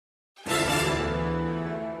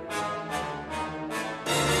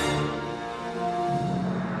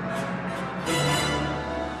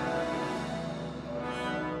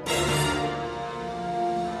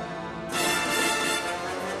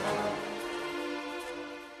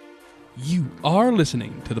You are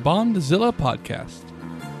listening to the Bondzilla Podcast.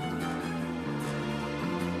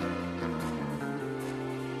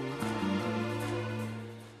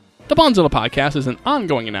 The Bondzilla Podcast is an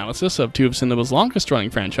ongoing analysis of two of cinema's longest-running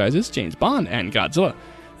franchises, James Bond and Godzilla.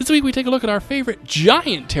 This week we take a look at our favorite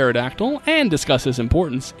giant pterodactyl and discuss its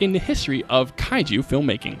importance in the history of kaiju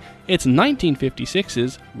filmmaking. It's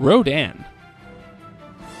 1956's Rodan.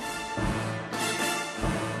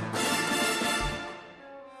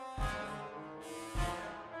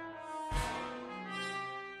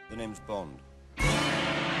 The name's Bond.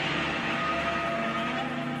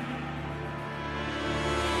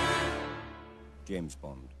 James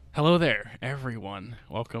Bond. Hello there, everyone.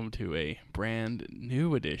 Welcome to a brand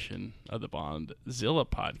new edition of the Bondzilla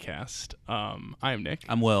Podcast. I'm Nick.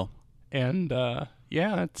 I'm Will. And,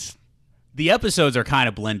 it's... The episodes are kind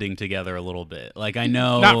of blending together a little bit. Like, I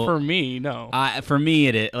know... Not for me, no. For me,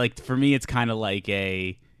 it's kind of like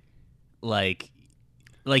a... Like,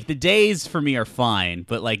 the days for me are fine,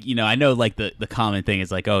 but, like, you know, I know, like, the common thing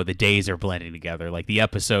is, like, oh, the days are blending together. Like, the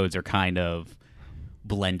episodes are kind of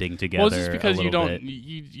blending together. Well, it's just because you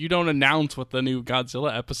don't announce what the new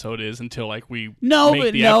Godzilla episode is until like we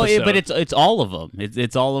make the episode. But it's all of them.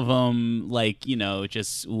 It's all of them. Like, you know,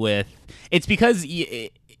 just with it's because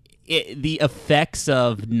the effects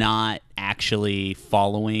of not actually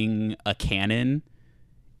following a canon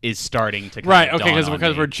is starting to kind of dawn on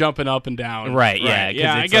because me. we're jumping up and down. Right,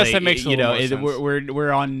 yeah. I guess that makes a little more sense.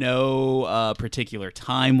 We're on no particular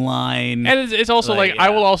timeline. And it's also I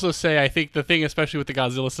will also say, I think the thing, especially with the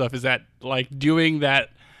Godzilla stuff, is that like doing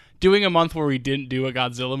a month where we didn't do a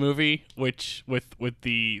Godzilla movie, which with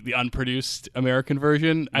the unproduced American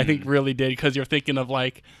version, I think really did, because you're thinking of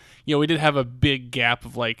like, you know, we did have a big gap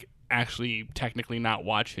of like actually technically not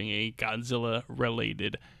watching a Godzilla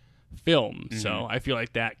related film. So I feel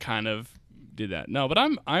like that kind of did that. No, but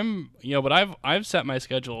I've set my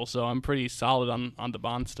schedule, so I'm pretty solid on the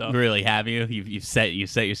Bond stuff. Really, have you? You've set your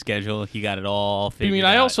schedule. You got it all figured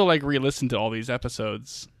out. I also like re-listen to all these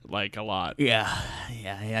episodes like a lot. Yeah.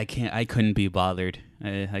 I couldn't be bothered.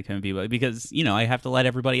 I couldn't be bothered because, you know, I have to let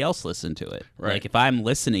everybody else listen to it. Right. Like, if I'm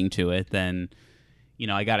listening to it, then, you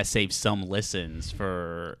know, I got to save some listens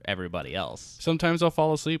for everybody else. Sometimes I'll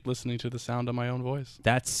fall asleep listening to the sound of my own voice.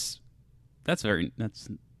 That's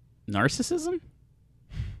narcissism.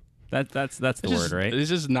 That's the word, right? It's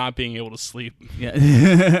just not being able to sleep.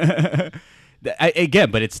 Yeah.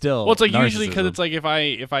 But it's still. Well, it's like narcissism. usually because it's like if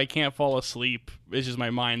I can't fall asleep, it's just my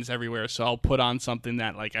mind's everywhere. So I'll put on something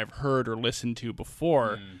that like I've heard or listened to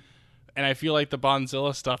before. And I feel like the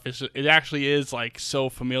Bondzilla stuff it actually is like so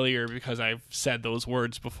familiar because I've said those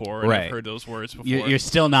words before and right. I've heard those words before. You're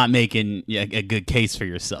still not making a good case for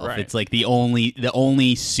yourself. Right. It's like the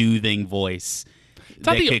only soothing voice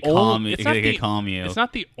that could calm you. It's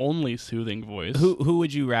not the only soothing voice. Who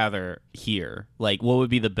would you rather hear? Like, what would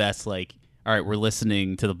be the best? Like, all right, we're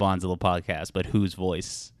listening to the Bondzilla podcast, but whose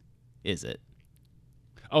voice is it?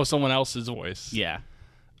 Oh, someone else's voice. Yeah.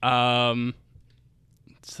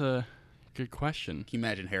 It's a good question. Can you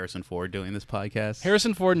imagine Harrison Ford doing this podcast?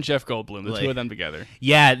 Harrison Ford and Jeff Goldblum, the two of them together.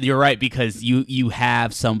 Yeah, you're right, because you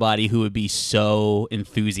have somebody who would be so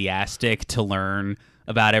enthusiastic to learn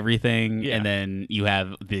about everything, and then you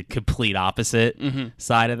have the complete opposite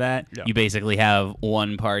side of that. Yeah. You basically have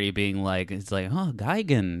one party being like, it's like, oh,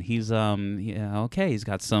 Gigan, he's okay, he's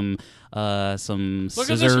got some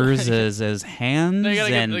scissors as hands,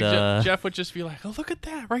 and Jeff would just be like, oh, look at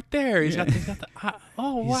that right there. He's got the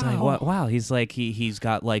oh wow. He's like, wow. He's like he's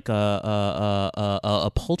got like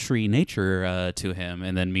a poultry nature to him,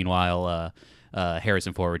 and then meanwhile,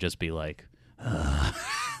 Harrison Ford would just be like,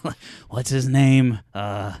 what's his name?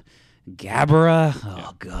 Gabra?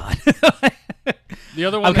 Oh, God. The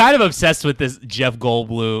other one I'm kind of obsessed with this Jeff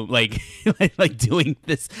Goldblum, like doing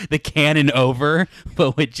the canon over,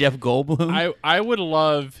 but with Jeff Goldblum. I would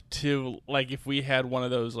love to, like, if we had one of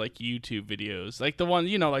those, like, YouTube videos, like the one,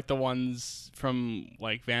 you know, like the ones from,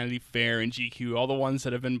 like, Vanity Fair and GQ, all the ones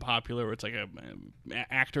that have been popular where it's like a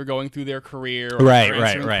actor going through their career. Or right,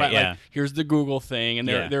 yeah. Like, here's the Google thing, and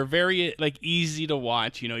they're very, like, easy to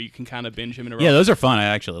watch. You know, you can kind of binge them in a row. Yeah, those are fun. I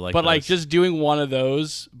actually like But, those. like, just doing one of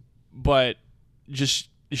those, but just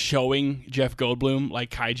showing Jeff Goldblum like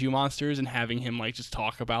kaiju monsters and having him like just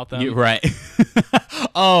talk about them. Right.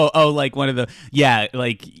 oh, like one of the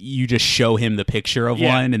like you just show him the picture of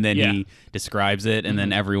one and then he describes it, and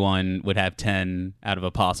then everyone would have 10 out of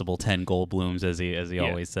a possible 10 Goldblums, as he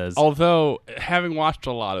always says. Although having watched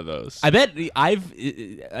a lot of those, I bet I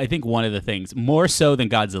think one of the things more so than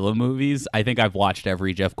Godzilla movies, I think I've watched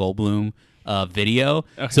every Jeff Goldblum video.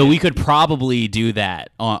 Okay. So we could probably do that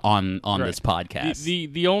on Right. this podcast.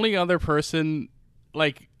 The only other person,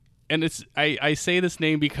 like, and it's I say this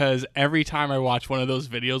name because every time I watch one of those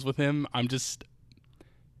videos with him, I'm just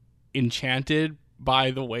enchanted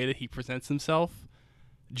by the way that he presents himself.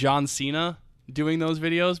 John Cena doing those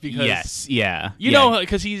videos because yes, yeah, you yeah. know,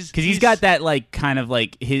 because he's got that like kind of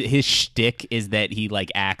like his shtick is that he like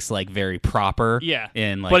acts like very proper. Yeah,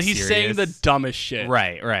 and like but he's serious. saying the dumbest shit.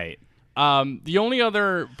 Right. The only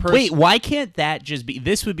other person. Wait, why can't that just be?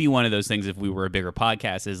 This would be one of those things if we were a bigger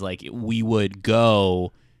podcast. Is like we would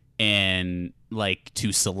go and like to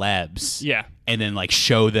celebs, Yeah, and then like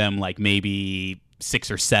show them like maybe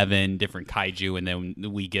 6 or 7 different kaiju, and then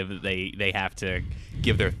they have to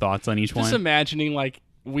give their thoughts on each just one. imagining like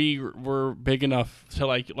we were big enough to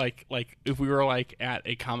like if we were like at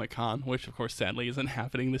a Comic-Con, which of course sadly isn't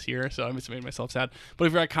happening this year, so I just made myself sad. But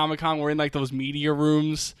if we're at Comic-Con, we're in like those media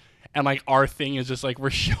rooms, and like our thing is just like we're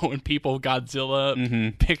showing people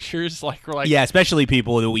Godzilla pictures, like we're like Yeah, especially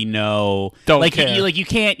people that we know Don't like care. you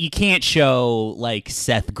can't show like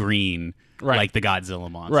Seth Green Right. like the Godzilla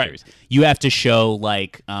monsters. Right. You have to show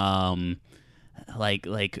like who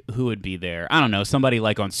would be there? I don't know, somebody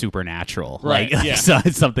like on Supernatural. Right, Like yeah.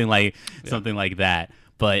 something like that.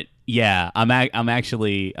 But yeah, I'm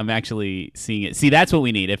actually seeing it. See, that's what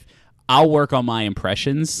we need. If I'll work on my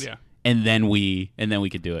impressions, Yeah. and then we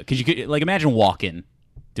could do it. Cuz you could like imagine Walken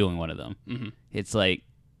doing one of them. Mm-hmm. It's like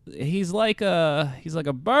he's like a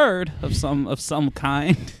bird of some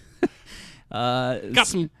kind. got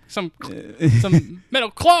some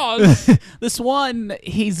metal claws. This one,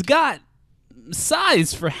 he's got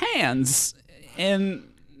size for hands,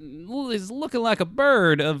 and he's looking like a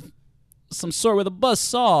bird of some sort with a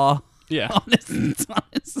buzzsaw Yeah. on his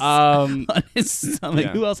Um, on his stomach.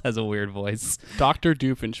 yeah. Who else has a weird voice? Dr.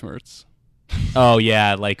 Doofenshmirtz. Oh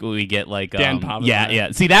yeah, like we get like Dan Povenmire.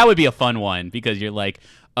 yeah. See, that would be a fun one because you're like,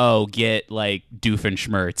 oh, get like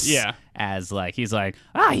Doofenshmirtz. Yeah. As like he's like,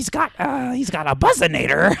 he's got a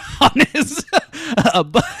buzzinator on his.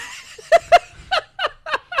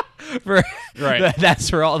 For Right. that's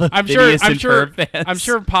for all the I'm sure. Phineas I'm and sure. Ferb fans. I'm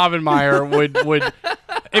sure Povenmire would.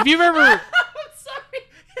 If you've ever. I'm sorry.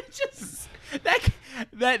 It just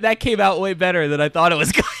that came out way better than I thought it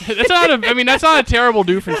was going. That's not a terrible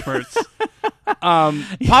Doofenshmirtz.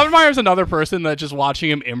 Povenmire's another person that just watching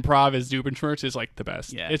him improv as Doofenshmirtz is like the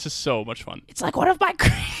best. Yeah. It's just so much fun. It's like one of my.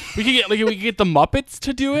 We could get the Muppets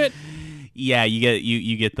to do it. Yeah, you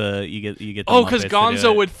get the. Oh, because Muppets to do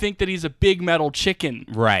Gonzo it. would think that he's a big metal chicken.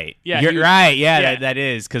 Right. Yeah, You're he- right. Yeah, yeah. that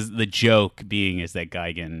is because the joke being is that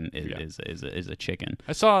Gigan is a chicken.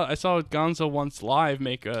 I saw Gonzo once live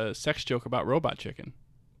make a sex joke about Robot Chicken.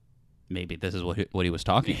 Maybe this is what he was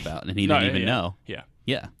talking about, and he No, didn't even yeah. know. Yeah,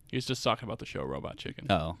 Yeah. he was just talking about the show Robot Chicken.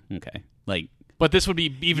 Oh, okay. Like But this would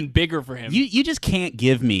be even bigger for him. you just can't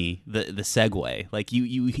give me the segue. Like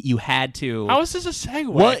you had to. How is this a segue?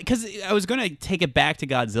 Well, because I was going to take it back to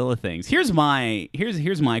Godzilla things. Here's my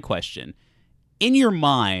question. In your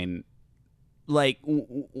mind, like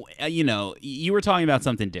you were talking about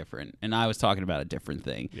something different, and I was talking about a different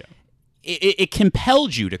thing. Yeah. It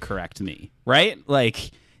compelled you to correct me, right?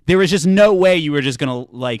 Like there was just no way you were just gonna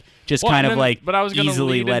like just Well, kind and of then- like but I was gonna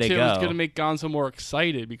easily lead let it into, go. I was gonna make Gonzo more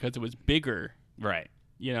excited because it was bigger. Right.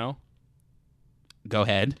 You know. Go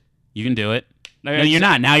ahead. You can do it. No, No, you're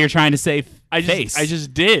not. Now you're trying to say face. I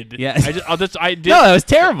just did. Yeah. I did. No, that was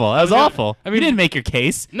terrible. That was gonna- awful. I mean- you didn't make your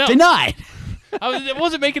case. No. Denied. It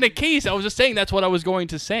wasn't making a case. I was just saying that's what I was going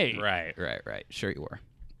to say. Right. Sure you were.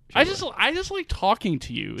 I just like talking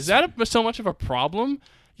to you. Is that so much of a problem?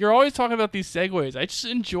 You're always talking about these segues. I just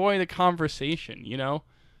enjoy the conversation. You know.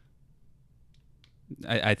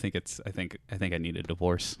 I think I need a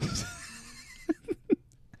divorce.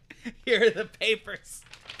 Here are the papers.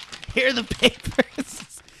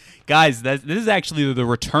 Guys, this is actually the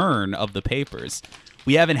return of the papers.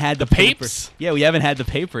 We haven't had the papes? papers. Yeah, we haven't had the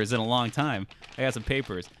papers in a long time. I got some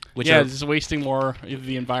papers. Which Yeah, are, just wasting more of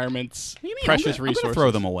the environment's What do you mean? precious I'm resources. gonna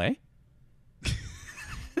throw them away.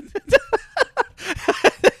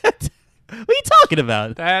 What are you talking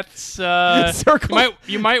about? That's Circle.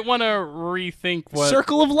 You might want to rethink what.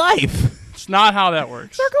 Circle of life. It's not how that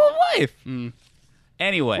works. Circle of life.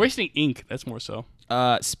 Anyway, Wasting ink. That's more so.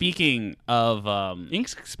 speaking of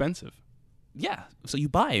Ink's expensive. yeah, so you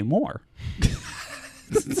buy more.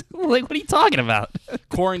 Like, what are you talking about?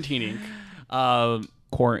 Quarantine ink.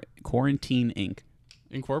 Quarantine Inc.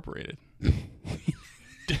 Incorporated.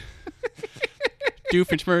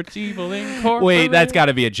 Doofenshmirtz Evil Incorporated. Wait, that's got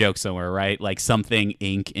to be a joke somewhere, right? Like something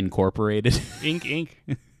Inc. Incorporated. Ink.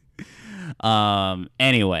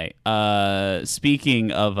 Anyway,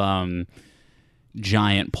 speaking of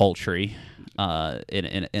giant poultry,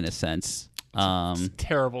 in a sense.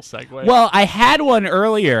 Terrible segue. Well, I had one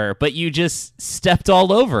earlier, but you just stepped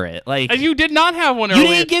all over it. Like, and you did not have one you earlier.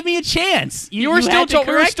 didn't give me a chance. You were still had to we were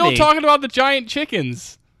correct still me. talking about the giant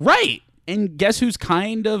chickens. Right. And guess who's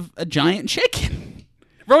kind of a giant chicken?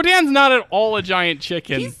 Rodan's not at all a giant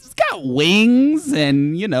chicken. He's got wings,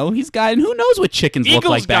 and he's got. And who knows what chickens look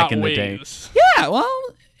Eagles like back got in the wings. day? Yeah. Well,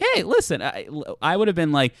 hey, listen. I would have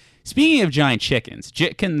been like, speaking of giant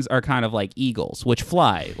chickens are kind of like eagles, which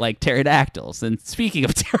fly like pterodactyls. And speaking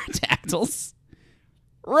of pterodactyls,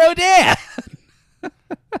 Rodan.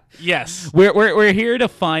 Yes. We're here to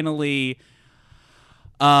finally.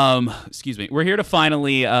 Excuse me. We're here to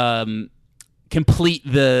finally complete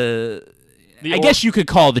I guess you could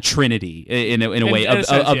call the Trinity in a way in a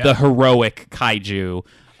sense, of yeah. the heroic kaiju.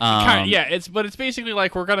 It's basically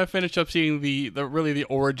like we're gonna finish up seeing the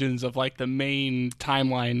origins of like the main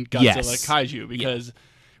timeline Godzilla Yes. kaiju, because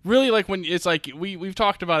really like when it's like we've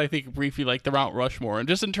talked about, I think briefly, like the Mount Rushmore, and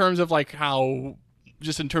just in terms of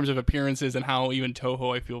appearances and how even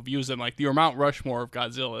Toho, I feel, views them, like the Mount Rushmore of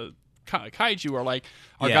Godzilla kaiju are like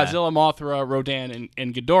Godzilla, Mothra, Rodan,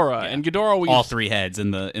 and Ghidorah. And Ghidorah, all three heads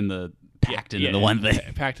in the packed into the one thing.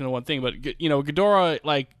 Packed into one thing. But Ghidorah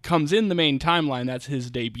like comes in the main timeline. That's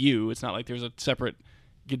his debut. It's not like there's a separate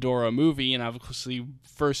Ghidorah movie. And obviously,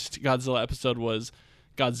 first Godzilla episode was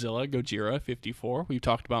Godzilla, Gojira, 54. We've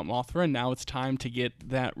talked about Mothra, and now it's time to get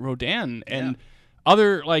that Rodan. And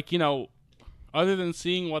other than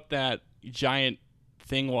seeing what that giant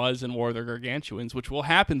thing was in War of the Gargantuans, which will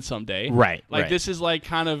happen someday. Right. Like right. This is like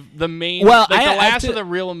kind of the main, Well, like the I last have of the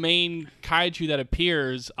real main kaiju that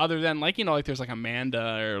appears, other than like like there's like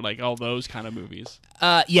Amanda or like all those kind of movies.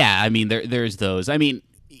 Yeah. I mean, there's those. I mean,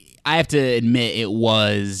 I have to admit it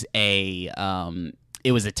was a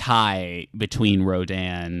tie between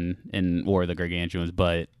Rodan and War of the Gargantuans,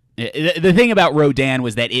 but the thing about Rodan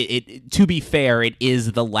was that it to be fair, it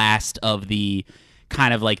is the last of the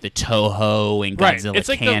kind of like the Toho and Godzilla It's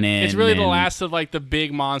like canon. It's really the last of like the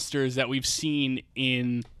big monsters that we've seen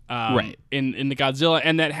in in the Godzilla,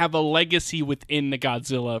 and that have a legacy within the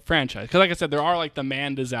Godzilla franchise. Because like I said, there are like the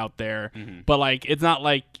Mandas out there, but like it's not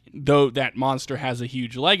like though that monster has a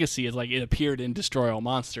huge legacy. It's like it appeared in Destroy All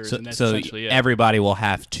Monsters, and that's essentially it. Everybody will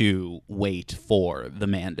have to wait for the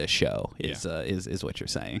Manda show. Is what you're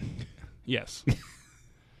saying? Yes.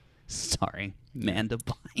 Starring Manda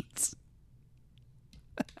Bynes.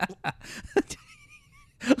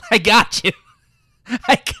 I got you.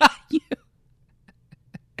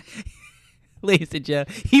 Ladies and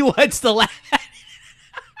gentlemen, he wants to laugh.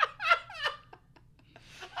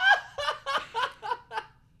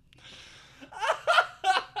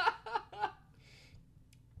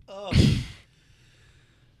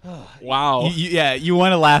 Wow. You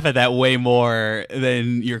want to laugh at that way more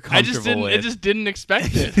than you're comfortable with. I just didn't expect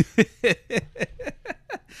it.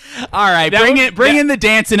 All right, bring in the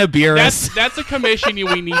dancing Abiras. That's a commission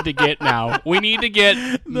we need to get now. We need to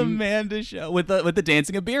get the Manda show with the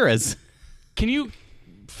dancing Abiras. Can you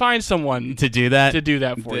find someone to do that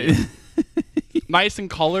for you? Nice and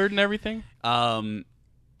colored and everything. I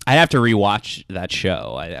have to rewatch that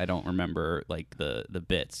show. I don't remember like the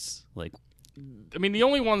bits. Like, I mean, the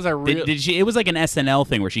only ones I really did she. It was like an SNL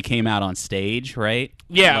thing where she came out on stage, right?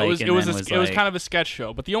 Yeah, like, it was kind of a sketch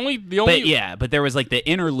show. But the only but there was like the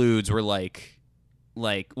interludes were like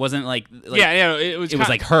wasn't like it was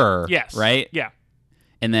like her, yes, right, yeah,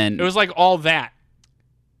 and then it was like all that,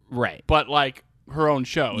 right, but like her own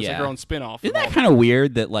show. It's like her own spin-off. Isn't that kind of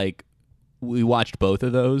weird that like we watched both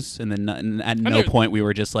of those and then at no point we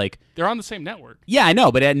were just like they're on the same network. Yeah, I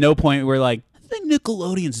know, but at no point we were like, I think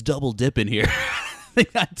Nickelodeon's double dipping here. They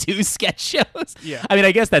got two sketch shows. Yeah, I mean,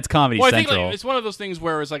 I guess that's Comedy Central. Central. I think it's one of those things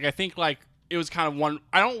where it's like I think like it was kind of one.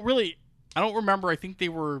 I don't remember. I think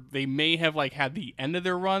they may have like had the end of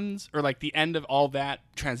their runs or like the end of all that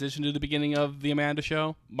transition to the beginning of the Amanda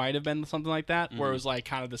show. Might have been something like that where it was like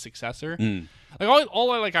kind of the successor. Like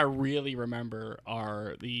all I really remember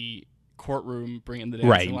are the courtroom bringing the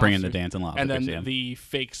dancing lobster, and then the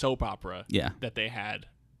fake soap opera that they had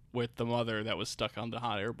with the mother that was stuck on the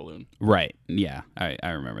hot air balloon. Right. Yeah. I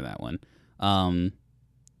remember that one.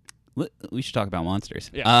 We should talk about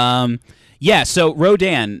monsters. Yeah. So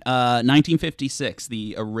Rodan, 1956,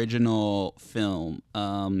 the original film.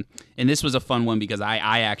 And this was a fun one because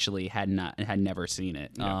I actually had never seen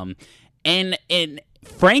it. Yeah. And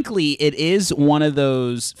frankly, it is one of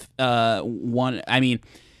those I mean,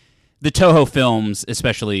 the Toho films,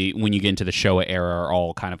 especially when you get into the Showa era, are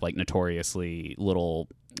all kind of like notoriously little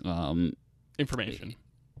information.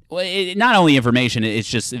 Well, not only information, it's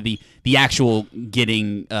just the actual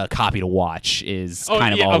getting a copy to watch is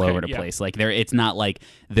kind of all over the place. Like it's not like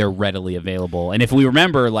they're readily available. And if we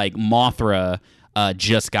remember, like Mothra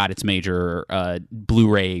just got its major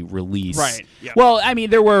Blu-ray release. Right. Yeah. Well, I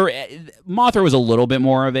mean, Mothra was a little bit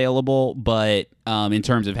more available, but in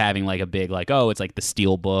terms of having like a big it's like the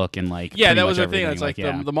steel book and like that was the thing. It's like the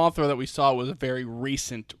Mothra that we saw was a very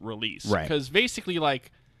recent release, right? Because basically,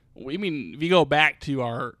 like, I mean, if you go back to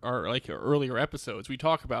our earlier episodes, we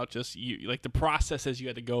talk about just like the processes you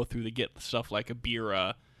had to go through to get stuff like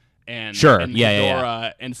Abira and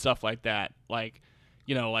Ghidorah and stuff like that, like.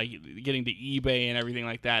 Like getting to eBay and everything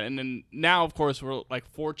like that. And then now, of course, we're like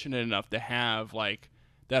fortunate enough to have like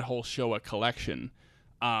that whole Showa collection,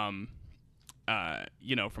 from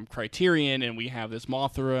Criterion, and we have this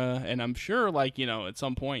Mothra, and I'm sure like, at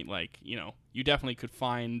some point, like, you definitely could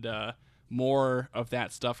find more of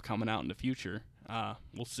that stuff coming out in the future.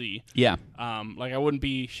 We'll see. Yeah. Like I wouldn't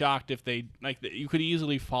be shocked if they you could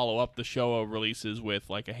easily follow up the Showa releases with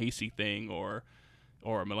like a Heisei thing or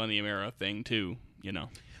a Millennium Era thing too.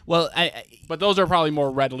 Well, but those are probably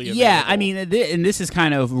more readily available. Yeah, I mean, and this is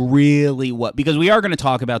kind of really because we are going to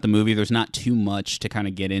talk about the movie. There's not too much to kind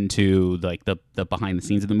of get into, like the behind the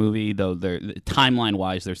scenes of the movie, though. Timeline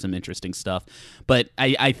wise, there's some interesting stuff. But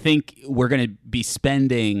I think we're going to be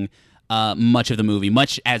spending much of the movie,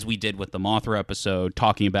 much as we did with the Mothra episode,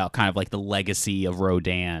 talking about kind of like the legacy of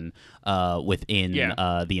Rodan within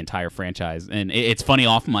the entire franchise. And it's funny,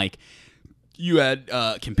 off mic, you had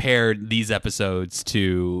compared these episodes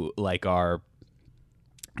to like our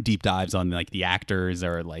deep dives on like the actors,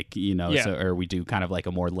 or like or we do kind of like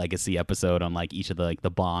a more legacy episode on like each of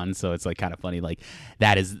the Bonds. So it's like kind of funny, like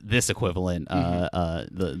that is this equivalent,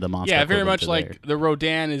 the monster. Yeah, very much like the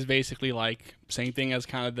Rodan is basically like same thing as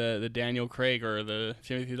kind of the Daniel Craig or the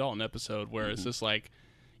Timothy Dalton episode, where it's just like.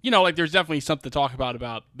 Like there's definitely something to talk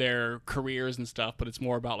about their careers and stuff, but it's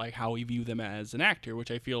more about like how we view them as an actor,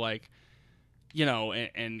 which I feel like.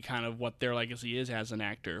 And kind of what their legacy is as an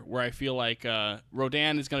actor, where I feel like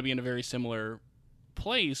Rodan is going to be in a very similar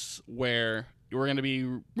place, where we're going to be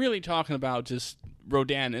really talking about just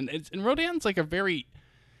Rodan, and Rodan's like a very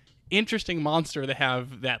interesting monster to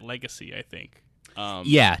have that legacy, I think.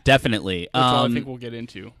 Yeah, definitely. Which I think we'll get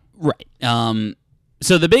into. Right.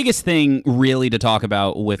 So the biggest thing really to talk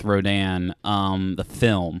about with Rodan, the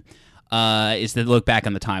film, is to look back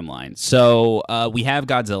on the timeline. So we have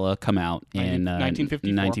Godzilla come out in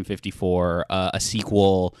 1954. A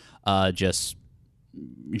sequel just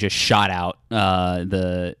shot out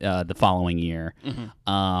the following year.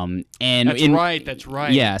 Mm-hmm. And that's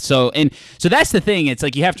right. Yeah. So that's the thing. It's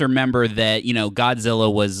like you have to remember that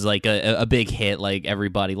Godzilla was like a big hit, like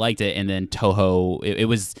everybody liked it, and then Toho it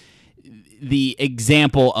was. The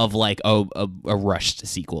example of like a rushed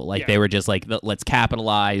sequel, like they were just like, let's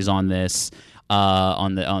capitalize on this,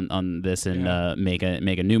 on this, and make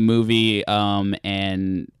a new movie. And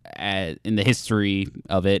in the history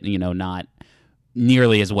of it, not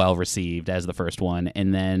nearly as well received as the first one.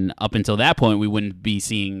 And then up until that point, we wouldn't be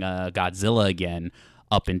seeing Godzilla again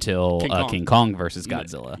up until King Kong versus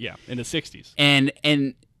Godzilla. In the 60s. And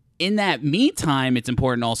in that meantime, it's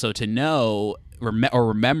important also to know.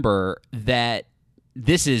 Remember that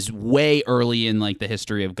this is way early in like the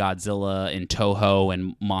history of Godzilla and Toho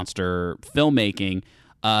and monster filmmaking,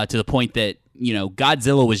 to the point that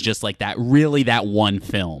Godzilla was just like that one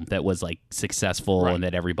film that was like successful and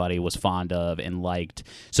that everybody was fond of and liked.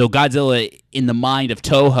 So Godzilla in the mind of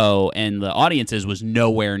Toho and the audiences was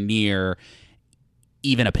nowhere near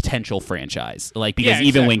even a potential franchise, like because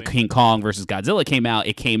even when King Kong versus Godzilla came out,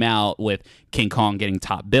 it came out with King Kong getting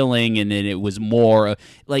top billing, and then it was more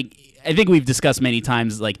like, I think we've discussed many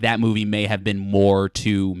times, like that movie may have been more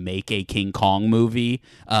to make a King Kong movie,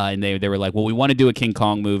 and they were like, well, we want to do a King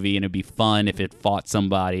Kong movie, and it'd be fun if it fought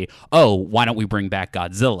somebody. Oh, why don't we bring back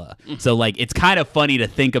Godzilla? So like it's kind of funny to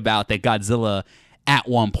think about that Godzilla at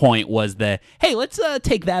one point was hey, let's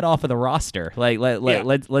take that off of the roster. Like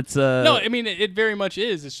let's No, I mean it very much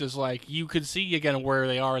is. It's just like you could see again where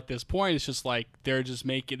they are at this point. It's just like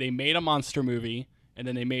they made a monster movie, and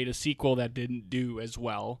then they made a sequel that didn't do as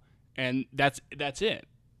well, and that's it.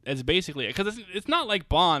 That's basically it. Because it's not like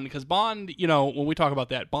Bond, because Bond, when we talk about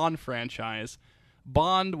that Bond franchise,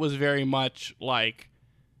 Bond was very much like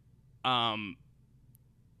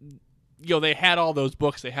they had all those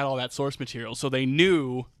books, they had all that source material, so they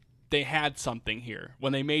knew they had something here.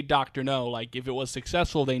 When they made Dr. No, like, if it was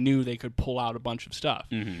successful, they knew they could pull out a bunch of stuff.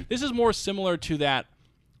 Mm-hmm. This is more similar to that,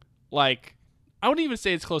 like, I wouldn't even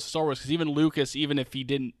say it's close to Star Wars, because even Lucas, even if he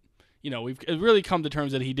didn't, we've really come to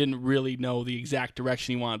terms that he didn't really know the exact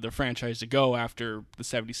direction he wanted the franchise to go after the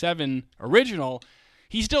 77 original.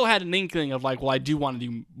 He still had an inkling of like, well, I do want to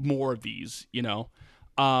do more of these,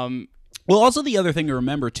 Well, also the other thing to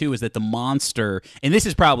remember, too, is that the monster, and this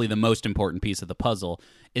is probably the most important piece of the puzzle,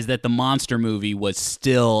 is that the monster movie was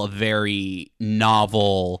still a very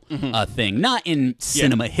novel thing. Not in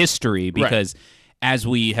cinema history, because as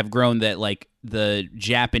we have grown that, like, the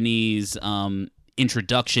Japanese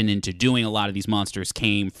introduction into doing a lot of these monsters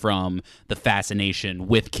came from the fascination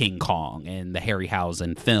with King Kong and the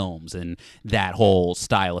Harryhausen films and that whole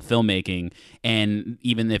style of filmmaking. And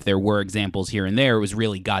even if there were examples here and there, it was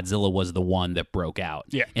really Godzilla was the one that broke out.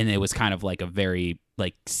 Yeah. And it was kind of like a very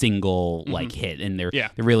like single like hit, and there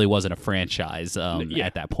really wasn't a franchise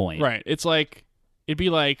at that point. Right. It's like, it'd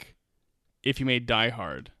be like if you made Die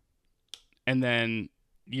Hard and then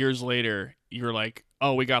years later you're like,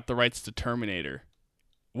 oh, we got the rights to Terminator.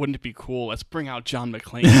 Wouldn't it be cool? Let's bring out John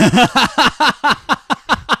McClane.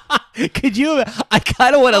 Could you? I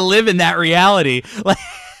kind of want to live in that reality.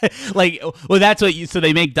 Well, that's what so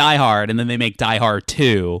they make Die Hard, and then they make Die Hard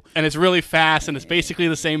 2. And it's really fast, and it's basically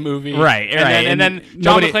the same movie. Right. And then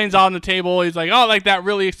John McClane's on the table. He's like, oh, like that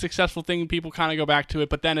really successful thing. People kind of go back to it.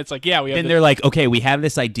 But then it's like, yeah, we have And they're like, okay, we have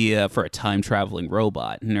this idea for a time-traveling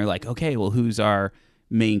robot. And they're like, okay, well, who's our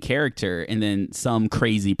main character? And then some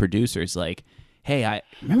crazy producer's like, hey, I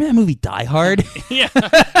remember that movie Die Hard? Yeah.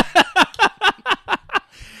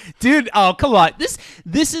 Dude, oh, come on.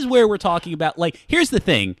 This is where we're talking about, like, here's the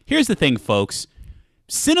thing, folks.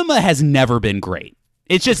 Cinema has never been great.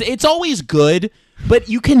 It's always good, but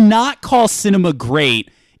you cannot call cinema great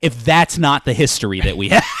if that's not the history that we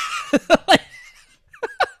have.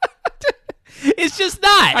 It's just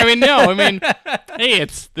not. I mean, no. I mean, hey,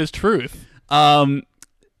 there's truth.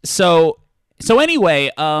 So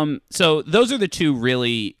anyway, so those are the two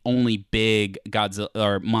really only big Godzilla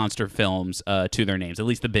or monster films to their names. At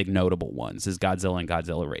least the big notable ones is Godzilla and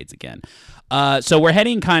Godzilla Raids Again. So we're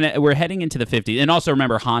heading into the 50s, and also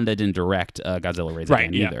remember Honda didn't direct Godzilla Raids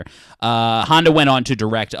Again either. Honda went on to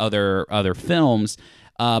direct other films,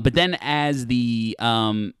 but then as the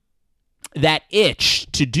that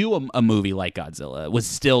itch to do a movie like Godzilla was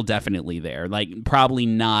still definitely there. Like probably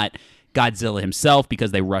not Godzilla himself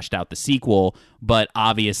because they rushed out the sequel, but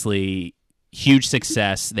obviously huge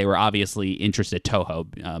success. They were obviously interested,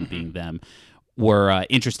 Toho being them, were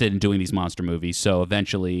interested in doing these monster movies. So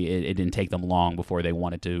eventually it didn't take them long before they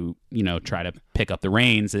wanted to, try to pick up the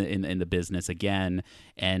reins in the business again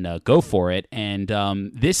and go for it. And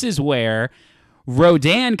this is where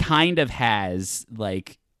Rodan kind of has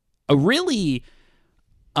like a really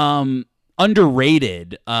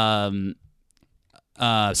underrated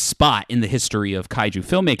spot in the history of kaiju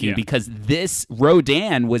filmmaking because this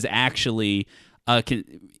Rodan was actually,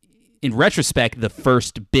 in retrospect, the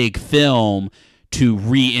first big film to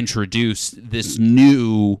reintroduce this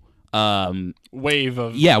new wave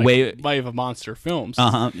of monster films.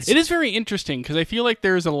 It is very interesting because I feel like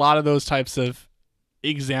there's a lot of those types of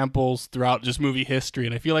examples throughout just movie history,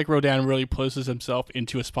 and I feel like Rodan really places himself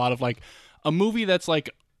into a spot of like a movie that's like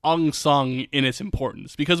unsung in its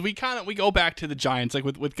importance, because we go back to the giants. Like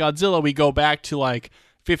with Godzilla, we go back to like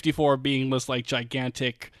 54 being this like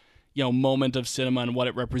gigantic moment of cinema and what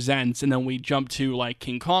it represents, and then we jump to like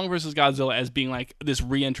King Kong versus Godzilla as being like this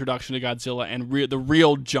reintroduction to Godzilla and the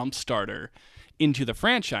real jump starter into the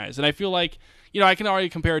franchise. And I feel like I can already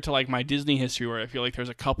compare it to like my Disney history, where I feel like there's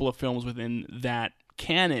a couple of films within that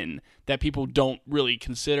canon that people don't really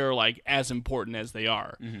consider like as important as they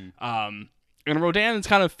are. And Rodan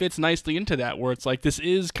kind of fits nicely into that, where it's like this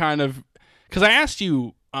is kind of, because I asked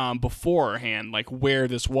you beforehand like where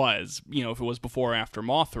this was, if it was before or after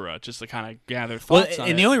Mothra, just to kind of gather thoughts on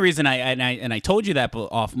it. The only reason I told you that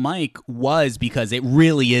off mic was because it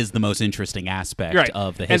really is the most interesting aspect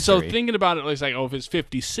of the history. And so thinking about it, it's like, if it's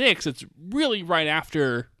 56, it's really right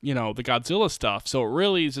after the Godzilla stuff. So it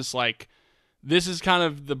really is just like, this is kind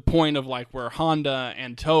of the point of like where Honda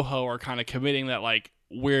and Toho are kind of committing that like,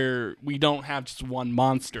 where we don't have just one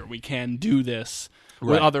monster. We can do this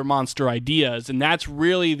with other monster ideas. And that's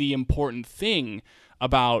really the important thing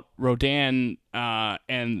about Rodan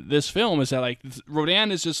and this film, is that like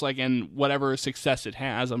Rodan is just like, in whatever success it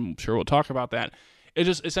has, I'm sure we'll talk about that, it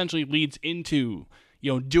just essentially leads into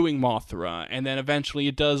doing Mothra, and then eventually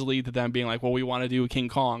it does lead to them being like, well, we want to do King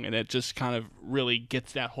Kong, and it just kind of really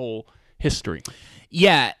gets that whole history.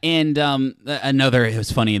 Yeah, and it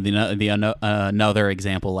was funny, another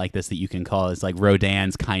example like this that you can call is like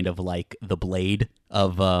Rodan's kind of like the Blade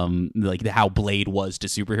of like how Blade was to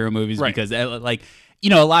superhero movies, because like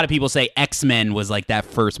a lot of people say X-Men was like that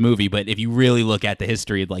first movie, but if you really look at the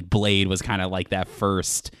history, like Blade was kind of like that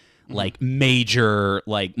first like major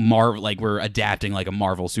like we're adapting like a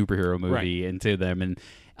Marvel superhero movie into them,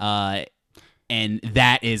 and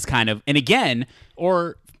that is kind of, and again,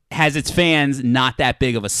 or has its fans not that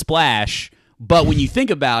big of a splash. But when you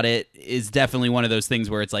think about it, is definitely one of those things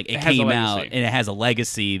where it's like it came out and it has a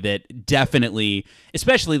legacy that definitely,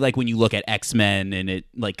 especially like when you look at X-Men and it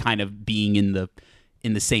like kind of being in the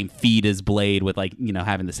same feed as Blade with like,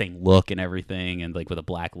 having the same look and everything and like with a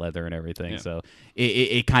black leather and everything. Yeah. So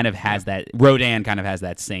it kind of has that, Rodan kind of has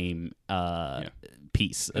that same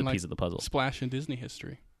piece of the puzzle. Splash in Disney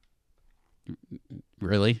history.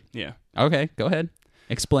 Really? Yeah. Okay, go ahead.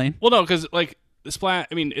 Explain. Well, no, because like the Splash,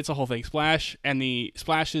 I mean, it's a whole thing. Splash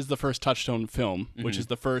is the first Touchstone film, which is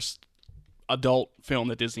the first adult film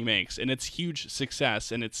that Disney makes, and its huge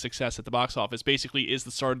success and its success at the box office basically is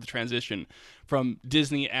the start of the transition from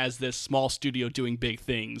Disney as this small studio doing big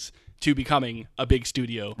things to becoming a big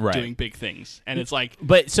studio doing big things. And it's like,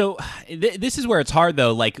 but so this is where it's hard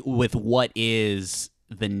though, like with what is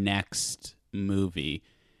the next movie.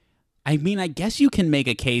 I mean, I guess you can make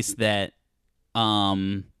a case that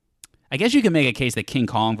King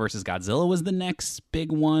Kong versus Godzilla was the next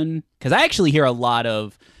big one, because I actually hear a lot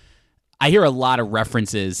of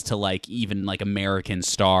references to like even like American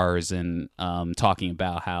stars and talking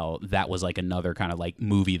about how that was like another kind of like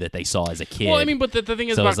movie that they saw as a kid. Well, I mean, but the thing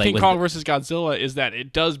is about King Kong versus Godzilla is that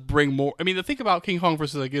it does bring more. I mean, the thing about King Kong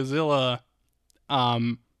versus Godzilla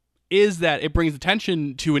is that it brings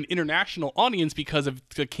attention to an international audience because of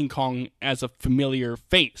King Kong as a familiar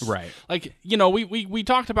face. Right. Like, we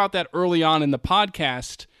talked about that early on in the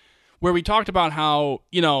podcast, where we talked about how,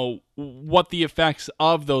 what the effects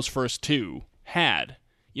of those first two had,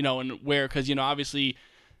 and where, because, obviously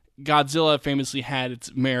Godzilla famously had its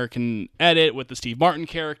American edit with the Steve Martin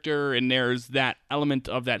character, and there's that element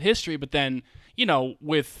of that history. But then,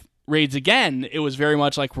 with Raids Again, it was very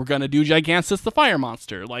much like, we're going to do Gigantus the Fire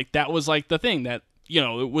Monster. Like, that was like the thing that,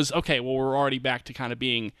 it was, okay, well, we're already back to kind of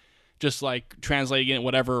being just like translating it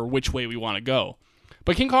which way we want to go.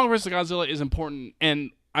 But King Kong versus Godzilla is important,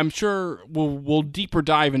 and I'm sure we'll deeper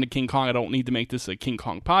dive into King Kong. I don't need to make this a King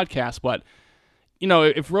Kong podcast, but,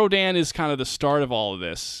 if Rodan is kind of the start of all of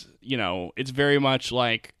this, it's very much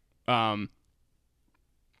like, what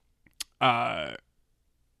I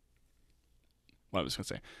was going to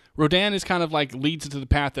say. Rodan is kind of like leads into the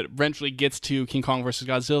path that eventually gets to King Kong versus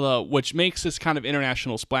Godzilla, which makes this kind of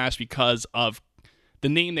international splash because of the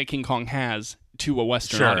name that King Kong has to a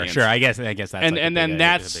Western audience. Sure. I guess that's and then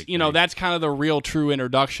that's that's kind of the real true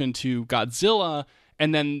introduction to Godzilla,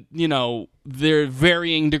 and then there are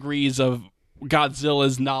varying degrees of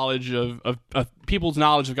Godzilla's knowledge of people's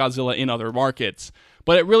knowledge of Godzilla in other markets,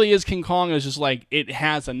 but it really is King Kong is just like it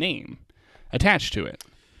has a name attached to it.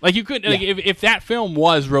 Like you could, like, if that film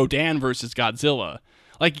was Rodan versus Godzilla,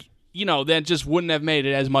 like that just wouldn't have made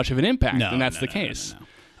it as much of an impact, and that's the case.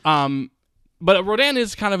 No. But Rodan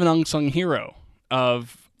is kind of an unsung hero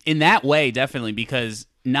in that way, definitely, because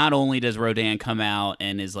not only does Rodan come out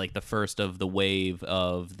and is like the first of the wave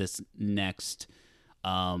of this next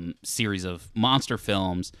series of monster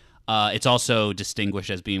films. It's also distinguished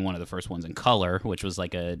as being one of the first ones in color, which was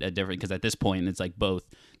like a different, because at this point it's like both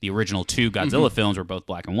the original two Godzilla films were both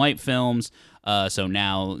black and white films. So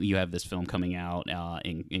now you have this film coming out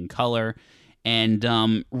in color,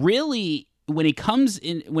 and really when it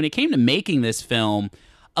came to making this film,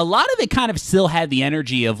 a lot of it kind of still had the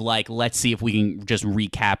energy of like, let's see if we can just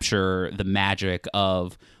recapture the magic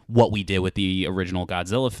of what we did with the original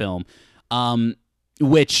Godzilla film.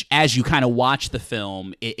 Which, as you kind of watch the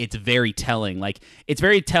film, it's very telling. Like, it's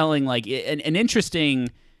very telling. Like, an interesting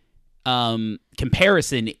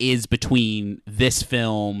comparison is between this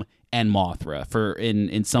film and Mothra, for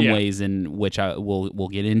in some ways, in which we'll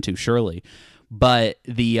get into surely. But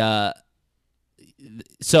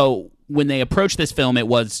so when they approached this film, it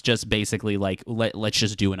was just basically like, let's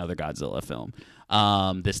just do another Godzilla film.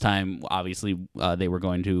 This time, obviously, they were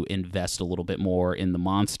going to invest a little bit more in the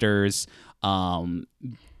monsters.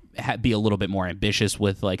 Be a little bit more ambitious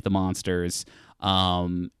with like the monsters,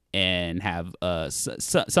 and have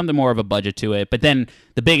something more of a budget to it. But then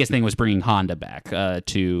the biggest thing was bringing Honda back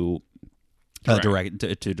to direct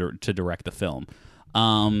the film.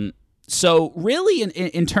 So really,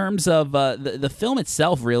 in terms of the film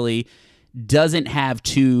itself, really doesn't have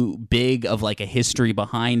too big of like a history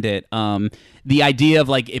behind it. The idea of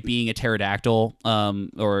like it being a pterodactyl,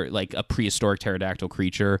 or like a prehistoric pterodactyl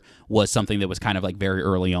creature, was something that was kind of like very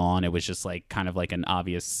early on. It was just like kind of like an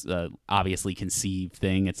obviously conceived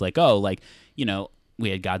thing. It's like, oh, like, we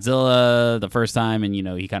had Godzilla the first time, and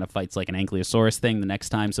he kind of fights like an ankylosaurus thing the next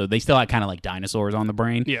time. So they still had kind of like dinosaurs on the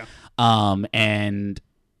brain. Yeah. And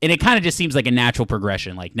it kind of just seems like a natural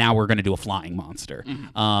progression. Like now we're going to do a flying monster.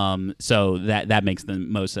 So that makes the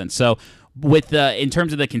most sense. So with in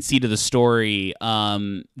terms of the conceit of the story,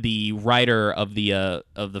 the writer of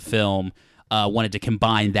the film wanted to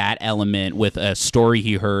combine that element with a story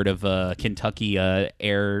he heard of a Kentucky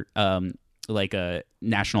air like a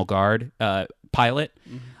National Guard pilot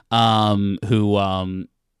who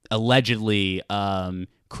allegedly he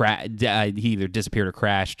either disappeared or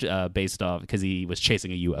crashed based off because he was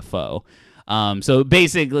chasing a UFO. So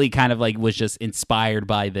basically kind of like was just inspired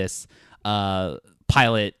by this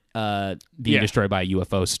pilot being destroyed by a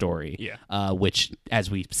UFO story, which,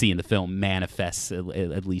 as we see in the film, manifests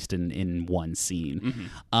at least in one scene.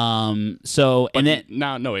 So But and then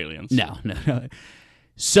no aliens. no.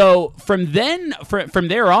 So from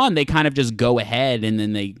there on, they kind of just go ahead and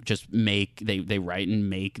then they just they write and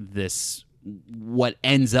make this what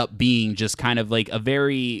ends up being just kind of like a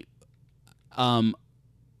very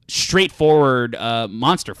straightforward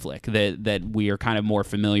monster flick that we are kind of more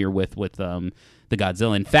familiar with the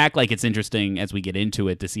Godzilla. In fact, like it's interesting as we get into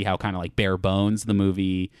it to see how kind of like bare bones the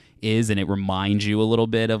movie is, and it reminds you a little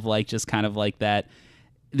bit of like just kind of like that.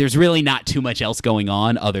 There's really not too much else going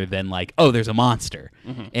on other than like, oh, there's a monster,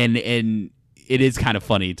 and it is kind of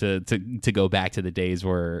funny to go back to the days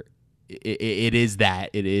where it is that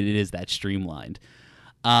streamlined.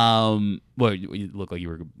 Well, you look like you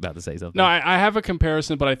were about to say something. No, I have a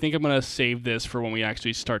comparison, but I think I'm going to save this for when we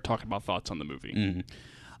actually start talking about thoughts on the movie.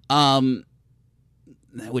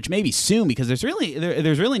 Which may be soon because there's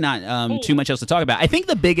really not too much else to talk about. I think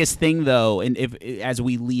the biggest thing though, and as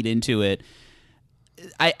we lead into it,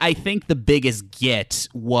 I think the biggest get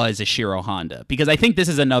was Ishiro Honda, because I think this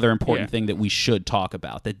is another important thing that we should talk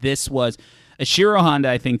about. That this was Ishiro Honda,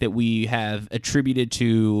 I think that we have attributed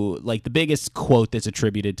to, like the biggest quote that's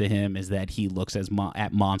attributed to him is that he looks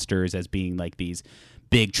at monsters as being like these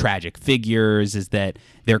big tragic figures, is that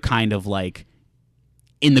they're kind of like,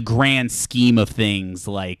 in the grand scheme of things,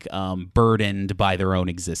 like burdened by their own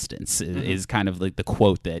existence is kind of like the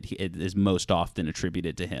quote that is most often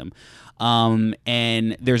attributed to him.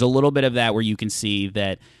 And there's a little bit of that where you can see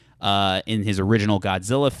that in his original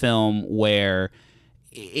Godzilla film where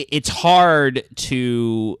it's hard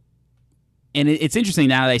to, and it's interesting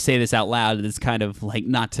now that I say this out loud, it's kind of like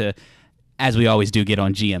not to, as we always do, get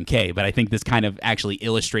on GMK, but I think this kind of actually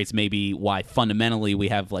illustrates maybe why fundamentally we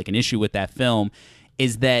have like an issue with that film,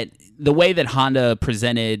 is that the way that Honda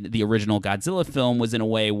presented the original Godzilla film was in a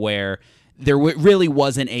way where there really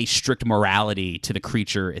wasn't a strict morality to the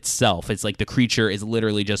creature itself. It's like the creature is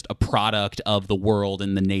literally just a product of the world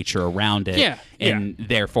and the nature around it. And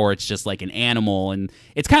therefore it's just like an animal. And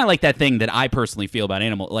it's kind of like that thing that I personally feel about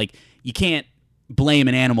animal. Like you can't blame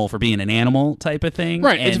an animal for being an animal type of thing.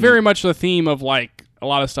 Right. It's very much the theme of like a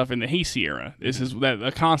lot of stuff in the Heisei era. This is that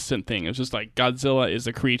a constant thing. It's just like Godzilla is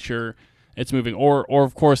a creature. It's moving, or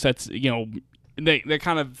of course that's that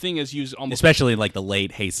kind of thing is used almost, especially like the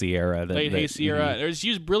late Heisei era. Heisei era. It's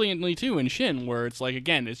used brilliantly too in Shin, where it's like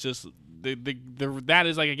again, it's just that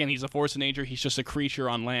is like again, he's a force of nature. He's just a creature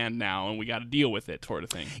on land now, and we got to deal with it, sort of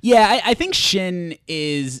thing. Yeah, I think Shin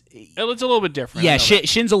is. It's a little bit different. Yeah,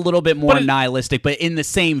 Shin's a little bit more nihilistic, but in the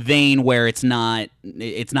same vein where it's not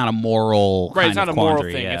a moral right. It's not a moral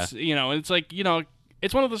quandary, thing. Yeah. It's like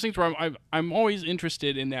it's one of those things where I'm always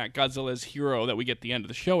interested in that Godzilla's hero that we get at the end of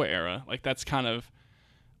the Showa era. Like that's kind of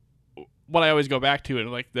what I always go back to,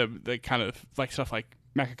 and like the kind of like stuff like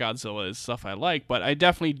Mechagodzilla is stuff I like, but I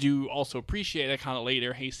definitely do also appreciate that kind of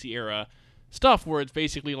later Heisei era stuff where it's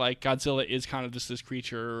basically like Godzilla is kind of just this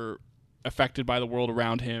creature affected by the world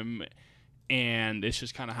around him, and it's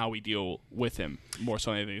just kind of how we deal with him more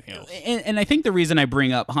so than anything else. And I think the reason I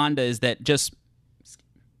bring up Honda is that just.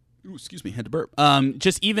 Ooh, excuse me, had to burp.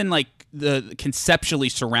 Just even like the conceptually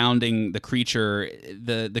surrounding the creature,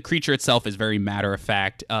 the creature itself is very matter of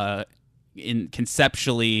fact. In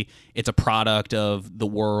conceptually, it's a product of the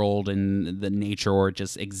world and the nature, or it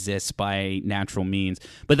just exists by natural means.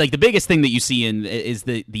 But like the biggest thing that you see is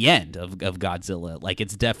the end of Godzilla. Like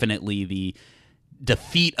it's definitely the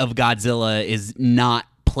defeat of Godzilla is not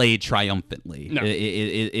played triumphantly. No.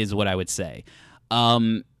 Is what I would say.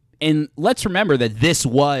 And let's remember that this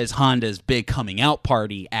was Honda's big coming out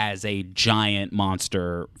party as a giant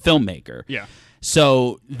monster filmmaker. Yeah.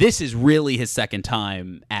 So this is really his second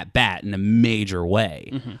time at bat in a major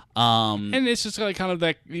way. And it's just like kind of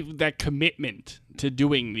that commitment to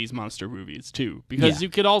doing these monster movies too. Because you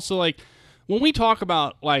could also like, when we talk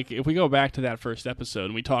about like, if we go back to that first episode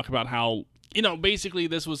and we talk about how basically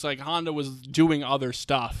this was like Honda was doing other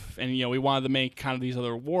stuff, and we wanted to make kind of these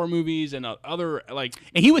other war movies and other like.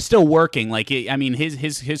 And he was still working. Like, I mean,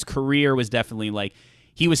 his career was definitely like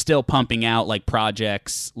he was still pumping out like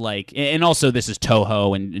projects. Like, and also this is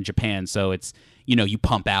Toho in Japan, so it's you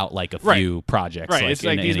pump out like a few projects. Right. Like, it's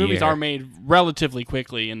like these movies are made relatively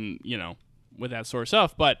quickly, and with that sort of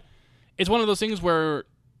stuff. But it's one of those things where.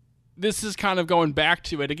 This is kind of going back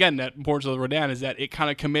to it again. That importance of Rodan is that it kind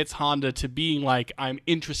of commits Honda to being like, I'm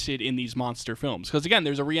interested in these monster films, because again,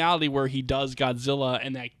 there's a reality where he does Godzilla,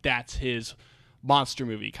 and that's his monster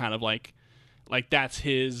movie, kind of like that's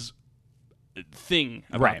his thing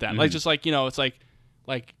about that. Mm-hmm. Like just like it's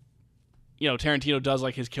like Tarantino does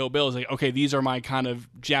like his Kill Bill is like, okay, these are my kind of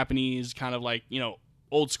Japanese kind of like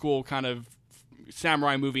old school kind of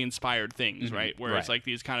samurai movie inspired things, mm-hmm. right? Where it's like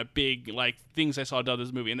these kind of big like things I saw done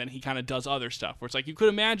this movie, and then he kind of does other stuff where it's like you could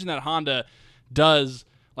imagine that Honda does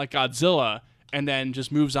like Godzilla and then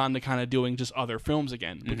just moves on to kind of doing just other films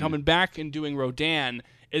again. Mm-hmm. But coming back and doing Rodan,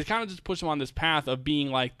 it kind of just puts him on this path of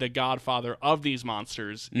being like the godfather of these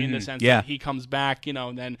monsters, mm-hmm. in the sense that he comes back,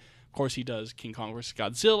 and then of course he does King Kong vs.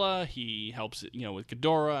 Godzilla. He helps with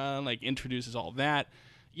Ghidorah, like introduces all that,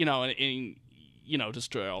 and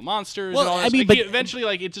destroy all monsters. Well, and all this. I mean, like, but eventually,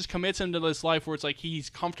 like it just commits him to this life where it's like he's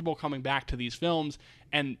comfortable coming back to these films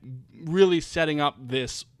and really setting up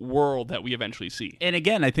this world that we eventually see. And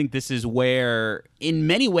again, I think this is where, in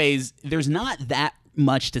many ways, there's not that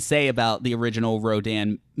much to say about the original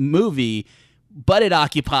Rodan movie, but it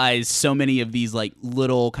occupies so many of these like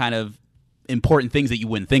little kind of important things that you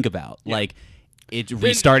wouldn't think about, like. It's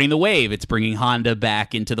restarting the wave. It's bringing Honda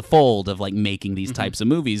back into the fold of like making these types of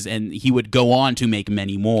movies, and he would go on to make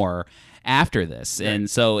many more after this. Right. And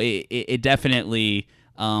so it definitely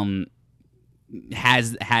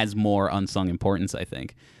has more unsung importance, I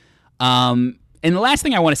think. And the last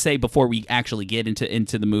thing I want to say before we actually get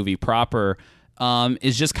into the movie proper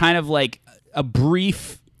is just kind of like a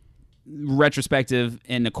brief retrospective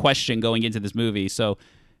and a question going into this movie. So.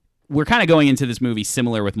 We're kind of going into this movie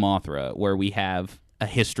similar with Mothra, where we have a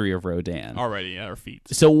history of Rodan already at our feet.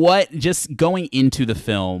 So just going into the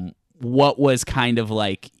film, what was kind of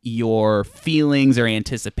like your feelings or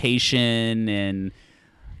anticipation, and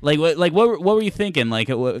what were you thinking? Like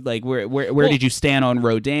where did you stand on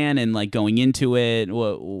Rodan, and like going into it,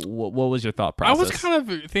 what was your thought process? I was kind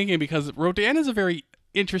of thinking, because Rodan is a very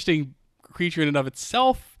interesting creature in and of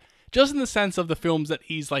itself. Just in the sense of the films that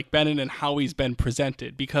he's like been in and how he's been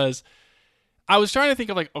presented. Because I was trying to think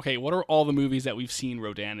of like, okay, what are all the movies that we've seen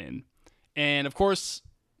Rodan in? And of course,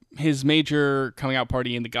 his major coming out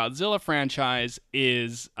party in the Godzilla franchise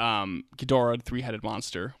is Ghidorah, the three-headed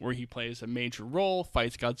monster, where he plays a major role,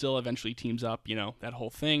 fights Godzilla, eventually teams up, that whole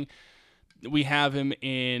thing. We have him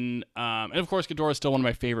in, and of course, Ghidorah is still one of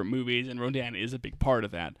my favorite movies, and Rodan is a big part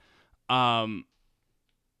of that. Then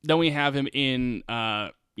we have him in...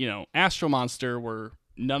 Astro Monster, where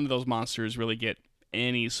none of those monsters really get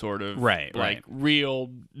any sort of real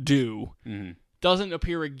due. Mm-hmm. Doesn't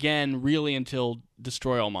appear again really until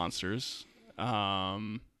Destroy All Monsters.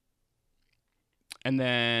 And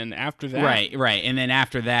then after that... Right. And then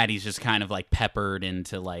after that, he's just kind of like peppered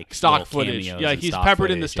into like stock footage. Yeah, he's peppered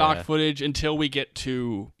into stock footage until we get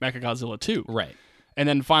to Mechagodzilla 2. Right. And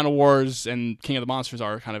then Final Wars and King of the Monsters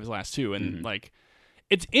are kind of his last two. And like,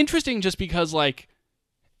 it's interesting just because like,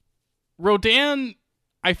 Rodan,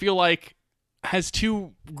 I feel like, has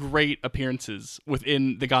two great appearances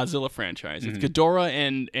within the Godzilla franchise. It's Ghidorah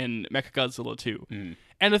and Mechagodzilla 2. Mm.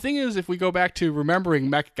 And the thing is, if we go back to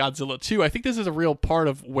remembering Mechagodzilla 2, I think this is a real part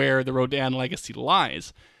of where the Rodan legacy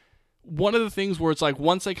lies. One of the things where it's like,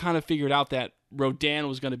 once I kind of figured out that Rodan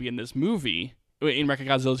was going to be in this movie, in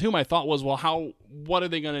Mechagodzilla 2, my thought was, well, what are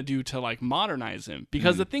they going to do to like modernize him?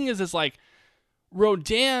 Because the thing is like,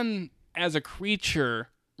 Rodan as a creature...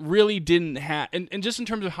 really didn't have, and just in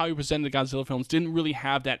terms of how he presented the Godzilla films, didn't really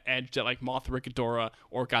have that edge that like Mothra, Ghidorah,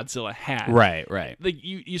 or Godzilla had. Right. Like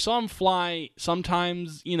you saw him fly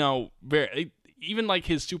sometimes, very, even like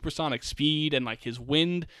his supersonic speed and like his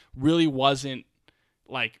wind really wasn't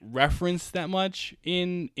like referenced that much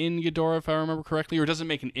in Ghidorah, if I remember correctly, or doesn't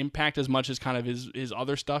make an impact as much as kind of his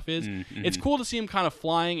other stuff is. Mm-hmm. It's cool to see him kind of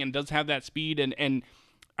flying and does have that speed, and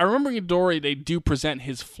I remember in Ghidorah, they do present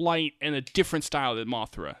his flight in a different style than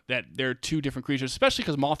Mothra. That they're two different creatures, especially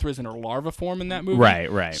because Mothra is in her larva form in that movie.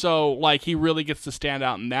 Right. So, like, he really gets to stand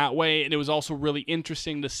out in that way. And it was also really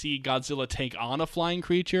interesting to see Godzilla take on a flying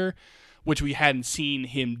creature, which we hadn't seen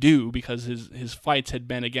him do because his fights had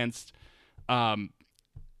been against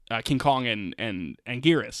King Kong and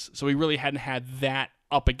Gearus. So he really hadn't had that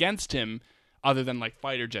up against him other than like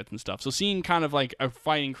fighter jets and stuff. So seeing kind of like a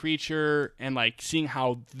fighting creature and like seeing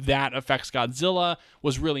how that affects Godzilla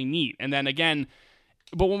was really neat. And then again,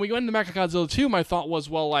 but when we go into Mechagodzilla 2, my thought was,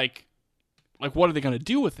 well, like what are they going to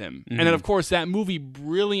do with him? And then of course that movie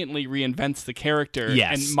brilliantly reinvents the character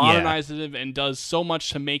and modernizes him and does so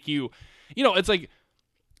much to make you, it's like,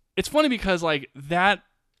 it's funny because like that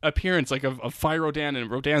appearance like of Fire Rodan and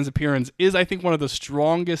Rodan's appearance is, I think, one of the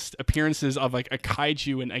strongest appearances of like a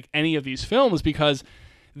kaiju in like any of these films, because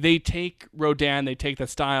they take Rodan, they take that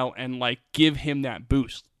style and like give him that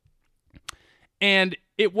boost. And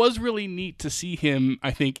it was really neat to see him, I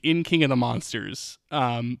think, in King of the Monsters,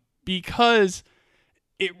 because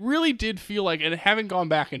it really did feel like, and having gone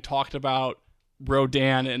back and talked about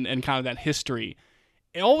Rodan and kind of that history,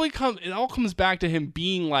 it all comes back to him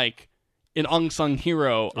being like an unsung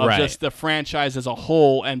hero of just the franchise as a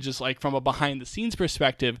whole, and just like from a behind the scenes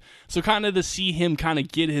perspective. So kind of to see him kind of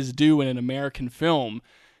get his due in an American film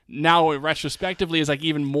now retrospectively is like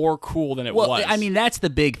even more cool than it was. Well, I mean, that's the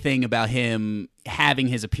big thing about him having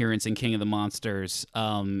his appearance in King of the Monsters,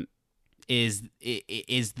 is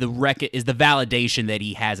the validation that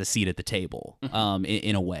he has a seat at the table,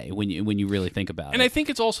 in a way, when you really think about it. And I think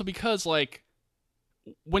it's also because like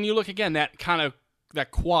when you look again, that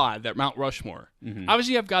quad, that Mount Rushmore.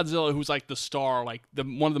 Obviously, you have Godzilla, who's like the star, like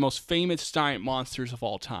one of the most famous giant monsters of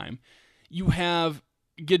all time. You have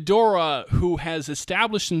Ghidorah, who has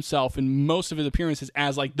established himself in most of his appearances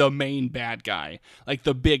as like the main bad guy, like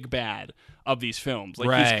the big bad of these films.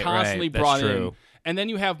 Like he's constantly brought in. And then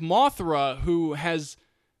you have Mothra, who has,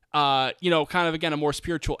 kind of again a more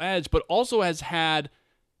spiritual edge, but also has had,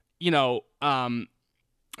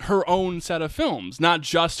 her own set of films, not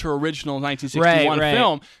just her original 1961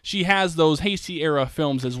 film. She has those Heisei era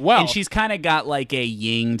films as well, and she's kind of got like a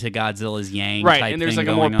yin to Godzilla's yang, right? And there's like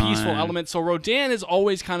a more peaceful element. So Rodan has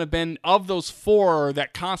always kind of been, of those four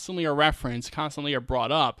that constantly are referenced, constantly are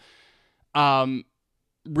brought up.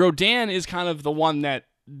 Rodan is kind of the one that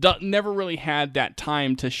never really had that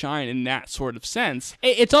time to shine in that sort of sense.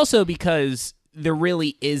 It's also because there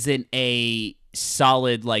really isn't a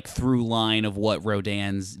solid like through line of what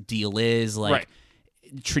Rodan's deal is. Like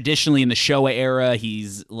traditionally in the Showa era,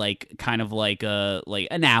 he's like kind of like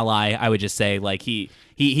an ally, I would just say. Like he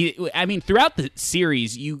I mean, throughout the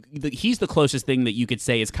series, he's the closest thing that you could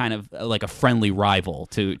say is kind of like a friendly rival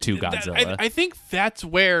to Godzilla. I think that's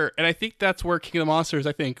where King of the Monsters,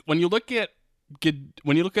 I think when you look at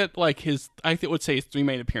like his, I would say his three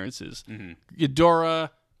main appearances,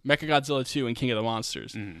 Ghidorah, Mechagodzilla 2, and King of the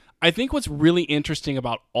Monsters. I think what's really interesting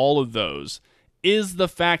about all of those is the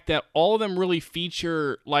fact that all of them really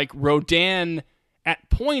feature like Rodan at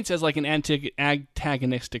points as like an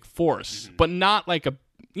antagonistic force, but not like a,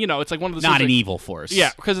 it's like one of those, not an evil force.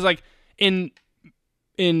 Yeah, because it's like in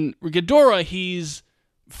Ghidorah, he's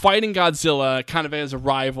fighting Godzilla kind of as a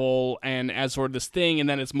rival and as sort of this thing, and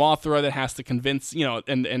then it's Mothra that has to convince,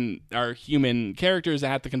 and our human characters that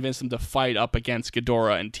have to convince them to fight up against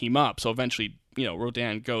Ghidorah and team up. So eventually,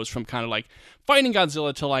 Rodan goes from kind of like fighting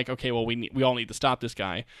Godzilla to like, okay, well, we all need to stop this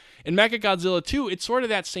guy. In Mechagodzilla 2, it's sort of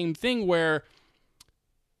that same thing where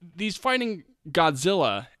he's fighting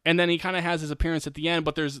Godzilla, and then he kind of has his appearance at the end,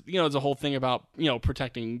 but there's a whole thing about,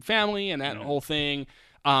 protecting family and that whole thing.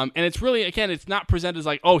 And it's really, again, it's not presented as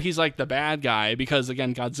like, oh, he's like the bad guy, because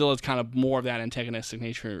again, Godzilla is kind of more of that antagonistic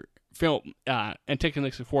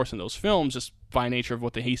force in those films, just by nature of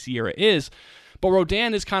what the Heisei era is. But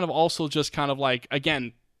Rodan is kind of also just kind of like,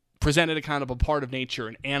 again, presented a kind of a part of nature,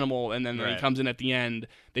 an animal, and then when he comes in at the end,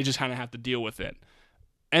 they just kind of have to deal with it.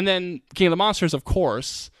 And then King of the Monsters, of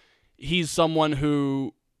course, he's someone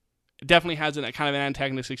who definitely has a kind of an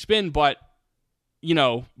antagonistic spin, but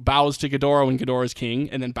bows to Ghidorah when Ghidorah's king,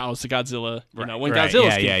 and then bows to Godzilla, when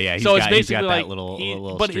Godzilla's king. Yeah. So it's basically like,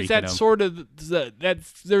 little but it's that sort of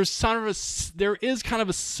there is kind of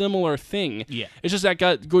a similar thing. Yeah, it's just that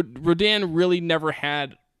Rodan really never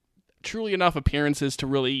had truly enough appearances to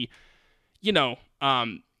really,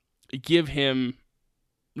 give him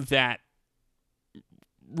that.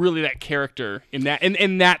 Really, that character in that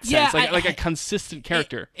sense, like a consistent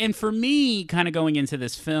character. And for me, kind of going into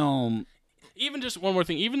this film. Even just one more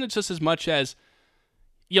thing, even just as much as,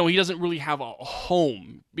 he doesn't really have a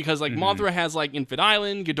home, because like Mothra has like Infant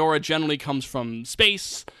Island, Ghidorah generally comes from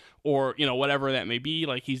space, or whatever that may be.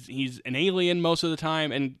 Like he's an alien most of the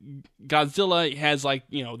time, and Godzilla has like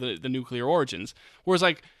the nuclear origins. Whereas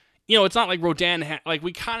like it's not like Rodan like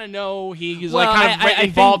we kind of know he's like kind of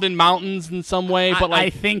involved in mountains in some way, but like I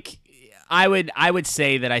think. I would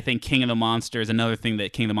say that I think King of the Monsters, another thing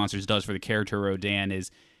that King of the Monsters does for the character Rodan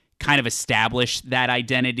is kind of established that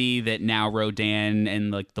identity that now Rodan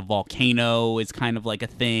and like the volcano is kind of like a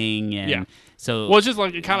thing. And Yeah. so Well, it's just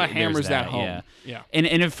like it kind of there's hammers that home. Yeah. Yeah.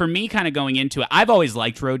 And for me, kind of going into it, I've always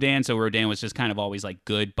liked Rodan, so Rodan was just kind of always like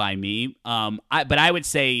good by me. But I would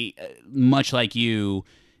say, much like you,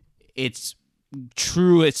 its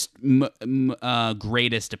truest,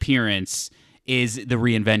 greatest appearance is the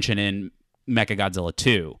reinvention in Mechagodzilla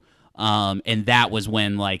 2. And that was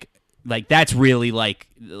when like that's really like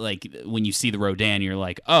when you see the Rodan, you're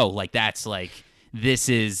like, oh, like that's like this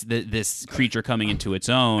is this creature coming into its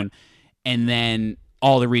own. And then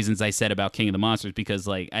all the reasons I said about King of the Monsters, because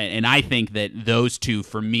like I think that those two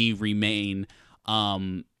for me remain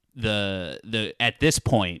the at this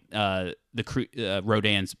point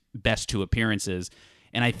Rodan's best two appearances.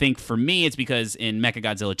 And I think for me it's because in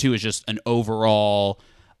Mechagodzilla 2 is just an overall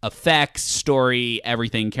effects, story,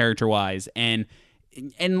 everything character-wise. And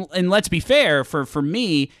let's be fair, for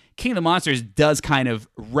me, King of the Monsters does kind of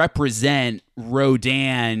represent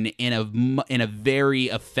Rodan in a very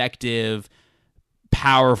effective,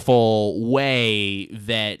 powerful way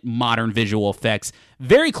that modern visual effects,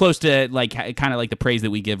 very close to like kind of like the praise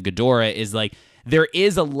that we give Ghidorah, is like there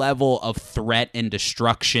is a level of threat and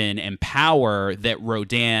destruction and power that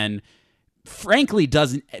Rodan frankly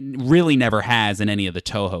doesn't really never has in any of the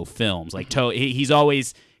Toho films. Like he's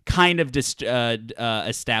always kind of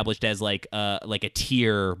established as like a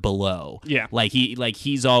tier below. Yeah. Like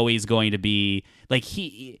he's always going to be like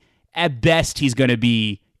at best he's going to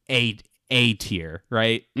be a tier,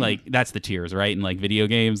 right? Like that's the tiers, right? In like video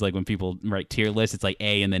games, like when people write tier lists, it's like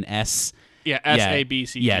A and then S. Yeah, S, A, B,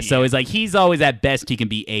 C, D. Yeah, so it's like he's always at best he can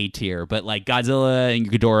be A tier, but like Godzilla and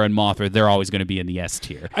Ghidorah and Mothra, they're always going to be in the S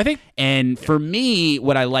tier. I think. And for me,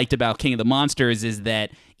 what I liked about King of the Monsters is that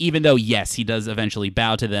even though, yes, he does eventually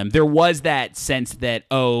bow to them, there was that sense that,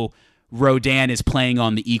 oh, Rodan is playing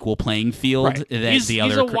on the equal playing field. Right. That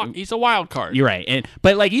He's a wild card. You're right.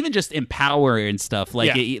 But like even just in power and stuff,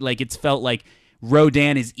 like it's felt like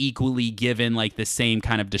Rodan is equally given like the same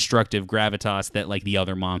kind of destructive gravitas that like the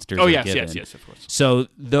other monsters are given. Yes, of course.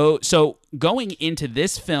 So going into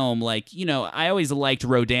this film, like, you know, I always liked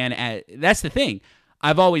Rodan that's the thing.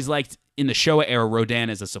 I've always liked in the Showa era Rodan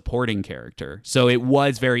as a supporting character. So it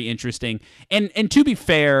was very interesting. And to be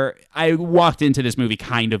fair, I walked into this movie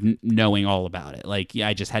kind of knowing all about it. Like,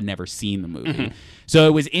 I just had never seen the movie. Mm-hmm. So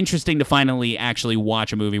it was interesting to finally actually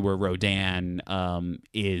watch a movie where Rodan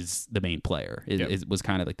is the main player. It was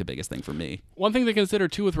kind of like the biggest thing for me. One thing to consider,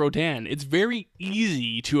 too, with Rodan, it's very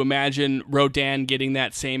easy to imagine Rodan getting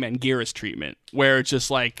that same Anguirus treatment, where it's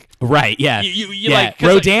just like... Right, yeah. Like,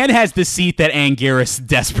 Rodan has the seat that Anguirus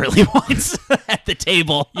desperately wants at the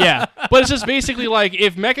table. Yeah, but it's just basically like,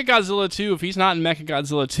 if Mechagodzilla 2, if he's not in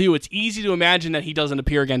Mechagodzilla 2, it's easy to imagine that he doesn't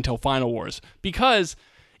appear again until Final Wars. Because...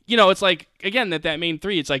 you know, it's like, again, that main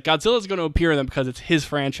three, it's like Godzilla's going to appear in them because it's his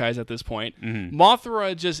franchise at this point. Mm-hmm.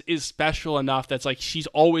 Mothra just is special enough that's like she's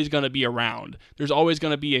always going to be around. There's always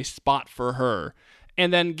going to be a spot for her.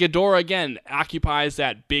 And then Ghidorah, again, occupies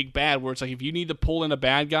that big bad where it's like if you need to pull in a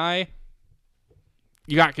bad guy,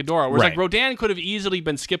 you got Ghidorah. Whereas like Rodan could have easily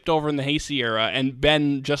been skipped over in the Heisei era and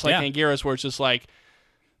been just like Anguirus, where it's just like...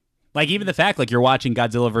 like even the fact, like you're watching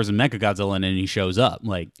Godzilla versus Mechagodzilla and then he shows up.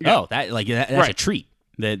 Like, that's a treat.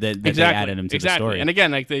 That they added him to the story. And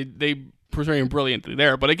again, like they portray him brilliantly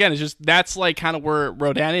there. But again, it's just that's like kind of where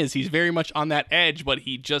Rodan is. He's very much on that edge, but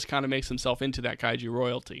he just kind of makes himself into that kaiju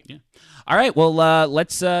royalty. Yeah. All right, well,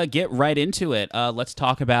 let's get right into it. Let's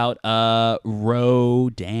talk about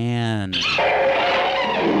Rodan.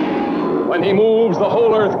 When he moves, the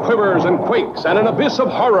whole earth quivers and quakes, and an abyss of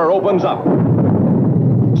horror opens up.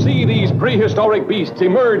 See these prehistoric beasts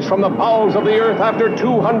emerge from the bowels of the earth after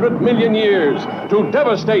 200 million years to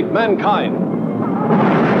devastate mankind.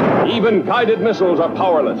 Even guided missiles are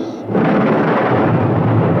powerless.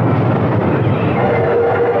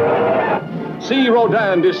 See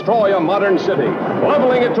Rodan destroy a modern city,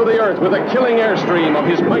 leveling it to the earth with a killing airstream of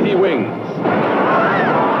his mighty wings.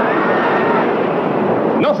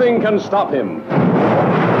 Nothing can stop him.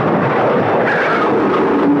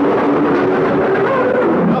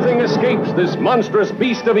 Escapes this monstrous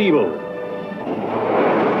beast of evil.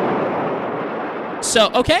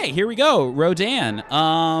 So, okay, here we go. Rodan,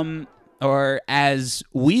 or as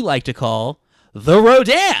we like to call, the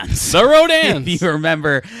Rodans. The Rodans. If you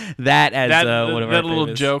remember that as one of our that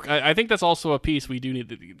little joke. I think that's also a piece we do need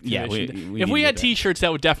to we if we had T-shirts,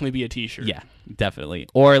 that would definitely be a T-shirt. Yeah, definitely.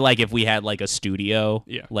 Or like if we had like a studio,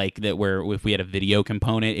 like that, where if we had a video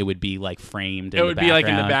component, it would be like framed. It would be like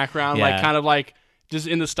in the background, like kind of like. Just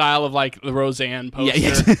in the style of like the Roseanne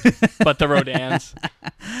poster, but the Rodans.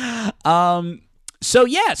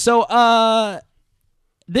 This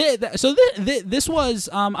was.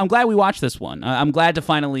 I'm glad we watched this one. I'm glad to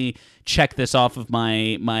finally check this off of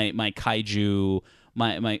my kaiju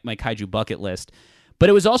my kaiju bucket list. But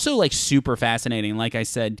it was also like super fascinating. Like I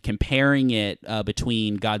said, comparing it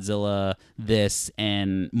between Godzilla, this,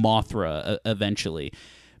 and Mothra eventually,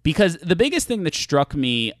 because the biggest thing that struck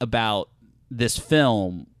me about this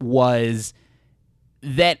film was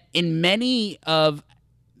that in many of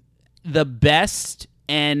the best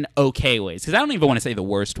and okay ways, because I don't even want to say the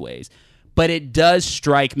worst ways, but it does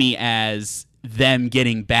strike me as them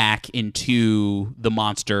getting back into the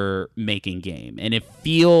monster making game. And it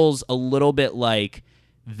feels a little bit like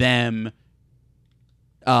them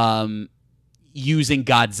using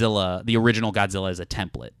Godzilla, the original Godzilla, as a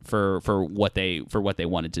template for what they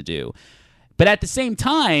wanted to do. But at the same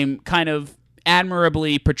time, kind of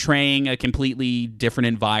admirably portraying a completely different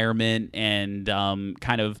environment and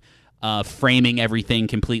kind of framing everything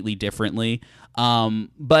completely differently.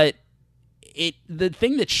 But the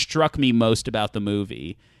thing that struck me most about the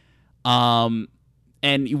movie, and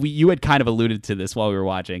you had kind of alluded to this while we were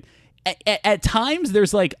watching, at times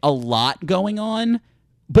there's like a lot going on,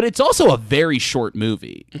 but it's also a very short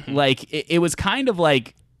movie. Like it was kind of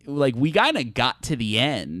like we kind of got to the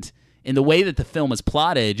end. In the way that the film is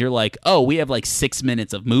plotted, you're like, oh, we have like 6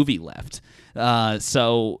 minutes of movie left.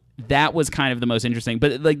 So that was kind of the most interesting.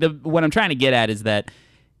 But like what I'm trying to get at is that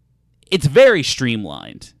it's very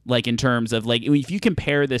streamlined. Like in terms of like if you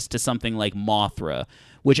compare this to something like Mothra,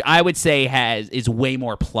 which I would say is way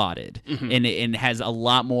more plotted and has a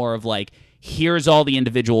lot more of like, here's all the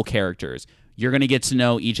individual characters. You're going to get to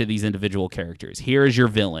know each of these individual characters. Here's your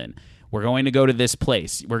villain. We're going to go to this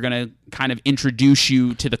place. We're going to kind of introduce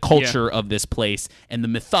you to the culture of this place and the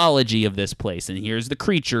mythology of this place. And here's the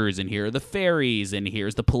creatures, and here are the fairies, and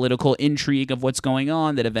here's the political intrigue of what's going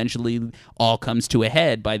on that eventually all comes to a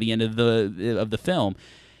head by the end of the film.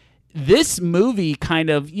 This movie kind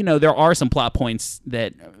of, there are some plot points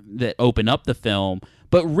that open up the film,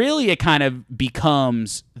 but really it kind of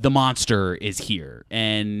becomes the monster is here,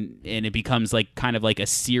 and it becomes like kind of like a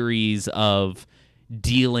series of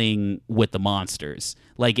dealing with the monsters.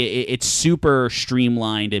 Like it's super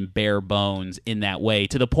streamlined and bare bones in that way,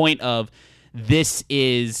 to the point of this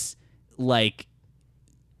is like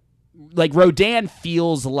Rodan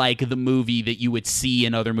feels like the movie that you would see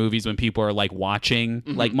in other movies when people are like watching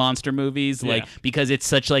like monster movies, like because it's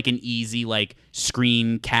such like an easy like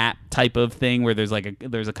screen cap type of thing where there's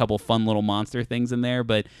a couple fun little monster things in there,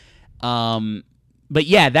 but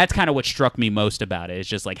yeah, that's kind of what struck me most about it. It's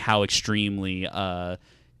just like how extremely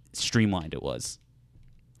streamlined it was.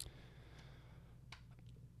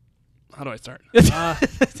 How do I start?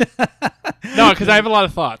 No, because I have a lot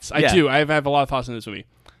of thoughts. I do. I have a lot of thoughts in this movie.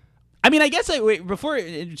 I mean, I guess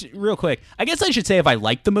real quick, I guess I should say if I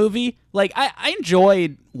liked the movie, like I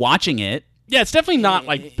enjoyed watching it. Yeah, it's definitely not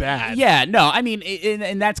like bad. Yeah, no, I mean,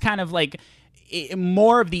 and that's kind of like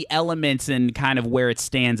more of the elements and kind of where it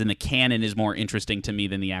stands in the canon is more interesting to me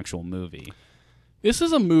than the actual movie. This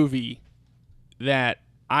is a movie that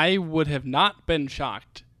I would have not been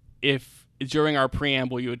shocked if during our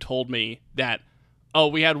preamble you had told me that, oh,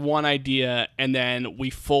 we had one idea and then we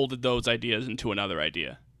folded those ideas into another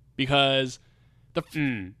idea. Because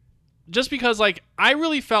just because like I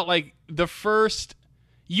really felt like the first,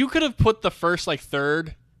 you could have put the first like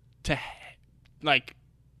third to like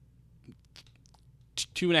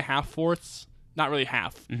 2.5 fourths, not really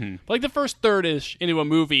half, but like the first third-ish into a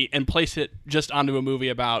movie and place it just onto a movie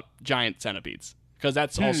about giant centipedes, because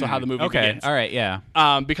that's also how the movie begins. All right, yeah.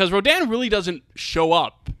 Because Rodan really doesn't show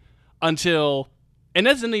up until, and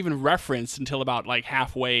doesn't even reference until about like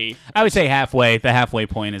halfway. I would say halfway. The halfway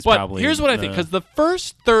point is probably. Here's what I think, because the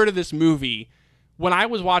first third of this movie, when I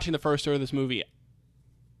was watching the first third of this movie,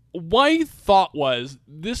 my thought was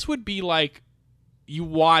this would be like you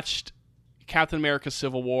watched Captain America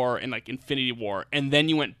Civil War and like Infinity War, and then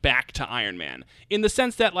you went back to Iron Man, in the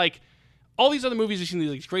sense that like all these other movies, you've seen these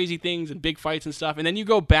like crazy things and big fights and stuff, and then you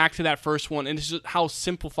go back to that first one, and it's just how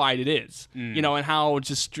simplified it is, and how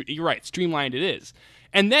just, you're right, streamlined it is.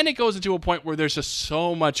 And then it goes into a point where there's just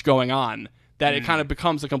so much going on that it kind of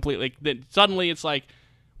becomes a complete, like, that suddenly it's like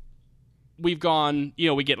we've gone,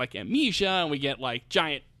 we get like amnesia, and we get like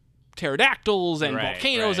giant pterodactyls and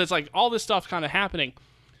volcanoes. It's like all this stuff kind of happening.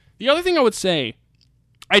 The other thing I would say,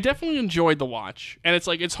 I definitely enjoyed the watch, and it's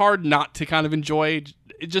like it's hard not to kind of enjoy.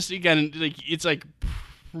 It just, again, like it's like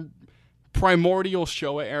primordial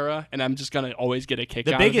Showa era, and I'm just gonna always get a kick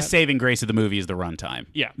out of it. The biggest saving grace of the movie is the runtime.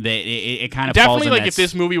 Yeah, it kind of definitely falls in like if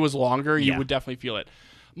this movie was longer, you would definitely feel it.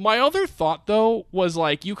 My other thought though was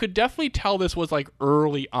like you could definitely tell this was like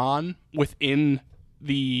early on within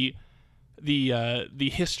the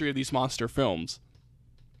history of these monster films.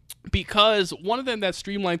 Because one of them, that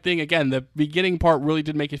streamlined thing, again, the beginning part really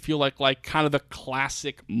did make it feel like kind of the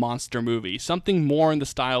classic monster movie. Something more in the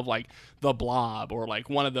style of like The Blob or like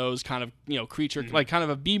one of those kind of, creature, like kind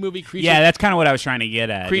of a B-movie creature. Yeah, that's kind of what I was trying to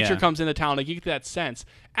get at. Creature yeah. comes into town. Like, you get that sense.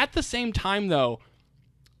 At the same time, though,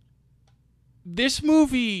 this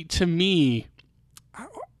movie, to me,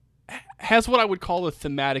 has what I would call a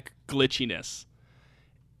thematic glitchiness.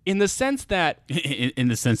 In the sense that... In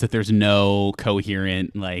the sense that there's no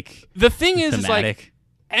coherent, like... The thing is thematic.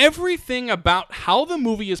 Everything about how the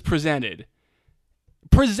movie is presented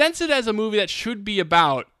presents it as a movie that should be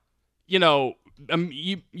about,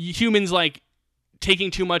 humans, like, taking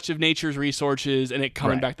too much of nature's resources and it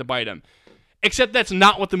coming back to bite them. Except that's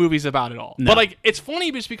not what the movie's about at all. No. But, like, it's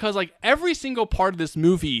funny just because, like, every single part of this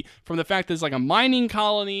movie, from the fact that it's, like, a mining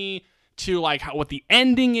colony... to like what the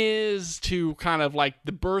ending is, to kind of like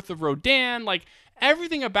the birth of Rodan, like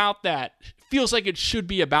everything about that feels like it should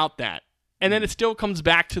be about that. And then it still comes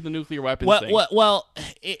back to the nuclear weapons thing. Well,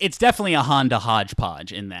 it's definitely a Honda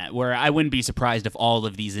hodgepodge in that, where I wouldn't be surprised if all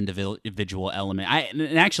of these individual elements...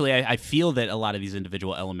 I feel that a lot of these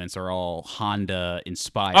individual elements are all Honda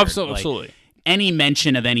inspired. Absolutely. Any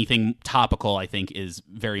mention of anything topical, I think, is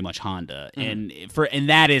very much Honda. Mm-hmm. And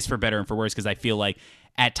that is for better and for worse, because I feel like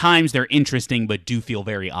at times they're interesting but do feel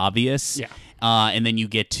very obvious. Yeah. And then you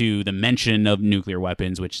get to the mention of nuclear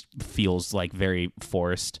weapons, which feels like very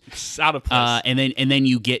forced. It's out of place. And then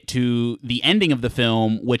you get to the ending of the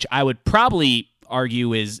film, which I would probably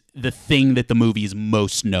argue is the thing that the movie is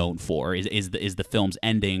most known for, is the film's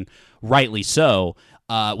ending, rightly so.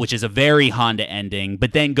 Which is a very Honda ending,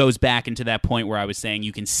 but then goes back into that point where I was saying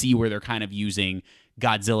you can see where they're kind of using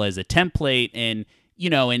Godzilla as a template, and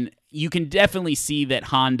you can definitely see that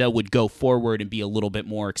Honda would go forward and be a little bit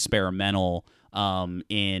more experimental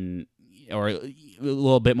or a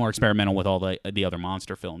little bit more experimental with all the other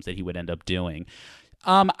monster films that he would end up doing.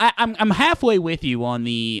 I'm halfway with you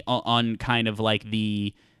on kind of like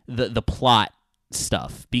the plot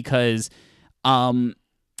stuff, because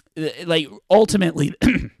like ultimately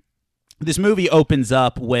this movie opens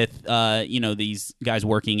up with these guys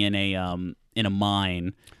working in a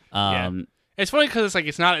mine. It's funny because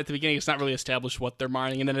it's not at the beginning. It's not really established what they're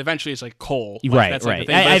mining, and then eventually it's like coal. Right. That's like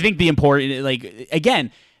the I thing. think the important,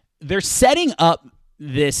 again, they're setting up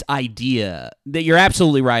this idea that you're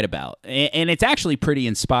absolutely right about, and it's actually pretty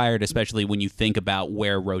inspired, especially when you think about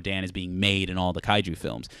where Rodan is being made in all the kaiju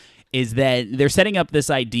films. Is that they're setting up this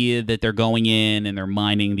idea that they're going in and they're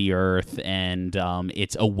mining the earth, and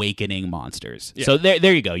it's awakening monsters. Yeah. So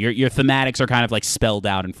there you go. Your thematics are kind of like spelled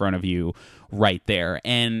out in front of you right there.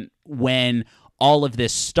 And when all of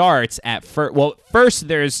this starts at first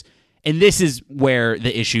there's, and this is where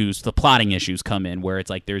the plotting issues come in, where it's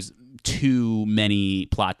like there's too many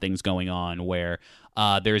plot things going on, where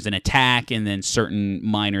there's an attack and then certain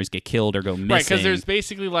miners get killed or go missing. Right, because there's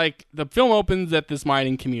basically like the film opens at this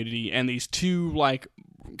mining community, and these two like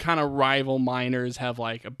kind of rival miners have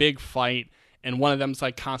like a big fight, and one of them's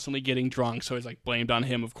like constantly getting drunk, so it's like blamed on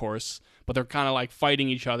him, of course. But they're kind of like fighting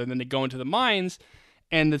each other. And then they go into the mines,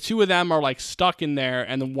 and the two of them are like stuck in there,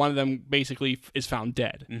 and then one of them basically is found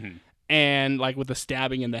dead. Mm-hmm. And like with a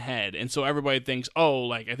stabbing in the head. And so everybody thinks,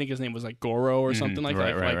 I think his name was like Goro or something like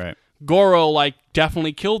that. Right. Goro like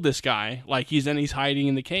definitely killed this guy. Like he's hiding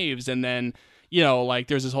in the caves. And then, like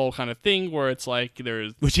there's this whole kind of thing where it's like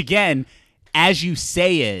which again, as you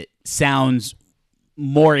say it, sounds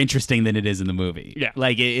more interesting than it is in the movie. Yeah.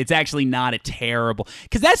 Like it's actually not a terrible,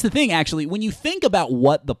 because that's the thing, actually, when you think about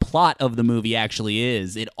what the plot of the movie actually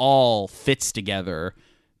is, it all fits together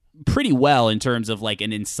pretty well in terms of like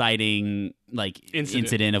an inciting like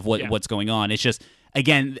incident of what's going on. It's just,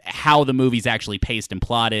 again, how the movie's actually paced and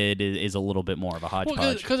plotted is a little bit more of a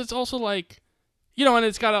hodgepodge. Because it's also like, and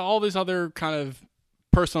it's got all these other kind of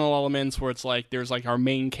personal elements where it's like there's like our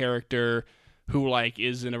main character who like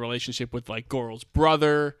is in a relationship with like Goro's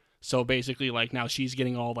brother. So basically, like now she's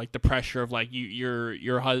getting all like the pressure of like your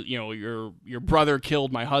brother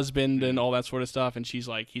killed my husband and all that sort of stuff, and he's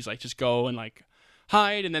like just go and like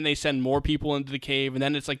hide, and then they send more people into the cave, and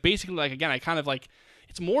then it's like basically like, again, I kind of like,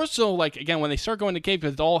 it's more so like, again, when they start going to the cave,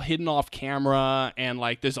 because it's all hidden off camera, and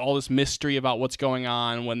like there's all this mystery about what's going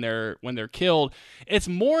on when they're killed. It's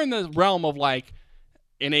more in the realm of like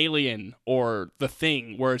an Alien or The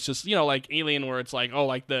Thing, where it's just, like Alien, where it's like,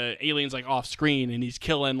 like the alien's like off screen and he's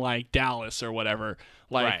killing like Dallas or whatever.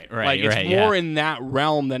 Like, it's more in that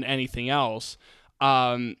realm than anything else.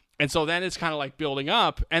 And so then it's kind of like building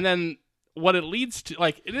up, and then what it leads to,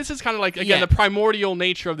 like, this is kind of like, again, the primordial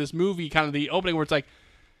nature of this movie, kind of the opening where it's like,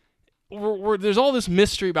 there's all this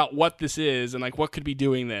mystery about what this is and like what could be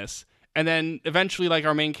doing this. And then eventually, like,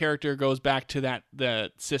 our main character goes back to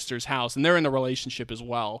the sister's house, and they're in a relationship as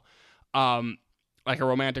well, like a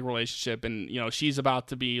romantic relationship. And she's about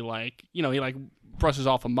to be like, he like brushes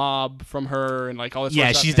off a mob from her, and like all this. Yeah, sort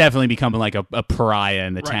of stuff. she's definitely becoming like a pariah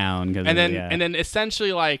in the Right. town. And then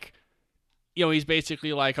essentially, like, he's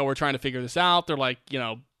basically like, oh, we're trying to figure this out. They're like,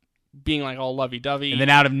 being like all lovey-dovey. And then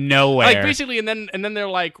out of nowhere, like basically, and then they're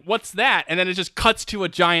like, what's that? And then it just cuts to a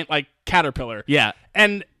giant like caterpillar. yeah.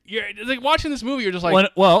 And you're like watching this movie, you're just like,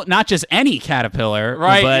 Well, not just any caterpillar,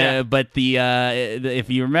 Right, But yeah. but the if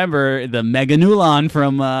you remember the Meganulon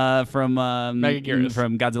from Megaguirus.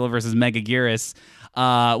 from Godzilla versus Megaguirus,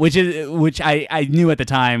 which I knew at the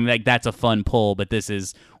time, like, that's a fun pull, but this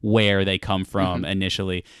is where they come from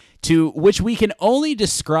initially, to which we can only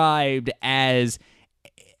describe as,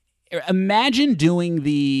 imagine doing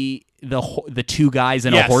the two guys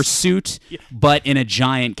in a Yes. horse suit, but in a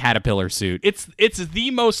giant caterpillar suit. it's the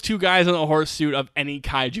most two guys in a horse suit of any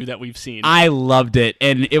kaiju that we've seen. I loved it,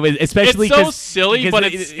 and it was especially It's so 'cause- silly, because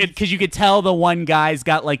but because you could tell the one guy's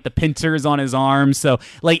got like the pincers on his arms, so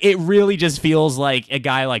like it really just feels like a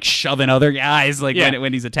guy like shoving other guys like Yeah.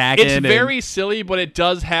 when he's attacking. It's and- very silly, but it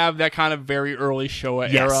does have that kind of very early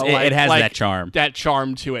Showa Yes, era. it has that charm. That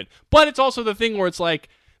charm to it. But it's also the thing where it's like,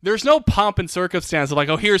 there's no pomp and circumstance of like,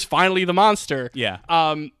 oh, here's finally the monster. Yeah.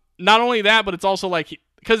 Not only that, but it's also like,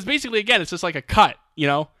 because basically, again, it's just like a cut,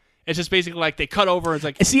 It's just basically like they cut over. It's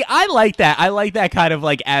like, See, I like that. I like that kind of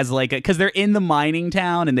like as like because they're in the mining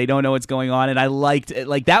town and they don't know what's going on, and I liked it.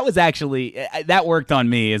 Like that was actually that worked on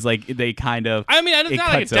me. Is like they kind of. I mean, it's it not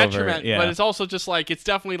like a cuts over it, detriment, yeah. but it's also just like, it's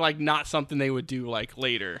definitely like not something they would do like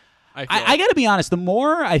later. I I got to be honest. The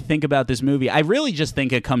more I think about this movie, I really just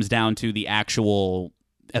think it comes down to the actual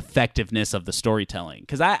effectiveness of the storytelling,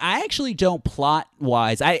 because I actually don't plot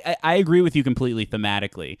wise. I agree with you completely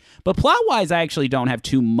thematically, but plot wise, I actually don't have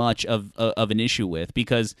too much of an issue with,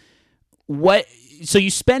 because so you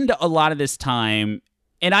spend a lot of this time,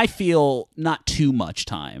 and I feel not too much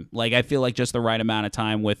time. Like I feel like just the right amount of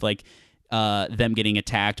time with like them getting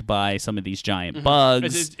attacked by some of these giant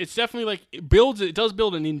bugs. It's definitely like it does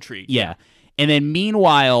build an intrigue. Yeah. And then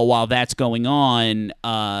meanwhile, while that's going on,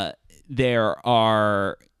 there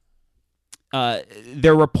are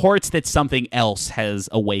reports that something else has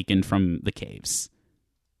awakened from the caves.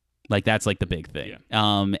 Like that's like the big thing.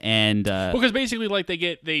 Yeah. Because basically like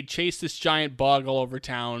they chase this giant bug all over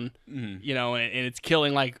town, and it's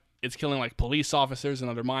killing like police officers and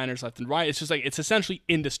other miners left and right. It's just like it's essentially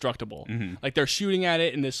indestructible. Like they're shooting at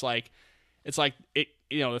it, and this like it's like it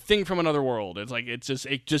the thing from another world. It's like it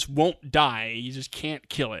just won't die. You just can't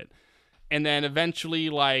kill it. And then eventually,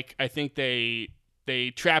 like I think they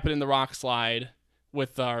trap it in the rock slide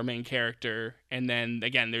with our main character, and then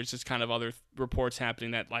again there's just kind of other reports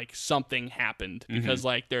happening that like something happened because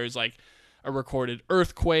like there's like a recorded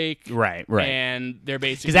earthquake, right, and they're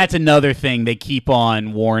basically because that's another thing they keep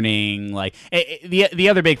on warning. Like the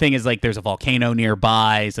other big thing is like there's a volcano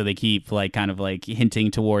nearby, so they keep like kind of like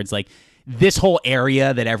hinting towards like this whole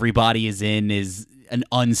area that everybody is in is an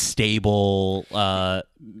unstable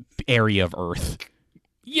area of Earth.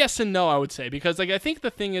 Yes and no, I would say, because like I think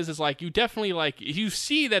the thing is like you definitely like you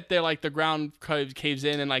see that they're like the ground caves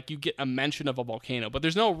in and like you get a mention of a volcano, but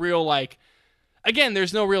there's no real like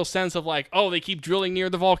there's no real sense of like, oh, they keep drilling near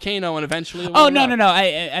the volcano and eventually no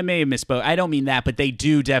I may have misspoke. I don't mean that, but they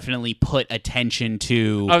do definitely put attention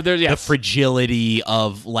to the fragility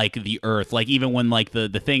of like the Earth. Like even when like the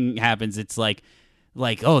thing happens, it's like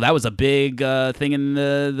oh, that was a big thing in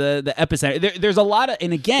the epicenter. There's a lot of,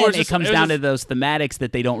 and again, it comes down to those thematics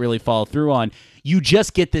that they don't really follow through on. You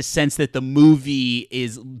just get this sense that the movie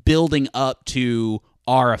is building up to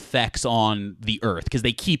our effects on the Earth, because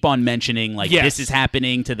they keep on mentioning like this is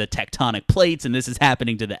happening to the tectonic plates and this is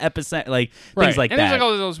happening to the epicenter, like things like and that. There's like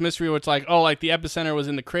all those mystery where it's like, oh, like the epicenter was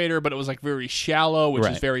in the crater, but it was like very shallow, which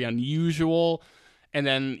is very unusual. And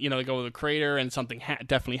then, they go to the crater and something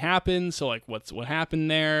definitely happens. So, like, what happened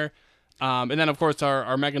there? And then, of course,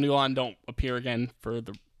 our Meganulon don't appear again for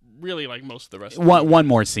the really, like, most of the rest of the one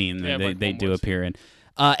more scene that like they do appear in.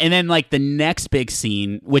 And then, like, the next big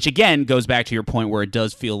scene, which, again, goes back to your point where it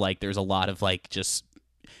does feel like there's a lot of, like, just...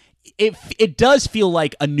 It does feel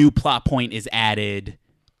like a new plot point is added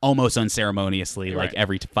almost unceremoniously, like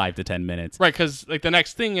every 5 to 10 minutes. Right, because like the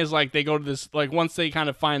next thing is like they go to this, like once they kind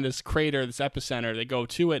of find this crater, this epicenter, they go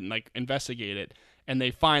to it and like investigate it, and they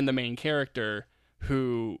find the main character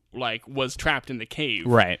who like was trapped in the cave.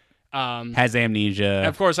 Right. Has amnesia.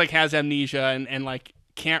 Of course, like has amnesia and like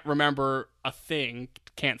can't remember a thing,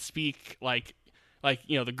 can't speak. Like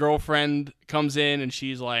the girlfriend comes in and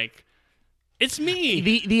she's like, It's me.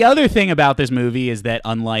 The other thing about this movie is that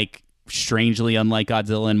strangely unlike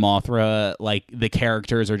Godzilla and Mothra, like the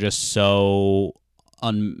characters are just so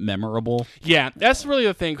unmemorable. Yeah, that's really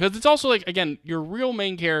the thing, because it's also like, again, your real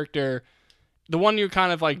main character, the one you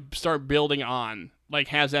kind of like start building on, like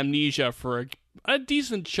has amnesia for a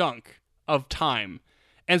decent chunk of time.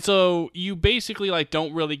 And so you basically like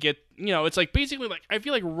don't really get, it's like basically like I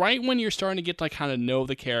feel like right when you're starting to get to like kind of know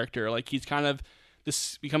the character, like he's kind of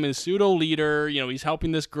this becoming a pseudo leader, he's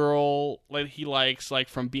helping this girl like he likes, like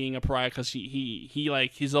from being a pariah, because he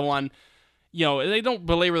like he's the one, they don't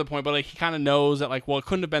belabor the point, but like he kind of knows that like, well, it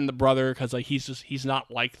couldn't have been the brother because like he's not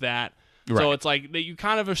like that. Right. So it's like that you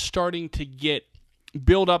kind of are starting to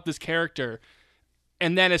build up this character.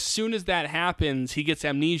 And then as soon as that happens, he gets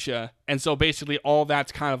amnesia. And so basically all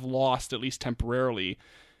that's kind of lost, at least temporarily.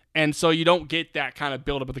 And so you don't get that kind of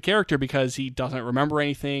build up of the character because he doesn't remember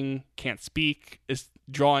anything, can't speak, is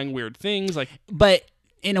drawing weird things. But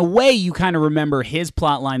in a way, you kind of remember his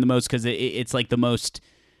plot line the most because it's like the most,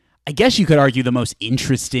 I guess you could argue, the most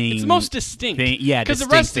interesting. It's the most distinct. Yeah, because the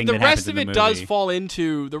rest of it does fall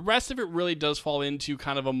into, the rest of it really does fall into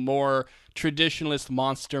kind of a more traditionalist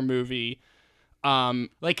monster movie.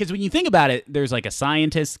 Because when you think about it, there's like a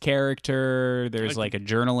scientist character, there's like a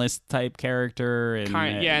journalist type character, and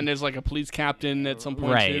and there's like a police captain at some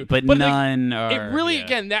point, right? Too. But none are. It really,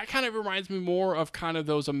 again, that kind of reminds me more of kind of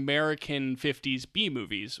those American '50s B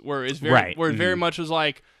movies, where it's very much was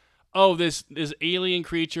like, oh, this alien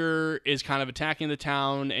creature is kind of attacking the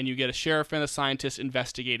town, and you get a sheriff and a scientist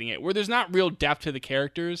investigating it, where there's not real depth to the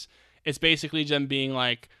characters. It's basically them being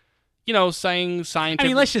like, saying scientific. I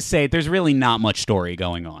mean, let's just say there's really not much story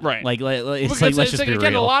going on. Right. Let's just be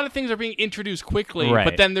again, real. a lot of things are being introduced quickly, right.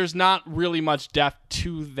 But then there's not really much depth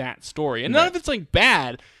to that story. And none of it's like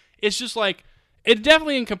bad. It's just like, it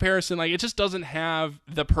definitely in comparison, like it just doesn't have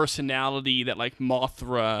the personality that like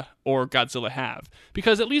Mothra or Godzilla have.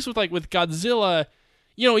 Because at least with Godzilla,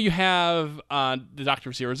 you have the Dr.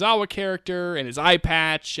 Serizawa character and his eye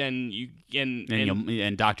patch, and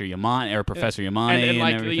Dr. Yamane or Professor Yamane, and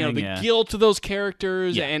like everything, the guilt of those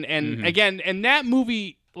characters, and again, and that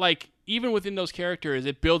movie, like even within those characters,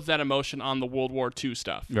 it builds that emotion on the World War II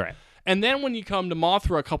stuff, right? And then when you come to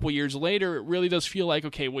Mothra a couple years later, it really does feel like,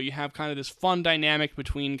 okay, well, you have kind of this fun dynamic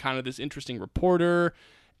between kind of this interesting reporter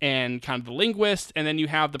and kind of the linguist, and then you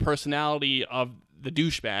have the personality of the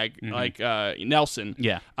douchebag, like Nelson.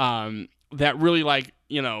 Yeah. That really,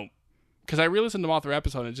 because I re-listened to the Mothra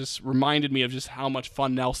episode, and it just reminded me of just how much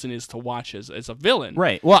fun Nelson is to watch as a villain.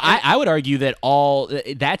 Right. Well, I would argue that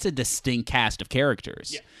that's a distinct cast of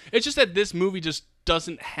characters. Yeah. It's just that this movie just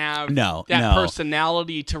doesn't have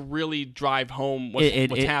personality to really drive home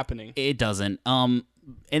what's happening. It doesn't. And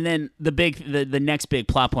then the next big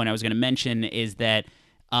plot point I was going to mention is that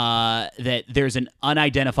that there's an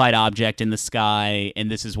unidentified object in the sky, and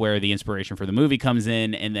this is where the inspiration for the movie comes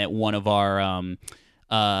in, and that one of our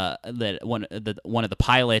that one of the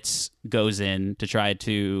pilots goes in to try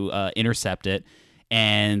to intercept it.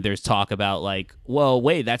 And there's talk about like, well,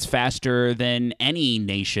 wait, that's faster than any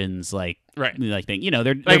nation's thing. They're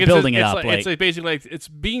building it up. It's basically like, it's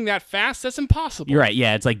being that fast, that's impossible. You're right.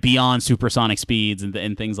 Yeah, it's like beyond supersonic speeds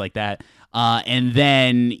and things like that. And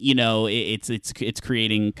then it's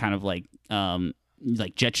creating kind of like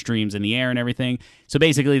jet streams in the air and everything. So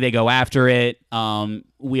basically, they go after it.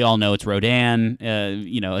 We all know it's Rodan.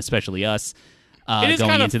 Especially us.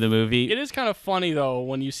 Going into the movie. It is kind of funny, though,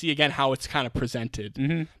 when you see, again, how it's kind of presented.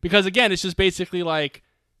 Mm-hmm. Because, again, it's just basically like,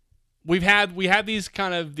 we had these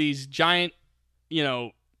giant,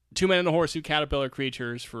 2 men in a horse suit caterpillar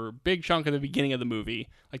creatures for a big chunk of the beginning of the movie.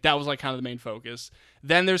 Like, that was, like, kind of the main focus.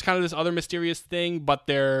 Then there's kind of this other mysterious thing, but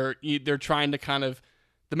they're trying to kind of,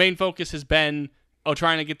 the main focus has been,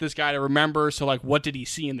 trying to get this guy to remember, so, like, what did he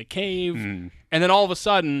see in the cave? Mm. And then all of a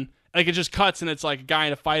sudden, like, it just cuts, and it's, like, a guy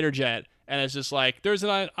in a fighter jet. And it's just like, there's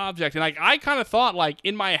an object. And like, I kind of thought, like,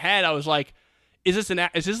 in my head, I was like, is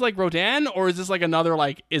this like Rodan, or is this like another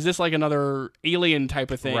alien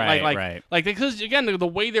type of thing? Right. Like, because again, the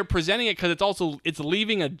way they're presenting it, because it's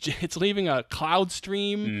leaving a cloud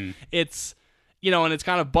stream. Mm. It's, and it's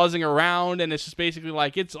kind of buzzing around, and it's just basically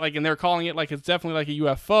like, it's like, and they're calling it like, it's definitely like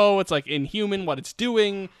a UFO. It's like inhuman what it's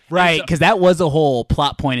doing. Right. Because that was a whole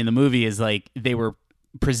plot point in the movie, is like, they were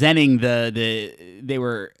presenting they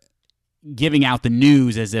were giving out the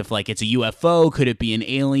news as if like it's a UFO. Could it be an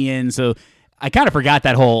alien? So I kind of forgot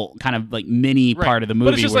that whole kind of like mini part of the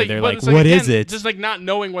movie where they're like, what is it? Just like not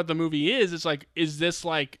knowing what the movie is. It's like, is this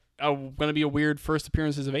like going to be a weird first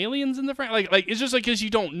appearances of aliens in the front? Like it's just like, because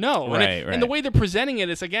you don't know. And the way they're presenting it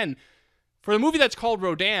is, again, for the movie that's called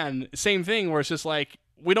Rodan, same thing, where it's just like,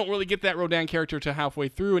 we don't really get that Rodan character to halfway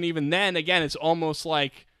through, and even then, again, it's almost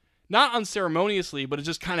like not unceremoniously, but it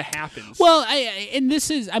just kind of happens. Well, and this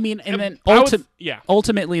is, I mean, and then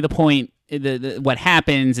ultimately the point, what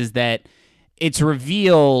happens is that it's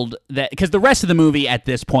revealed that, because the rest of the movie at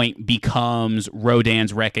this point becomes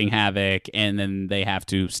Rodan's wrecking havoc, and then they have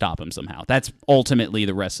to stop him somehow. That's ultimately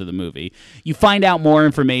the rest of the movie. You find out more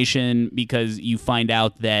information because you find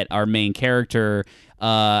out that our main character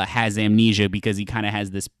has amnesia because he kind of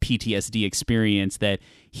has this PTSD experience that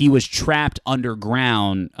he was trapped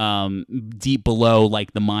underground, deep below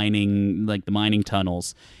like the mining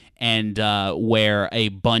tunnels. And where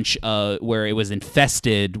where it was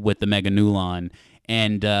infested with the Meganulon,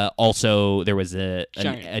 and also there was a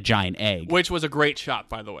giant egg, which was a great shot,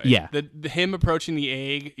 by the way. Yeah, him approaching the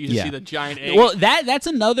egg, you just see the giant egg. Well, that's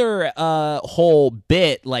another whole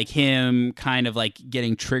bit, like him kind of like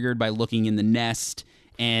getting triggered by looking in the nest.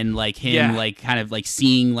 And like him, like kind of like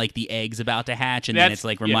seeing like the eggs about to hatch, and then it's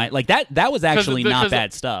like like that was actually not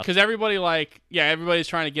bad stuff. Because everybody everybody's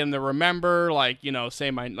trying to get him to remember, like, you know,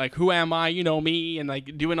 say my, like, who am I, you know, me, and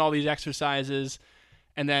like doing all these exercises,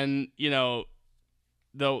 and then, you know,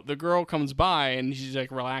 the girl comes by and she's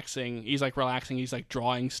like relaxing. He's like relaxing. He's like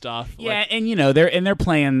drawing stuff. Yeah, like, and you know they're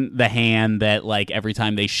playing the hand that like every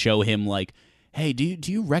time they show him like, hey, do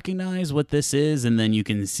you recognize what this is? And then you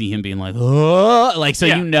can see him being like, oh, like, so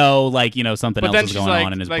you know, something else is going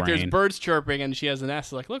on in his brain. There's birds chirping, and she has a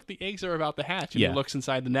nest. Like, look, the eggs are about to hatch. And he looks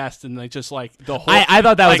inside the nest, and like just like the whole. I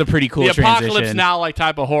thought that was a pretty cool transition. The apocalypse now, like,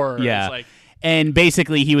 type of horror. Yeah. It's like, and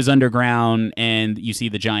basically, he was underground, and you see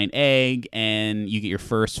the giant egg, and you get your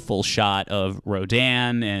first full shot of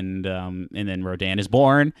Rodan, and then Rodan is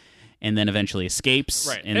born. And then eventually escapes.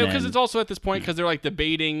 Right. Because it's also at this point, because they're like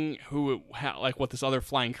debating what this other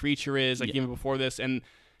flying creature is, like even before this. And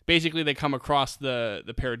basically they come across the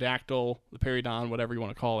pterodactyl, the peridon, whatever you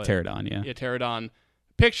want to call it. Pterodon, yeah. Yeah, pterodon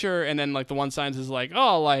picture. And then like the one science is like,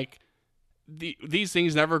 oh, like these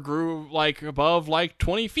things never grew like above like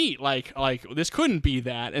 20 feet. Like this couldn't be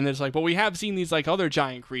that. And it's like, but we have seen these like other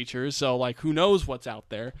giant creatures. So like who knows what's out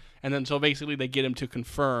there. And then so basically they get him to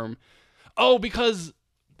confirm. Oh, because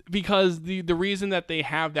the reason that they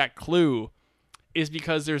have that clue is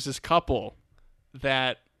because there's this couple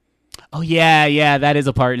that... Oh, yeah, that is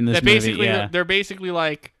a part in this movie. Yeah. They're basically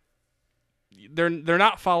like... They're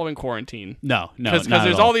not following quarantine. No, because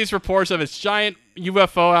there's all these reports of this giant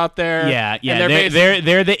UFO out there. Yeah.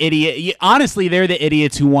 They're the idiot. Honestly, they're the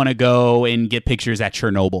idiots who want to go and get pictures at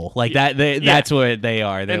Chernobyl. Like that. That's what they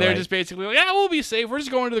are. They're just basically like, yeah, we'll be safe. We're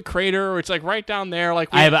just going to the crater, or it's like right down there. Like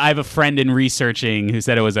I have a friend in researching who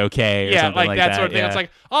said it was okay. Or something like that sort of thing. Yeah. It's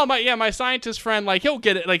like, oh my scientist friend, like he'll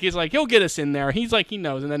get it. Like he's like he'll get us in there. He's like he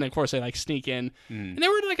knows, and then of course they like sneak in, and they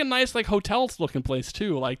were in like a nice like hotel looking place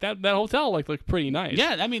too. Like that hotel like looked pretty nice.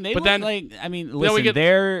 Yeah, I mean listen,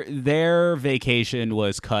 their vacation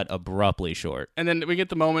was cut abruptly short. And then we get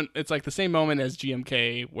the moment, it's like the same moment as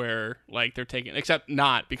GMK where like they're taking, except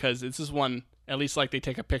not, because this is one, at least like they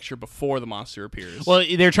take a picture before the monster appears. Well,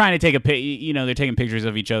 they're trying to take they're taking pictures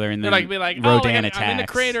of each other, and then Rodan attacks. I'm in the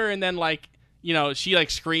crater, and then like, you know, she like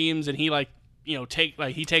screams, and he like, you know,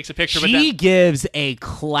 he takes a picture. She gives a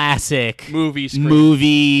classic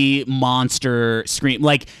movie monster scream,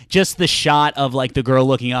 like just the shot of like the girl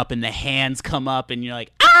looking up and the hands come up, and you're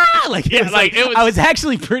like, ah, like it was I was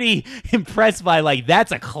actually pretty impressed by like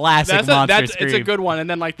that's a classic monster scream. It's a good one. And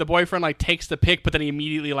then like the boyfriend like takes the pic, but then he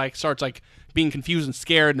immediately like starts like being confused and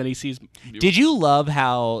scared, and then he sees. Did you love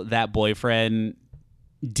how that boyfriend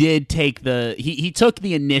did take he took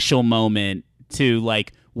the initial moment to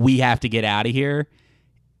like, we have to get out of here,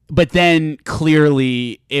 but then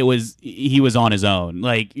clearly he was on his own.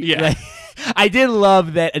 Like, I did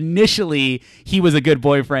love that initially he was a good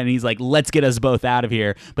boyfriend, and he's like, let's get us both out of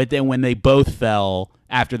here. But then when they both fell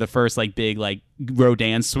after the first like big like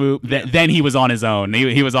Rodan swoop, then he was on his own.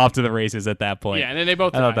 He was off to the races at that point. Yeah, and then they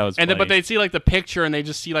both. I thought that was funny. But they see like the picture, and they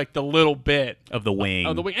just see like the little bit of the wing.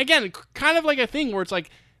 Again, kind of like a thing where it's like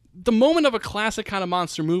the moment of a classic kind of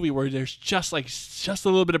monster movie where there's just a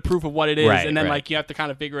little bit of proof of what it is, and then like you have to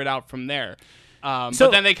kind of figure it out from there. But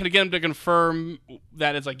then they could get him to confirm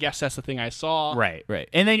that it's like, yes, that's the thing I saw. Right.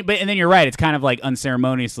 And then you're right. It's kind of like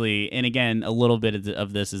unceremoniously. And again, a little bit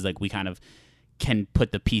of this is like we kind of can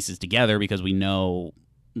put the pieces together because we know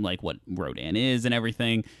like what Rodan is and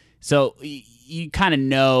everything. So you kind of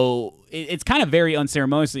know it's kind of very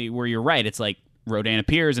unceremoniously where you're right. It's like Rodan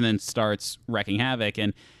appears and then starts wrecking havoc.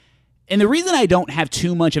 And the reason I don't have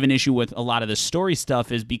too much of an issue with a lot of the story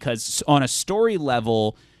stuff is because on a story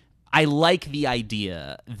level, I like the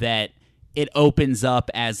idea that it opens up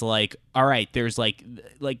as like, all right, there's like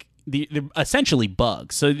they're essentially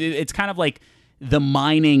bugs. So it's kind of like the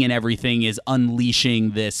mining and everything is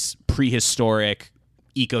unleashing this prehistoric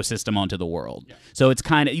ecosystem onto the world. Yeah. So it's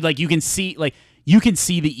kind of like you can see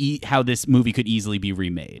how this movie could easily be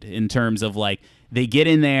remade in terms of like they get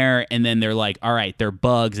in there and then they're like, all right, they're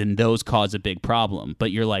bugs and those cause a big problem.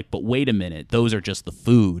 But you're like, but wait a minute, those are just the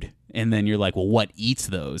food. And then you're like, well, what eats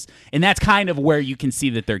those? And that's kind of where you can see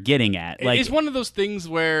that they're getting at. Like, it's one of those things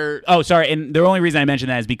where... Oh, sorry. And the only reason I mentioned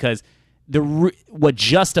that is because what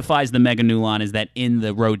justifies the Meganulon is that in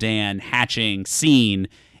the Rodan hatching scene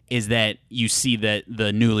is that you see that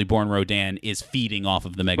the newly born Rodan is feeding off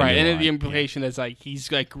of the Meganulon. Right, and then the implication is like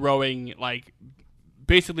he's like growing like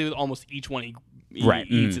basically almost each one he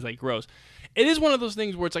eats is like grows. It is one of those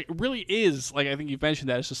things where it's like it really is like I think you've mentioned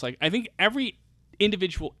that it's just like I think every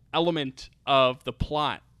individual element of the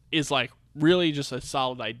plot is like really just a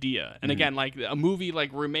solid idea. And again, like a movie like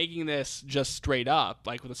remaking this just straight up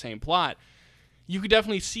like with the same plot, you could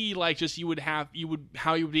definitely see like just how you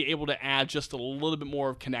would be able to add just a little bit more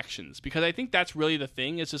of connections, because I think that's really the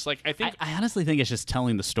thing. It's just like I honestly think it's just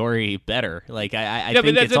telling the story better. Like I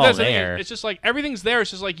think it's all there. It's just like everything's there.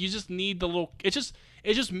 It's just like you just need the little. It's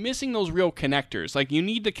just missing those real connectors. Like you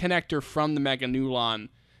need the connector from the Meganulon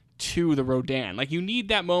to the Rodan. Like you need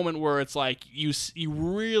that moment where it's like you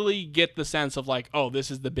really get the sense of like, oh,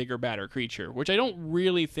 this is the bigger, badder creature, which I don't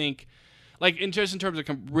really think. Like, in terms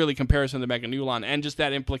of really comparison to Meganulon, and just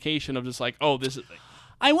that implication of just like, oh, this is...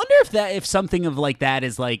 I wonder if something of like that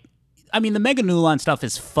is like... I mean, the Meganulon stuff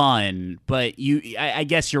is fun, but I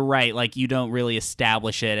guess you're right. Like, you don't really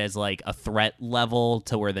establish it as like a threat level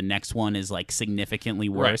to where the next one is like significantly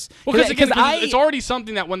worse. Right. Well, because it's already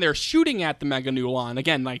something that when they're shooting at the Meganulon,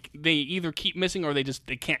 again, like they either keep missing or they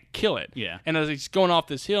can't kill it. Yeah. And as it's going off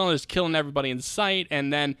this hill and it's killing everybody in sight,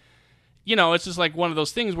 and then... You know, it's just like one of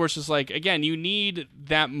those things where it's just like, again, you need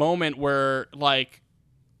that moment where, like,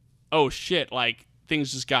 oh shit, like,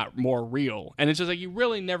 things just got more real. And it's just like, you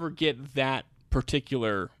really never get that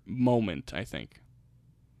particular moment, I think.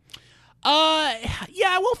 Yeah,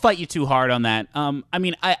 I won't fight you too hard on that. I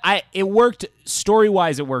mean, it worked,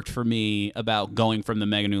 story-wise, it worked for me about going from the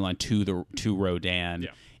Meganulon to Rodan. Yeah.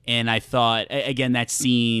 And I thought, again, that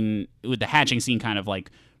scene, with the hatching scene kind of,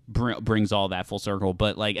 like, brings all that full circle,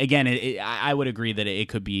 but like again, I would agree that it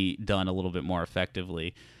could be done a little bit more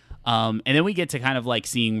effectively. And then we get to kind of like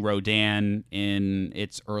seeing Rodan in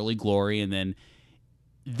its early glory, and then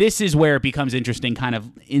this is where it becomes interesting, kind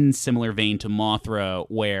of in similar vein to Mothra,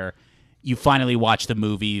 where you finally watch the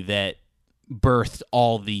movie that birthed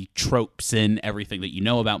all the tropes and everything that you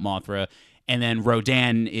know about Mothra. And then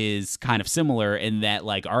Rodan is kind of similar in that,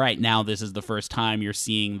 like, all right, now this is the first time you're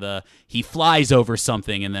seeing he flies over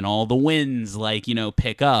something and then all the winds, like, you know,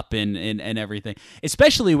 pick up and everything.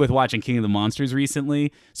 Especially with watching King of the Monsters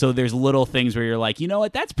recently. So there's little things where you're like, you know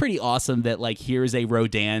what, that's pretty awesome that, like, here's a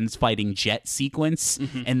Rodan's fighting jet sequence.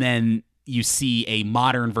 Mm-hmm. And then you see a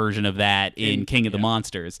modern version of that in King of the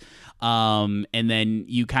Monsters. And then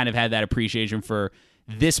you kind of had that appreciation for...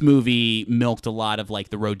 This movie milked a lot of like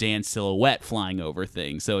the Rodan silhouette flying over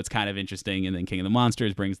things, so it's kind of interesting. And then King of the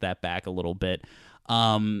Monsters brings that back a little bit.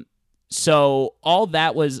 So all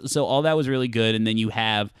that was really good. And then you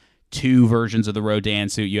have two versions of the Rodan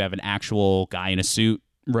suit. You have an actual guy in a suit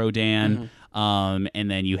Rodan,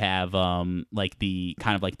 and then you have like the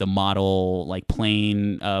kind of like the model like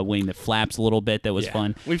plane wing that flaps a little bit. That was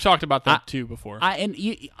fun. We've talked about that too before.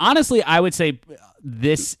 Honestly, I would say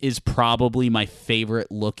this is probably my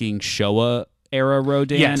favorite looking Showa era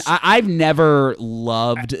Rodan. Yes. I've never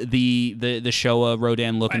loved the Showa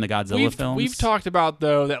Rodan look in the Godzilla films. We've talked about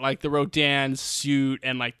though that like the Rodan suit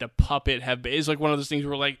and like the puppet is like one of those things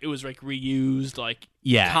where like it was like reused like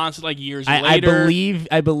constant like years later.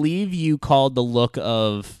 I believe you called the look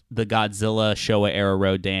of the Godzilla Showa era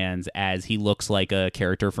Rodans as he looks like a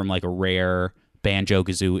character from like a Rare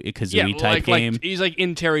Banjo-Kazooie type game. Like, he's like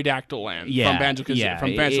in Pterodactyl Land from Banjo-Kazooie.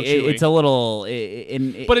 From Banjo-Kazooie. It's a little...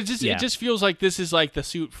 but it just feels like this is like the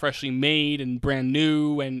suit freshly made and brand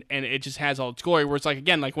new, and it just has all its glory, where it's like,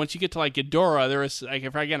 again, like once you get to like Ghidorah, there is, like,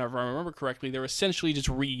 if I remember correctly, they're essentially just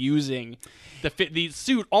reusing the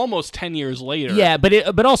suit almost 10 years later. Yeah,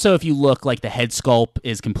 but also if you look, like the head sculpt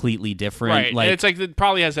is completely different. Right, like, and it's like it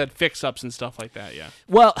probably has that fix-ups and stuff like that, yeah.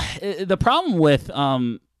 Well, the problem with...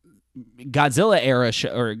 Godzilla era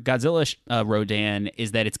or Godzilla Rodan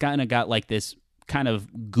is that it's kind of got like this kind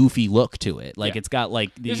of goofy look to it. Like it's got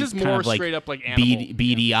like these this is kind more of like straight up like animal.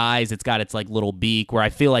 beady eyes. It's got its like little beak. Where I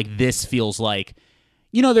feel like this feels like,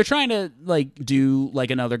 you know, they're trying to like do like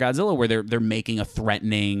another Godzilla where they're making a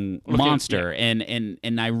threatening monster, and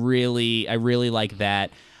I really like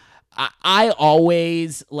that. I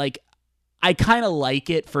always like. I kind of like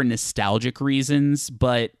it for nostalgic reasons,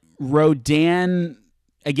 but Rodan,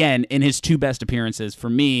 again, in his two best appearances for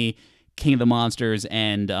me, King of the Monsters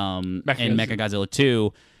and Mechagodzilla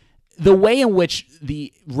 2, the way in which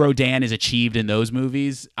the Rodan is achieved in those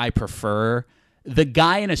movies, I prefer. The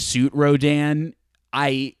guy in a suit Rodan,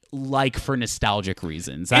 I like for nostalgic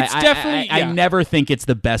reasons. It's definitely I never think it's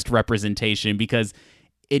the best representation because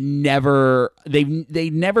they never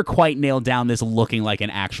quite nailed down this looking like an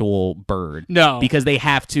actual bird. No. Because they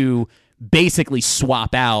have to basically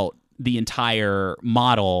swap out the entire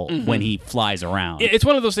model when he flies around. It's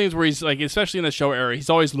one of those things where he's like, especially in the Showa era, he's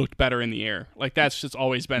always looked better in the air. Like that's just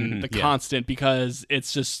always been the constant because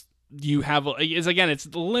it's just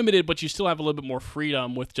it's limited, but you still have a little bit more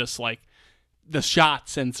freedom with just like the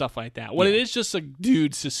shots and stuff like that. When it is just a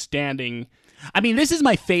dude just standing. I mean, this is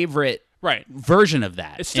my favorite version of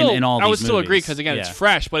that. It's still, in all these I would still movies. agree because again, it's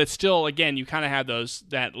fresh, but it's still again you kind of have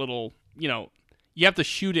that little you have to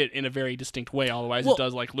shoot it in a very distinct way, otherwise it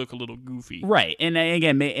does like look a little goofy. Right, and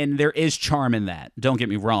again, and there is charm in that. Don't get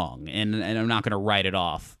me wrong, and I'm not going to write it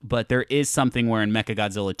off, but there is something where in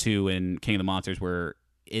Mechagodzilla 2 and King of the Monsters where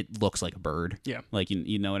it looks like a bird. Yeah, like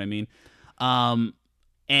you know what I mean.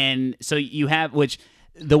 And so you have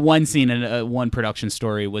the one scene in one production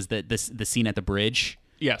story was the scene at the bridge.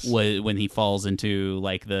 Yes, when he falls into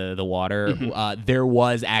like the water, there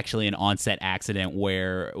was actually an on-set accident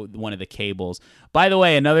where one of the cables. By the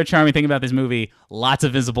way, another charming thing about this movie: lots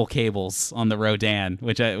of visible cables on the Rodan,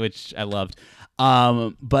 which I loved.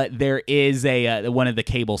 But there is one of the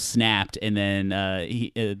cables snapped, and then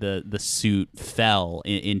the suit fell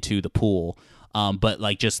into the pool. But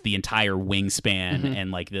like just the entire wingspan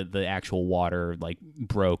and like the actual water like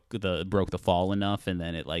broke the fall enough, and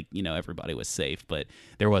then it like everybody was safe, but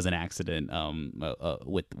there was an accident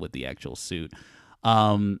with the actual suit.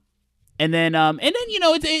 And then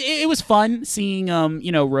it was fun seeing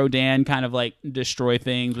Rodan kind of like destroy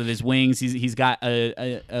things with his wings. He's got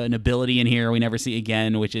an ability in here we never see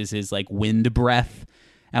again, which is his like wind breath.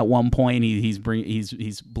 At one point,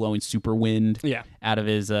 he's blowing super wind out of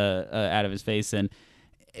his face, and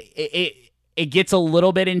it gets a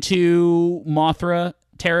little bit into Mothra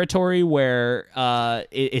territory where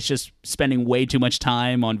it's just spending way too much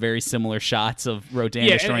time on very similar shots of Rodan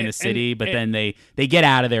destroying the city, but then they get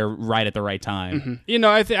out of there right at the right time.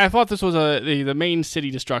 I thought this was the main city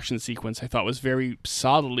destruction sequence. I thought was very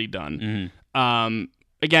solidly done.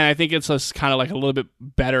 Again, I think it's just kind of like a little bit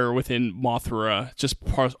better within Mothra, just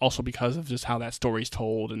also because of just how that story's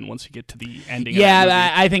told, and once you get to the ending.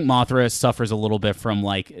 Yeah, I think Mothra suffers a little bit from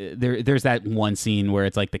like there's that one scene where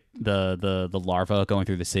it's like the larva going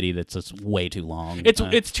through the city that's just way too long.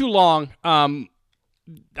 It's too long.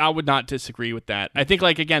 I would not disagree with that. I think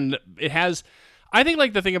like again, it has. I think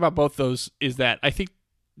like the thing about both those is that I think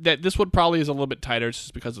that this one probably is a little bit tighter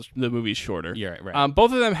just because the movie's shorter. Yeah, right.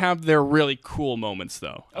 Both of them have their really cool moments,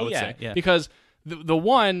 though, I would say. Yeah. Because the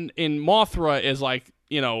one in Mothra is like,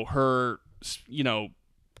 her,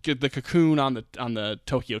 the cocoon on the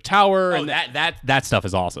Tokyo Tower. And that stuff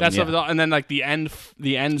is awesome. That stuff is and then like the end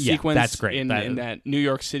sequence that's great. In that New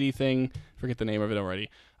York City thing, forget the name of it already,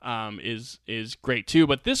 is great too.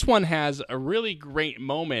 But this one has a really great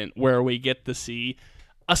moment where we get to see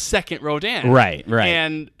a second Rodan. Right.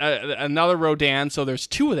 And another Rodan, so there's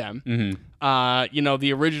two of them. Mm-hmm.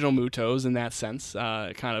 The original Mutos in that sense,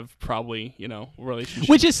 kind of probably, relationship.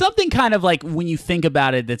 Which is something kind of like, when you think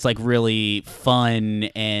about it, that's like really fun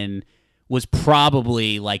and was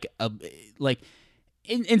probably like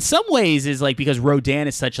in some ways is like, because Rodan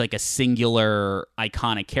is such like a singular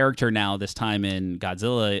iconic character now this time in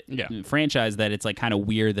Godzilla franchise, that it's like kind of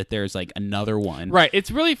weird that there's like another one. Right.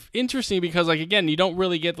 It's really interesting because like, again, you don't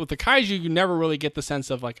really get with the kaiju, you never really get the sense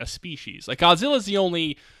of like a species. Like Godzilla's the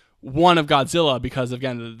only one of Godzilla because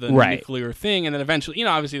again, the nuclear thing. And then eventually,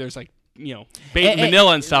 obviously there's like, Baby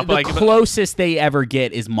Manila and stuff. The closest they ever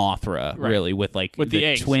get is Mothra, really, with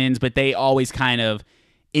the twins, but they always kind of,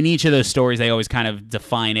 in each of those stories, they always kind of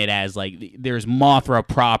define it as like there's Mothra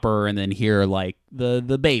proper, and then here like the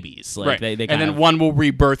babies, like they and then one will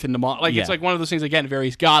rebirth into Mothra. Like it's like one of those things again, very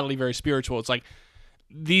godly, very spiritual. It's like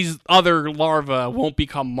these other larvae won't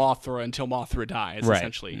become Mothra until Mothra dies,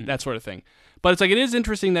 essentially that sort of thing. But it's like it is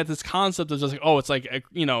interesting that this concept is just like it's like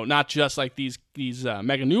not just like these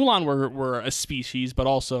Meganulon were a species, but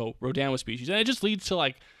also Rodan was species, and it just leads to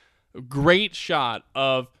like a great shot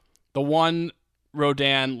of the one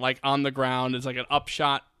Rodan like on the ground. It's like an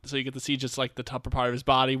upshot, so you get to see just like the upper part of his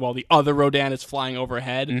body while the other Rodan is flying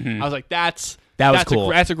overhead. I was like, that's cool.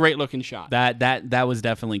 That's a great looking shot. That was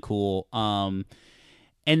definitely cool. And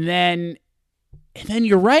then And then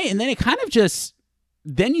you're right, and then it kind of just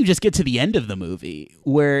then you just get to the end of the movie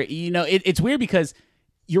where it's weird because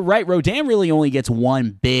you're right. Rodan really only gets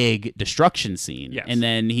one big destruction scene, yes. and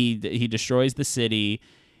then he destroys the city,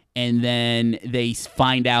 and then they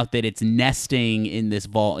find out that it's nesting in this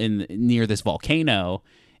near this volcano,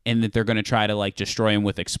 and that they're going to try to like destroy him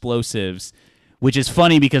with explosives, which is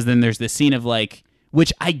funny because then there's this scene of like,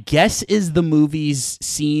 which I guess is the movie's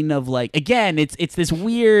scene of like, again, it's this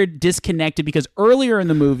weird disconnected because earlier in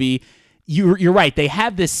the movie, you're right, they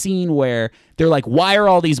have this scene where they're like, why are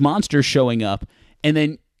all these monsters showing up? And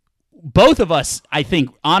then both of us, I think,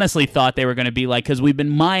 honestly thought they were going to be like, because we've been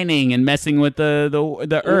mining and messing with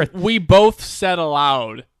the earth. We both said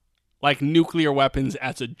aloud, like, nuclear weapons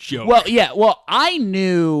as a joke. Well, yeah. Well,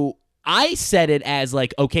 I said it as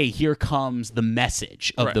like, okay, here comes the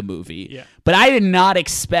message of the movie. Yeah. But I did not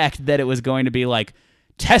expect that it was going to be like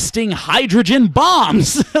testing hydrogen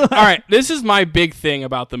bombs. All right, this is my big thing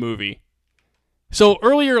about the movie. So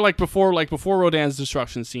earlier, before Rodan's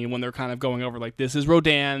destruction scene, when they're kind of going over, like, this is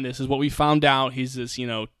Rodan, this is what we found out, he's this,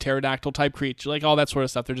 pterodactyl-type creature, like, all that sort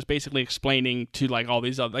of stuff. They're just basically explaining to, like, all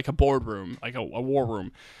these other, like, a boardroom, like, a war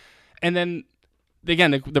room. And then,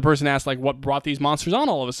 again, the person asks, like, what brought these monsters on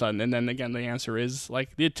all of a sudden? And then, again, the answer is,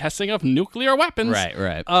 like, the testing of nuclear weapons.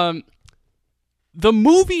 Right. The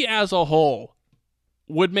movie as a whole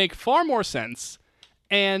would make far more sense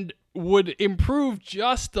and would improve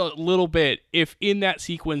just a little bit if in that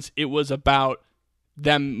sequence it was about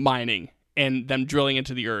them mining and them drilling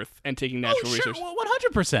into the earth and taking natural resources.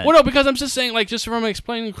 100%. Well, no, because I'm just saying, like, just from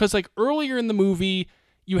explaining, because, like, earlier in the movie,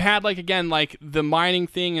 you had, like, again, like, the mining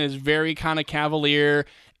thing is very kind of cavalier.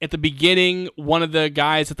 At the beginning, one of the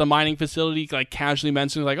guys at the mining facility, like, casually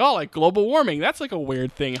mentioned, like, oh, like, global warming, that's, like, a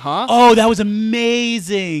weird thing, huh? Oh, that was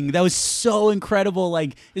amazing. That was so incredible,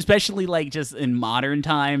 like, especially, like, just in modern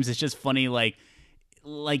times. It's just funny, like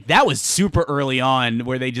that was super early on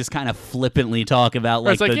where they just kind of flippantly talk about,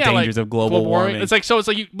 like, the dangers of global warming. It's like, so it's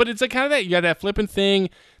like, but it's like kind of that, you got that flippant thing,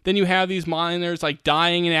 then you have these miners, like,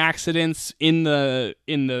 dying in accidents in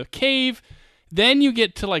the cave. Then you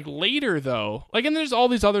get to, like, later, though, like, and there's all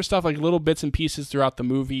these other stuff, like, little bits and pieces throughout the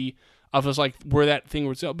movie of just, like, where that thing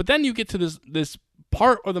was. But then you get to this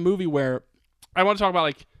part of the movie where I want to talk about,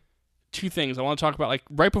 like, two things. I want to talk about, like,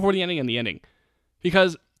 right before the ending and the ending.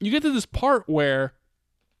 Because you get to this part where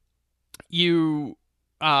you,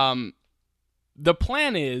 the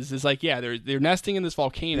plan is like, yeah, they're nesting in this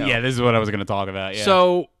volcano. Yeah, this is what I was going to talk about, yeah.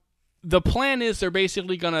 So the plan is they're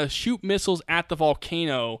basically going to shoot missiles at the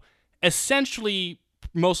volcano, essentially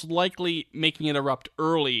most likely making it erupt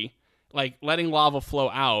early, like letting lava flow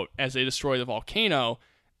out as they destroy the volcano,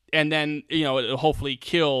 and then, it'll hopefully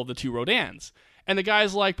kill the two Rodans. And the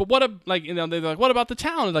guy's like, but they're like, what about the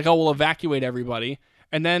town? And like, oh, we'll evacuate everybody.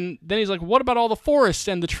 And then he's like, what about all the forests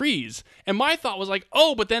and the trees? And my thought was like,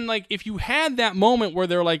 oh, but then, like, if you had that moment where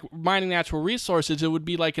they're, like, mining natural resources, it would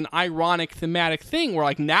be, like, an ironic thematic thing where,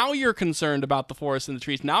 like, now you're concerned about the forests and the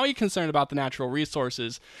trees. Now you're concerned about the natural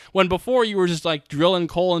resources. When before you were just, like, drilling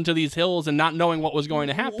coal into these hills and not knowing what was going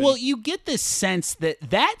to happen. Well, you get this sense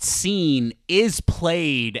that scene is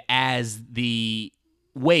played as the...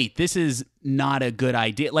 wait, this is not a good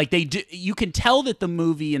idea. Like, they do, you can tell that the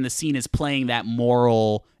movie and the scene is playing that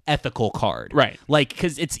moral, ethical card. Right. Like,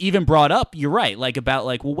 because it's even brought up, you're right, like, about,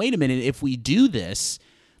 like, well, wait a minute, if we do this,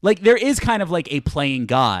 like, there is kind of, like, a playing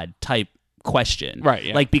God type question. Right,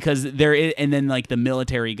 yeah. Like, because there is, and then, like, the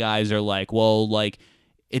military guys are like, well, like,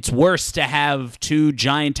 it's worse to have two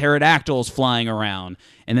giant pterodactyls flying around.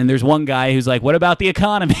 And then there's one guy who's like, what about the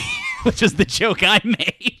economy? Which is the joke I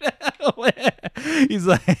made. He's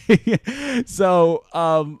like, so,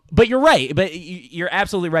 but you're right. But you're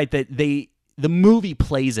absolutely right that the movie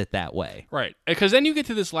plays it that way. Right. Because then you get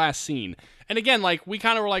to this last scene. And again, like, we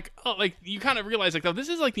kind of were like, oh, like, you kind of realize, like, oh, this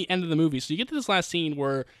is like the end of the movie. So you get to this last scene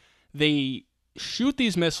where they shoot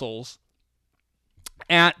these missiles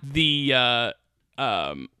at the,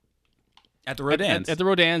 At the Rodans. At the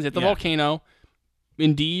Rodans, at the volcano.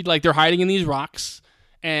 Indeed, like, they're hiding in these rocks,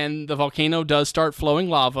 and the volcano does start flowing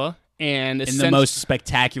lava. And in the most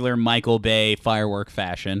spectacular Michael Bay firework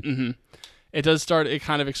fashion. Mm-hmm. It does start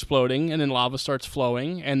kind of exploding, and then lava starts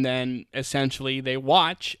flowing, and then essentially they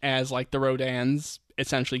watch as, like, the Rodans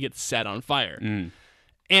essentially get set on fire. Mm.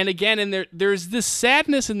 And again, and there's this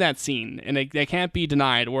sadness in that scene, and it can't be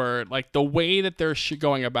denied, where, like, the way that they're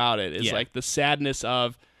going about it is like the sadness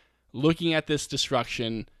of looking at this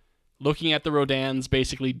destruction, looking at the Rodans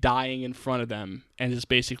basically dying in front of them, and it's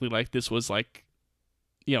basically like this was, like,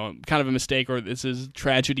 kind of a mistake, or this is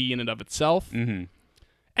tragedy in and of itself. Mm-hmm.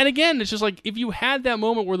 And again, it's just like, if you had that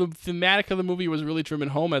moment where the thematic of the movie was really driven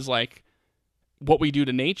home as, like, what we do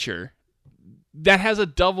to nature, that has a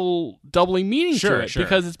doubling meaning to it. Sure.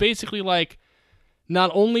 Because it's basically like, not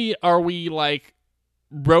only are we like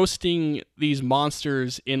roasting these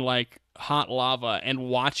monsters in like hot lava and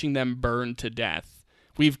watching them burn to death,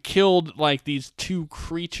 we've killed like these two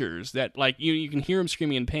creatures that like you can hear them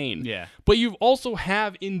screaming in pain. Yeah. But you also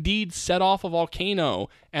have indeed set off a volcano,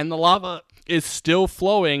 and the lava is still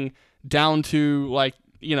flowing down to like,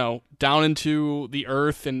 down into the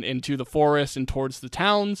earth and into the forest and towards the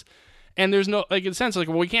towns. And there's no, like, in a sense, like,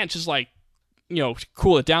 well, we can't just like,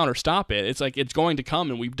 cool it down or stop it. It's like, it's going to come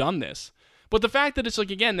and we've done this. But the fact that it's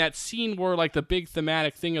like, again, that scene where like the big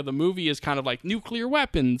thematic thing of the movie is kind of like nuclear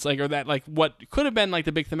weapons, like, or that like what could have been like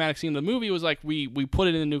the big thematic scene of the movie was like we put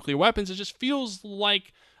it in the nuclear weapons. It just feels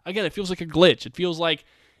like, again, it feels like a glitch. It feels like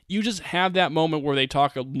you just have that moment where they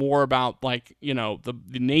talk more about like, the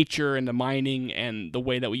nature and the mining and the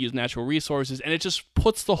way that we use natural resources, and it just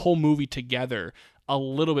puts the whole movie together a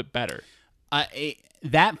little bit better.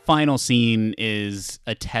 That final scene is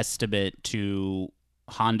a testament to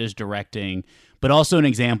Honda's directing, but also an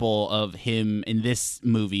example of him in this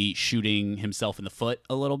movie shooting himself in the foot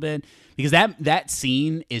a little bit, because that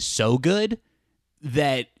scene is so good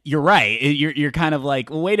that you're right. You're kind of like,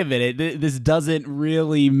 well, wait a minute, this doesn't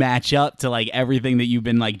really match up to like everything that you've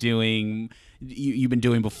been like doing, you've been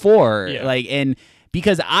doing before. Yeah. Like, and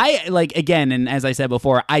because I like, again, and as I said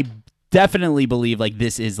before, I definitely believe like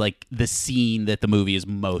this is like the scene that the movie is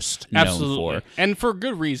most known for, and for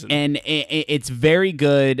good reason. And it's very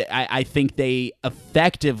good. I think they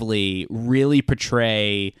effectively really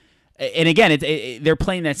portray. And again, they're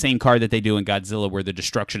playing that same card that they do in Godzilla, where the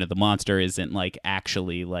destruction of the monster isn't like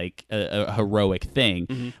actually like a heroic thing,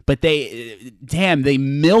 Mm-hmm. but they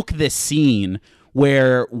milk this scene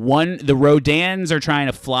where the Rodans are trying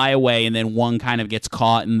to fly away, and then one kind of gets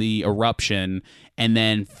caught in the eruption and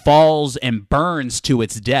then falls and burns to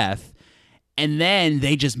its death. And then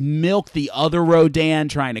they just milk the other Rodan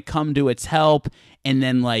trying to come to its help. And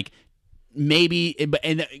then like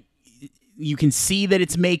and you can see that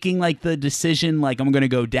it's making like the decision, like, I'm going to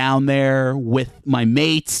go down there with my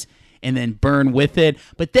mates and then burn with it.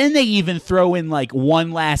 But then they even throw in like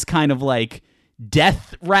one last kind of like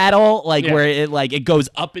death rattle, like where it goes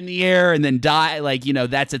up in the air and then die, like,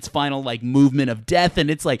 that's its final like movement of death. And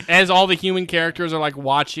it's like, as all the human characters are like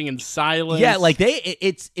watching in silence. Yeah, like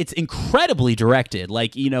it's incredibly directed,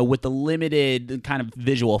 like, with the limited kind of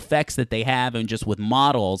visual effects that they have and just with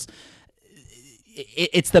models.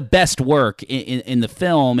 It's the best work in the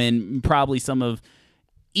film, and probably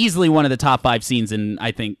easily one of the top 5 scenes in,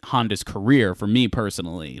 I think, Honda's career for me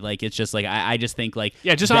personally. Like, it's just like, I just think like,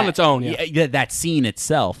 just on its own, that scene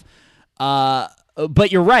itself.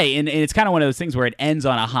 But you're right, and it's kind of one of those things where it ends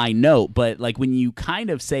on a high note, but like when you kind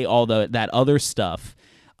of say all that other stuff,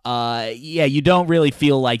 you don't really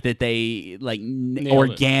feel like that they like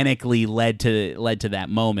organically led to that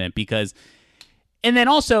moment, because. And then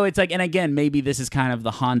also, it's like, and again, maybe this is kind of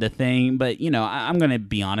the Honda thing, but, I'm going to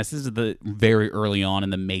be honest, this is the very early on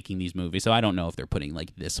in the making these movies, so I don't know if they're putting,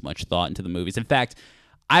 like, this much thought into the movies. In fact,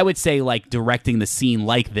 I would say, like, directing the scene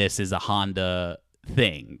like this is a Honda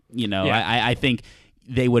thing, I think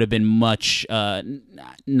they would have been much,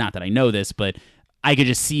 not that I know this, but I could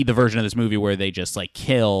just see the version of this movie where they just like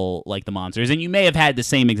kill like the monsters, and you may have had the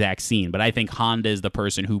same exact scene, but I think Honda is the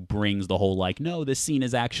person who brings the whole like, no, this scene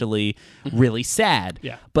is actually really sad.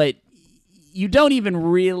 Yeah. But you don't even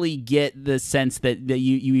really get the sense that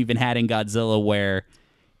you even had in Godzilla, where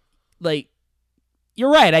like,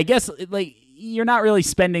 you're right, I guess, like, you're not really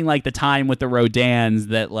spending like the time with the Rodans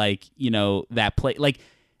that like, that play like.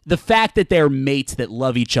 The fact that they're mates that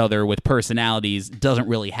love each other with personalities doesn't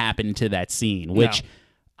really happen to that scene, which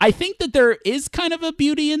I think that there is kind of a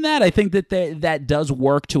beauty in that. I think that that does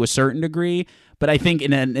work to a certain degree, but I think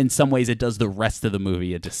in some ways it does the rest of the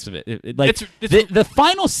movie. The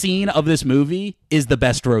final scene of this movie is the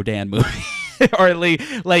best Rodan movie. Or at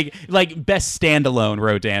least like best standalone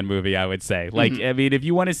Rodan movie, I would say. Like, I mean, if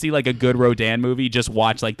you want to see like a good Rodan movie, just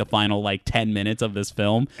watch like the final like 10 minutes of this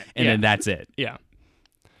film, and then that's it. Yeah.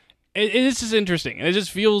 It's just interesting. It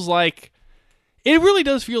just feels like, it really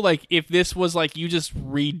does feel like if this was like you just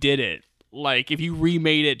redid it, like if you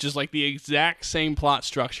remade it just like the exact same plot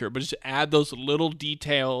structure, but just add those little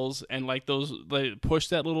details and like those, like, push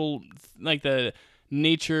that little, like the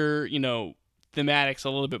nature, thematics a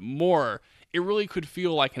little bit more, it really could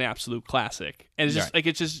feel like an absolute classic. And it's just like,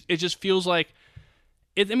 it just feels like,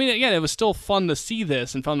 I mean, again, it was still fun to see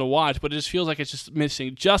this and fun to watch, but it just feels like it's just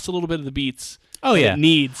missing just a little bit of the beats. Oh yeah, it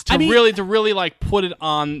needs to really like put it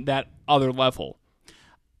on that other level.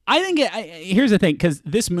 I think here's the thing, because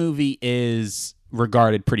this movie is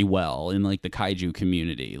regarded pretty well in like the kaiju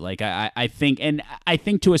community. Like I think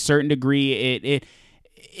to a certain degree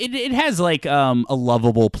it has like a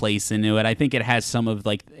lovable place into it. I think it has some of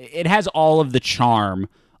like it has all of the charm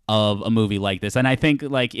of a movie like this. And I think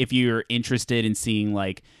like if you're interested in seeing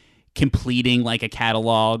like completing like a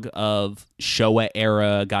catalog of Showa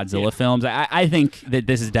era Godzilla films, I think that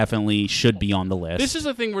this is definitely should be on the list. This is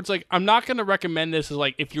the thing where it's like I'm not going to recommend this as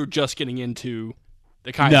like if you're just getting into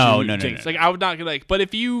the kaiju. No. Like I would not like, but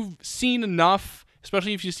if you've seen enough,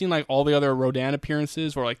 especially if you've seen like all the other Rodan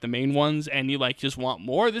appearances or like the main ones, and you like just want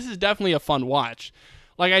more, this is definitely a fun watch.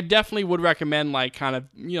 Like I definitely would recommend like kind of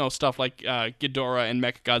stuff like Ghidorah and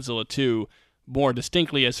Mechagodzilla 2 more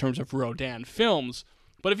distinctly as terms of Rodan films.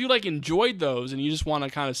 But if you like enjoyed those and you just want to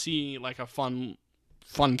kind of see like a fun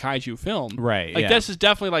kaiju film, right? Like this is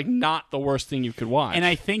definitely like not the worst thing you could watch. And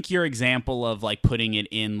I think your example of like putting it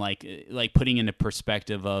in like putting into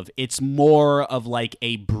perspective of it's more of like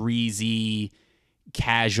a breezy,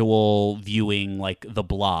 casual viewing like The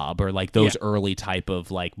Blob or like those early type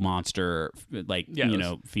of like monster like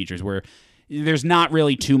features where there's not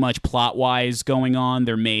really too much plot wise going on.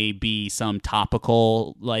 There may be some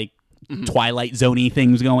topical like Twilight Zone-y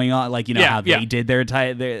things going on, like how they did their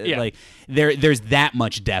like there's that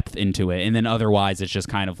much depth into it, and then otherwise it's just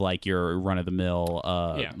kind of like your run-of-the-mill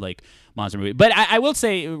like monster movie. But I will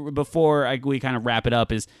say before we kind of wrap it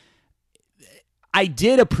up is I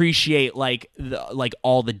did appreciate like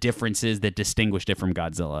all the differences that distinguished it from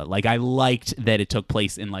Godzilla. Like I liked that it took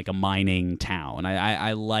place in like a mining town.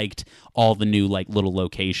 I liked all the new like little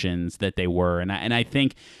locations that they were, and I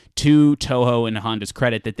think to Toho and Honda's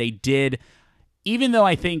credit that they did, even though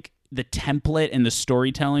I think the template and the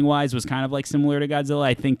storytelling wise was kind of like similar to Godzilla,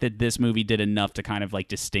 I think that this movie did enough to kind of like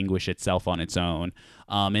distinguish itself on its own.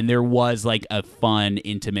 And there was like a fun,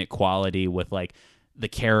 intimate quality with like the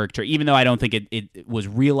character, even though I don't think it was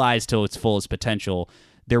realized to its fullest potential.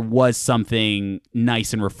 There was something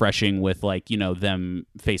nice and refreshing with like them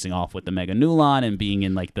facing off with the Mega Nulon and being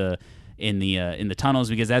in like in the tunnels,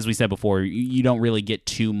 because as we said before, you don't really get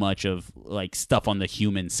too much of like stuff on the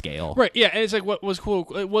human scale. Right, yeah, and it's like what was cool,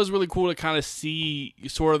 it was really cool to kind of see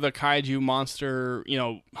sort of the kaiju monster,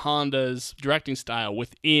 Honda's directing style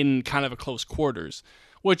within kind of a close quarters,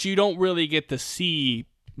 which you don't really get to see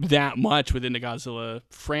that much within the Godzilla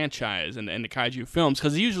franchise and the kaiju films,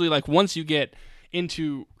 because usually like once you get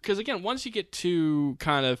to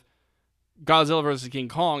kind of Godzilla versus King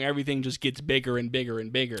Kong, everything just gets bigger and bigger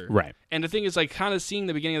and bigger. Right. And the thing is, like, kind of seeing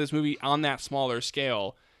the beginning of this movie on that smaller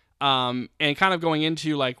scale, and kind of going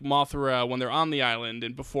into, like, Mothra when they're on the island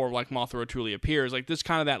and before, like, Mothra truly appears, like, this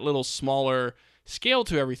kind of that little smaller scale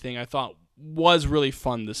to everything I thought was really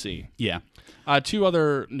fun to see. Yeah. Two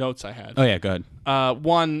other notes I had. Oh, yeah, go ahead.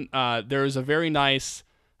 One, there's a very nice,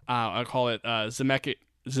 I call it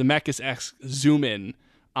Zemeckis-esque zoom-in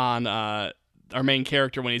on our main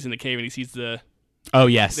character when he's in the cave and he sees the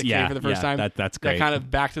cave for the first time. That's great. That kind of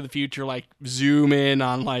Back to the Future like zoom in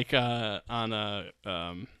on like Goro.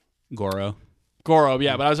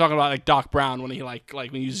 Yeah, but I was talking about like Doc Brown when he like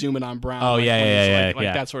when you zoom in on Brown. Oh like, yeah,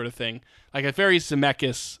 like that sort of thing. Like a very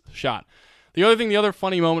Zemeckis shot. The other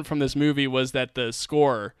funny moment from this movie was that the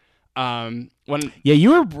score. You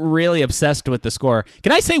were really obsessed with the score.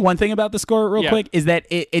 Can I say one thing about the score real quick? Is that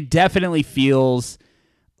it definitely feels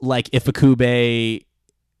like Ifukube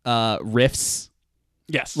riffs.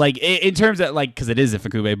 Yes. Like in terms of like, because it is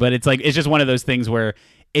Ifukube, but it's like it's just one of those things where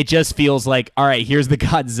it just feels like, all right, here's the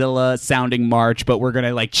Godzilla sounding march, but we're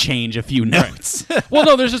gonna like change a few notes. Right. Well,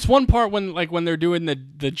 no, there's this one part when they're doing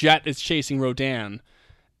the jet is chasing Rodan.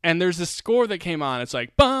 And there's this score that came on. It's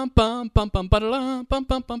like bum bum bum bum ba-da-dum, bum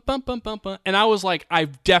bum bum bum bum bum bum. And I was like,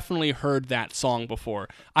 I've definitely heard that song before.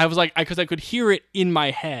 I was like, because I could hear it in my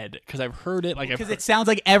head because I've heard it. Like because it sounds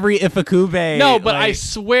like every Ifukube. No, but I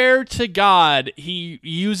swear to God, he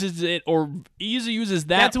uses it or he uses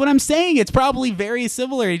that. That's what I'm saying. It's probably very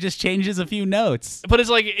similar. He just changes a few notes. But it's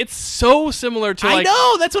like it's so similar to. Like, I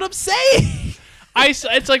know. That's what I'm saying.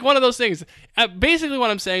 It's like one of those things. Basically,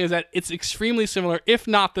 what I'm saying is that it's extremely similar, if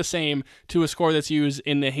not the same, to a score that's used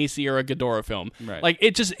in the Heisei era Ghidorah film. Right. Like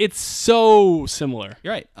it's so similar.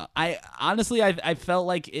 You're right. I honestly, I felt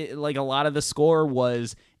like like a lot of the score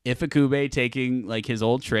was Ifukube taking like his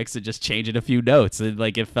old tricks and just changing a few notes. And,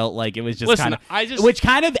 like it felt like it was just which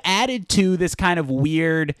kind of added to this kind of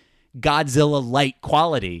weird Godzilla light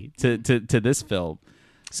quality to this film.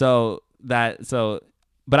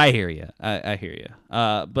 But I hear you. I hear you.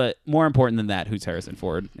 But more important than that, who's Harrison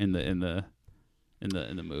Ford in the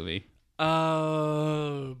movie?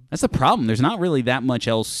 That's the problem. There's not really that much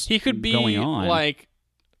else. He could be going on. like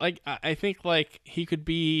I think like he could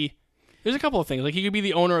be. There's a couple of things. Like he could be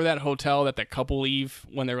the owner of that hotel that couple leave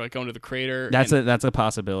when they're like going to the crater. That's a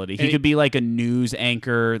possibility. He could be like a news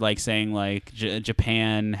anchor, like saying like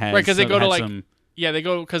Japan has right because they go to like they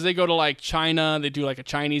go to like China. They do like a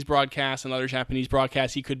Chinese broadcast, another Japanese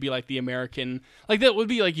broadcast. He could be like the American, like that would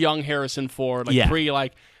be like young Harrison Ford,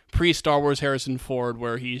 like pre Star Wars Harrison Ford,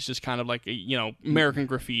 where he's just kind of like American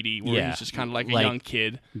Graffiti, where he's just kind of like a young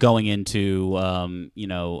kid going into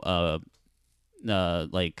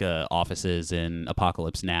offices in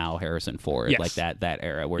Apocalypse Now, Harrison Ford, like that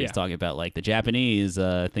era where he's talking about like the Japanese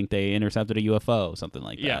think they intercepted a UFO, something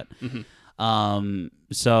like that. Mm-hmm.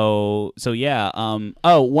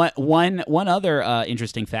 One other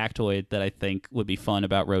interesting factoid that I think would be fun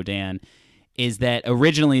about Rodan is that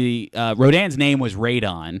originally Rodan's name was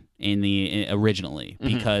Radon originally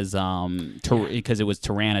because it was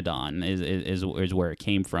Pteranodon is where it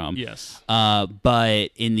came from. Yes. But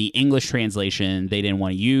in the English translation, they didn't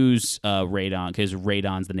want to use radon because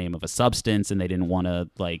radon's the name of a substance, and they didn't want to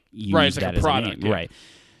like use that as a name. Yeah. Right.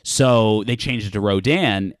 So they changed it to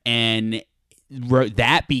Rodan, and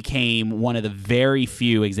that became one of the very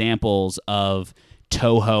few examples of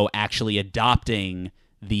Toho actually adopting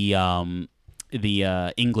the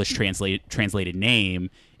English translated name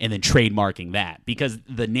and then trademarking that, because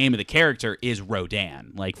the name of the character is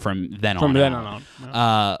Rodan, like from then on.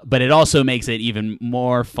 No. But it also makes it even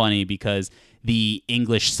more funny because the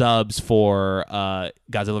English subs for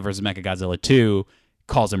Godzilla vs. Mechagodzilla 2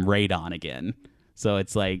 calls him Radon again. So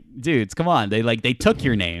it's like, dudes, come on! They took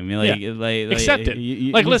your name. Accept it.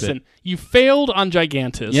 Listen, you failed on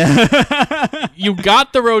Gigantus. Yeah. You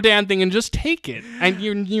got the Rodan thing, and just take it. And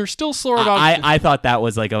you're still sort of. I thought that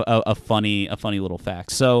was like a funny little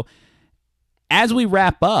fact. So as we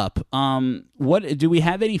wrap up, what do we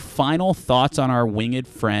have any final thoughts on our winged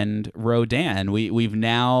friend Rodan? We've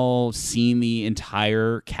now seen the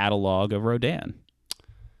entire catalog of Rodan.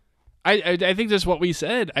 I think that's what we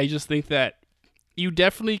said. I just think that you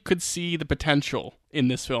definitely could see the potential in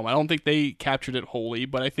this film. I don't think they captured it wholly,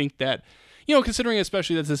 but I think that, considering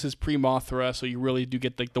especially that this is pre-Mothra, so you really do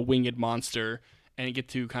get like the winged monster, and you get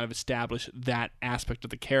to kind of establish that aspect of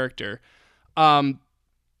the character. But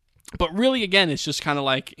really, again, it's just kind of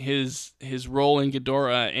like his role in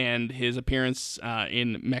Ghidorah and his appearance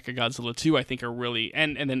in Mechagodzilla 2, I think are really,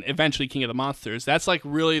 and then eventually King of the Monsters. That's like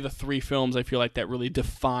really the three films I feel like that really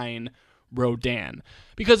define Rodan,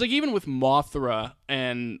 because like even with Mothra,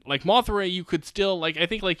 and like Mothra, you could still like, I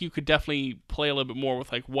think like you could definitely play a little bit more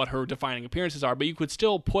with like what her defining appearances are, but you could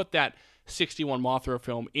still put that 61 Mothra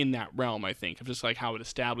film in that realm, I think, of just like how it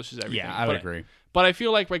establishes everything. Yeah, I would agree. But I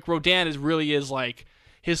feel like Rodan really is like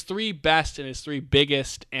his three best and his three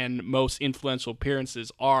biggest and most influential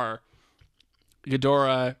appearances are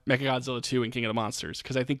Ghidorah, Mechagodzilla 2, and King of the Monsters,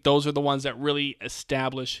 because I think those are the ones that really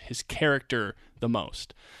establish his character the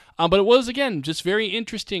most. But it was, again, just very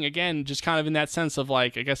interesting, again, just kind of in that sense of,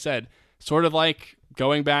 like I said, sort of like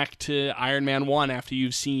going back to Iron Man 1 after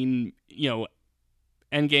you've seen, Endgame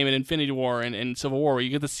and Infinity War and Civil War, where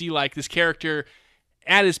you get to see, like, this character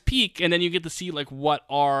at his peak, and then you get to see, like, what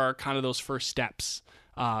are kind of those first steps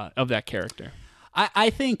of that character.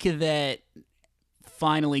 I think that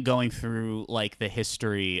finally going through, like, the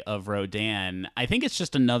history of Rodan, I think it's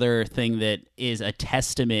just another thing that is a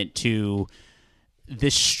testament to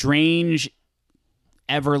this strange,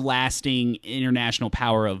 everlasting international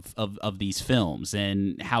power of these films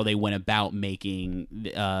and how they went about making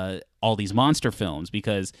all these monster films.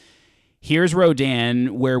 Because here's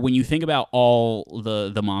Rodan, where when you think about all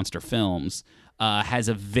the monster films, has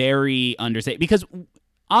a very understated. Because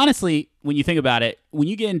honestly, when you think about it, when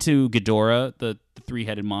you get into Ghidorah, the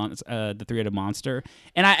three-headed monster,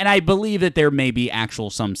 and I believe that there may be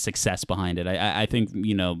some success behind it. I think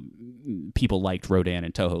people liked Rodan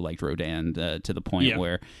and Toho liked Rodan to the point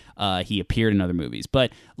where he appeared in other movies.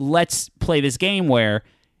 But let's play this game where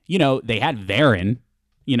they had Varan.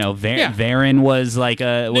 Varan was like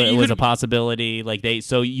a possibility. Like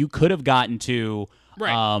so you could have gotten to.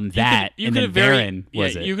 Right. Varan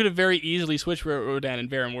was it. You could have very easily switched Rodan and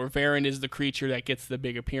Varan, where Varan is the creature that gets the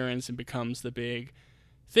big appearance and becomes the big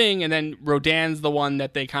thing, and then Rodan's the one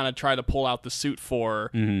that they kind of try to pull out the suit for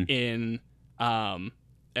in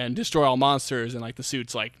and destroy all monsters, and like the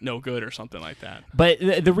suit's like no good or something like that. But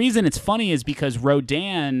the reason it's funny is because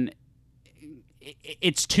Rodan,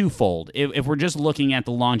 it's twofold. If we're just looking at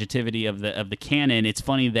the longevity of the canon, it's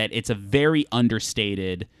funny that it's a very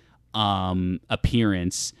understated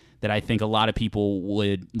appearance that I think a lot of people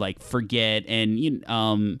would like forget, and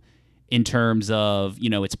in terms of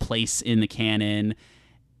its place in the canon.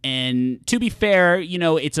 And to be fair,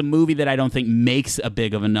 it's a movie that I don't think makes a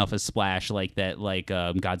big of enough a splash like that, like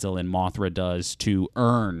Godzilla and Mothra does to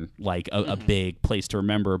earn like a big place to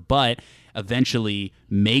remember, but eventually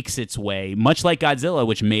makes its way, much like Godzilla,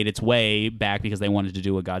 which made its way back because they wanted to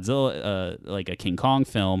do a Godzilla, like a King Kong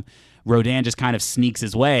film. Rodan just kind of sneaks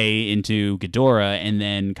his way into Ghidorah and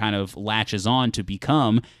then kind of latches on to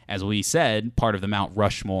become, as we said, part of the Mount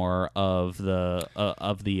Rushmore of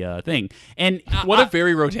the thing. And what a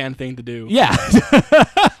very Rodan thing to do. Yeah.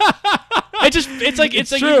 It's like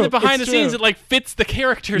true. The behind It's the scenes true. it like fits the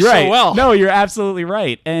character Right. so well. No, you're absolutely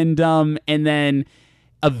right. And then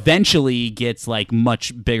eventually gets like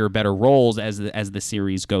much bigger, better roles as the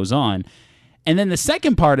series goes on. And then the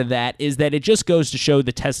second part of that is that it just goes to show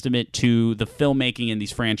the testament to the filmmaking in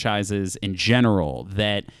these franchises in general,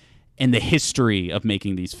 that in the history of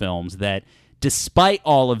making these films, that despite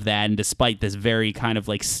all of that and despite this very kind of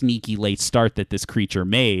like sneaky late start that this creature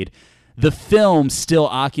made, the film still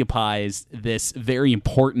occupies this very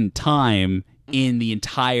important time in the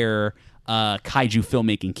entire kaiju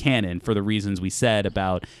filmmaking canon for the reasons we said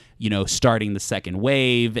about, starting the second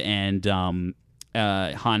wave and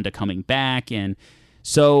Honda coming back. And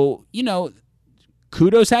so,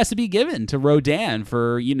 kudos has to be given to Rodan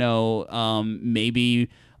for, maybe,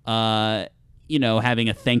 having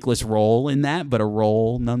a thankless role in that, but a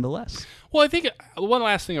role nonetheless. Well, I think one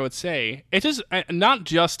last thing I would say, it just not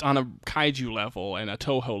just on a kaiju level and a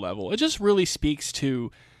Toho level, it just really speaks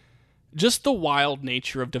to just the wild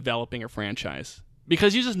nature of developing a franchise.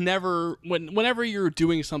 Because you just never, whenever you're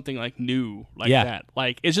doing something like new like that,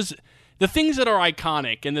 like it's just the things that are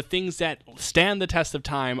iconic and the things that stand the test of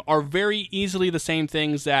time are very easily the same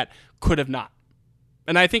things that could have not.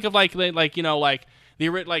 And I think of the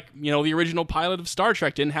original pilot of Star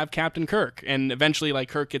Trek didn't have Captain Kirk, and eventually like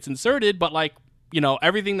Kirk gets inserted, but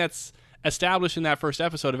everything that's established in that first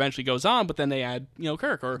episode eventually goes on, but then they add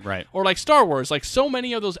Kirk or like Star Wars, like so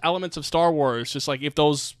many of those elements of Star Wars, just like if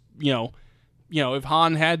those if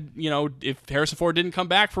Han had if Harrison Ford didn't come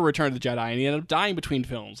back for Return of the Jedi and he ended up dying between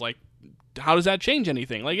films, like how does that change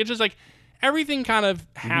anything? Like it's just like everything kind of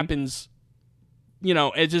happens.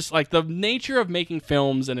 It's just like the nature of making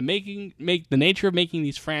films and the nature of making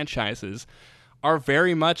these franchises are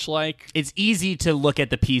very much like... It's easy to look at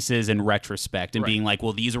the pieces in retrospect and being like,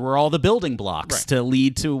 well, these were all the building blocks to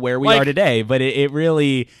lead to where we are today. But it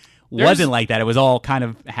really wasn't like that. It was all kind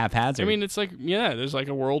of haphazard. I mean, it's like, there's like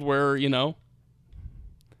a world where,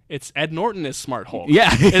 it's Ed Norton is Smart Hulk.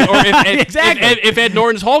 Yeah. Or exactly. If Ed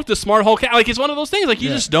Norton's Hulk, the Smart Hulk... Like, it's one of those things. Like, you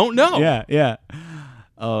just don't know. Yeah.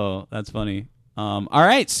 Oh, that's funny. All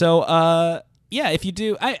right. So, if you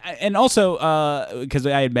do... and also, because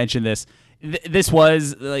I had mentioned this, this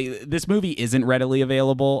movie isn't readily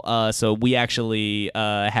available, so we actually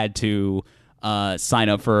had to sign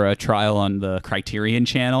up for a trial on the Criterion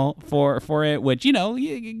channel for it, which, you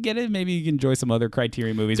get it, maybe you can enjoy some other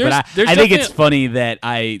Criterion movies, but I think it's funny that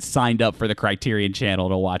I signed up for the Criterion channel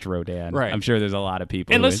to watch Rodan. Right. I'm sure there's a lot of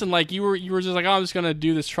people. And listen, like you were just like, oh, I'm just gonna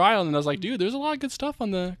do this trial, and I was like, dude, there's a lot of good stuff on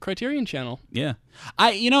the Criterion channel. Yeah.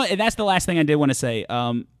 And that's the last thing I did want to say.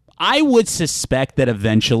 I would suspect that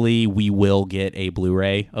eventually we will get a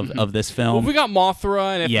Blu-ray of this film. Well, if we got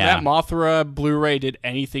Mothra, and if that Mothra Blu-ray did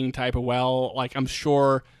anything type of well, like I'm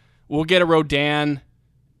sure we'll get a Rodan,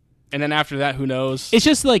 and then after that, who knows? It's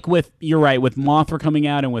just like you're right, with Mothra coming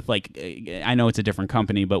out and with like, I know it's a different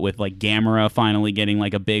company, but with like Gamera finally getting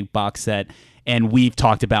like a big box set. And we've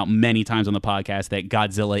talked about many times on the podcast that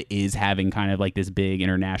Godzilla is having kind of like this big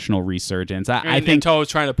international resurgence. I think Toho is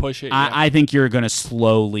trying to push it. I think you're going to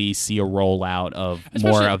slowly see a rollout of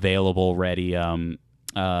more available, ready kaiju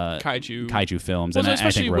films. Well, and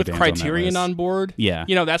especially I think with Rodan's Criterion on board. Yeah.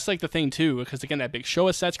 That's like the thing too, because again, that big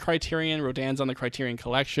Showa set's Criterion, Rodan's on the Criterion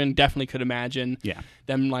Collection. Definitely could imagine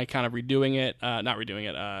them like kind of redoing it, not redoing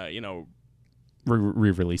it,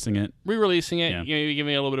 re-releasing it. Re-releasing it,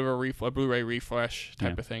 giving it a little bit of a Blu-ray refresh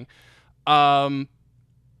type of thing.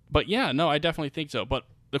 But yeah, no, I definitely think so. But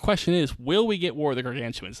the question is, will we get War of the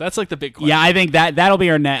Gargantuans? That's like the big question. Yeah, I think that'll be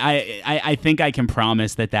our next. I think I can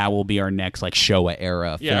promise that will be our next like Showa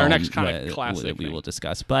era. Yeah, film our next kind of classic that we thing. will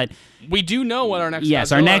discuss. But we do know what our next.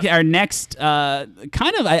 Yes, Godzilla. our next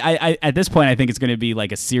kind of. I at this point I think it's going to be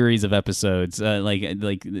like a series of episodes. Like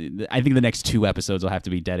I think the next 2 episodes will have to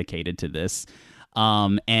be dedicated to this.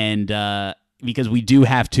 Because we do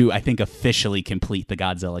have to, I think, officially complete the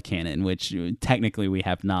Godzilla canon, which technically we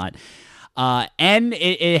have not. And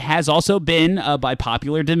it has also been by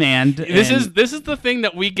popular demand. This is the thing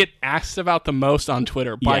that we get asked about the most on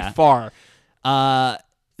Twitter by far.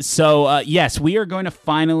 Yes, we are going to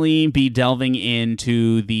finally be delving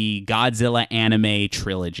into the Godzilla anime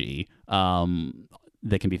trilogy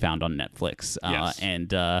that can be found on Netflix.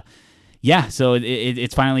 Yes. So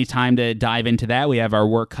it's finally time to dive into that. We have our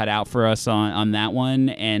work cut out for us on that one,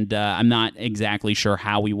 and I'm not exactly sure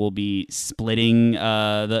how we will be splitting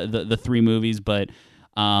the three movies, but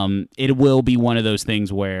it will be one of those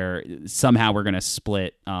things where somehow we're going to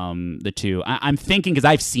split the two. I'm thinking, because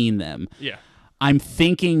I've seen them. Yeah. I'm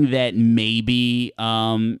thinking that maybe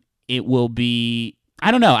it will be. I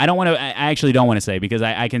don't know. I actually don't want to say, because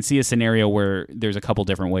I can see a scenario where there's a couple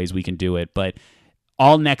different ways we can do it. But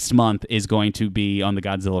all next month is going to be on the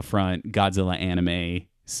Godzilla front, Godzilla anime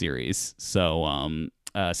series. So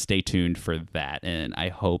stay tuned for that. And I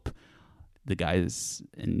hope the guys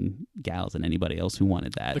and gals and anybody else who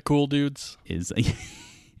wanted that, The cool dudes.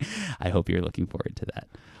 I hope you're looking forward to that.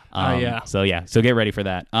 Yeah. So get ready for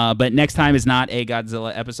that. But next time is not a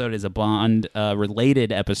Godzilla episode; is a Bond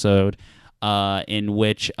related episode in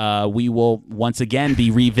which we will once again be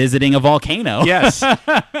revisiting a volcano. Yes.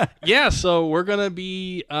 Yeah. So we're gonna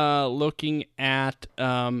be looking at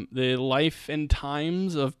the life and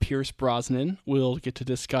times of Pierce Brosnan. We'll get to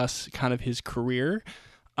discuss kind of his career.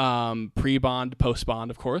 Pre-Bond, post-Bond,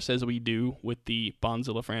 of course, as we do with the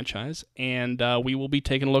Bondzilla franchise. And we will be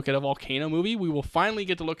taking a look at a volcano movie. We will finally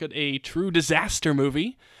get to look at a true disaster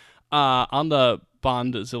movie on the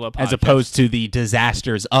Bondzilla podcast. As opposed to the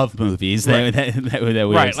disasters of movies that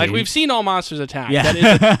we right, like we've seen All Monsters Attack. Yeah.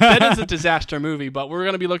 That is a disaster movie, but we're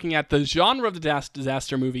going to be looking at the genre of the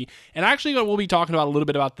disaster movie. And actually, we'll be talking about a little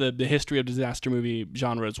bit about the history of disaster movie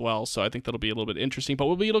genre as well, so I think that'll be a little bit interesting. But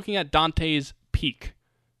we'll be looking at Dante's Peak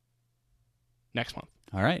next month.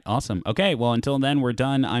 All right, awesome. Okay, well, until then, we're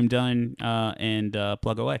done. I'm done, and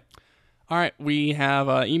plug away. All right, we have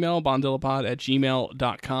email,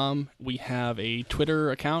 bondzillapod@gmail.com. We have a Twitter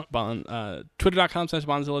account,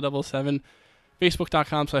 twitter.com/bondzilla007,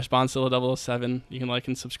 facebook.com/bondzilla007. You can like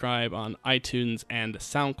and subscribe on iTunes and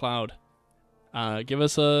SoundCloud. Give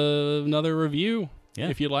us another review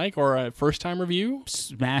if you like, or a first-time review.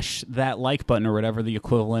 Smash that like button or whatever the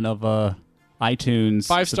equivalent of iTunes.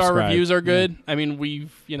 5-star reviews are good. Yeah. I mean, we've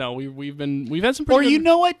had some pretty Or good... you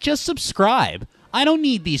know what? Just subscribe. I don't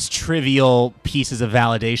need these trivial pieces of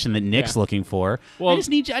validation that Nick's looking for. Well, I just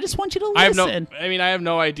want you to listen. I have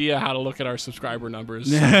no idea how to look at our subscriber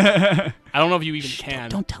numbers. I don't know if you even can.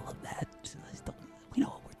 Don't tell them that. We know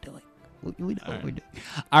what we're doing. We know what we're doing.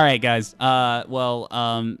 All right, guys.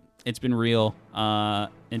 It's been real.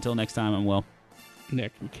 Until next time, I'm Will.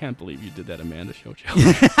 Nick, we can't believe you did that Amanda Show.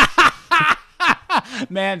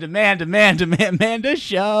 Amanda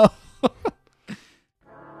Show.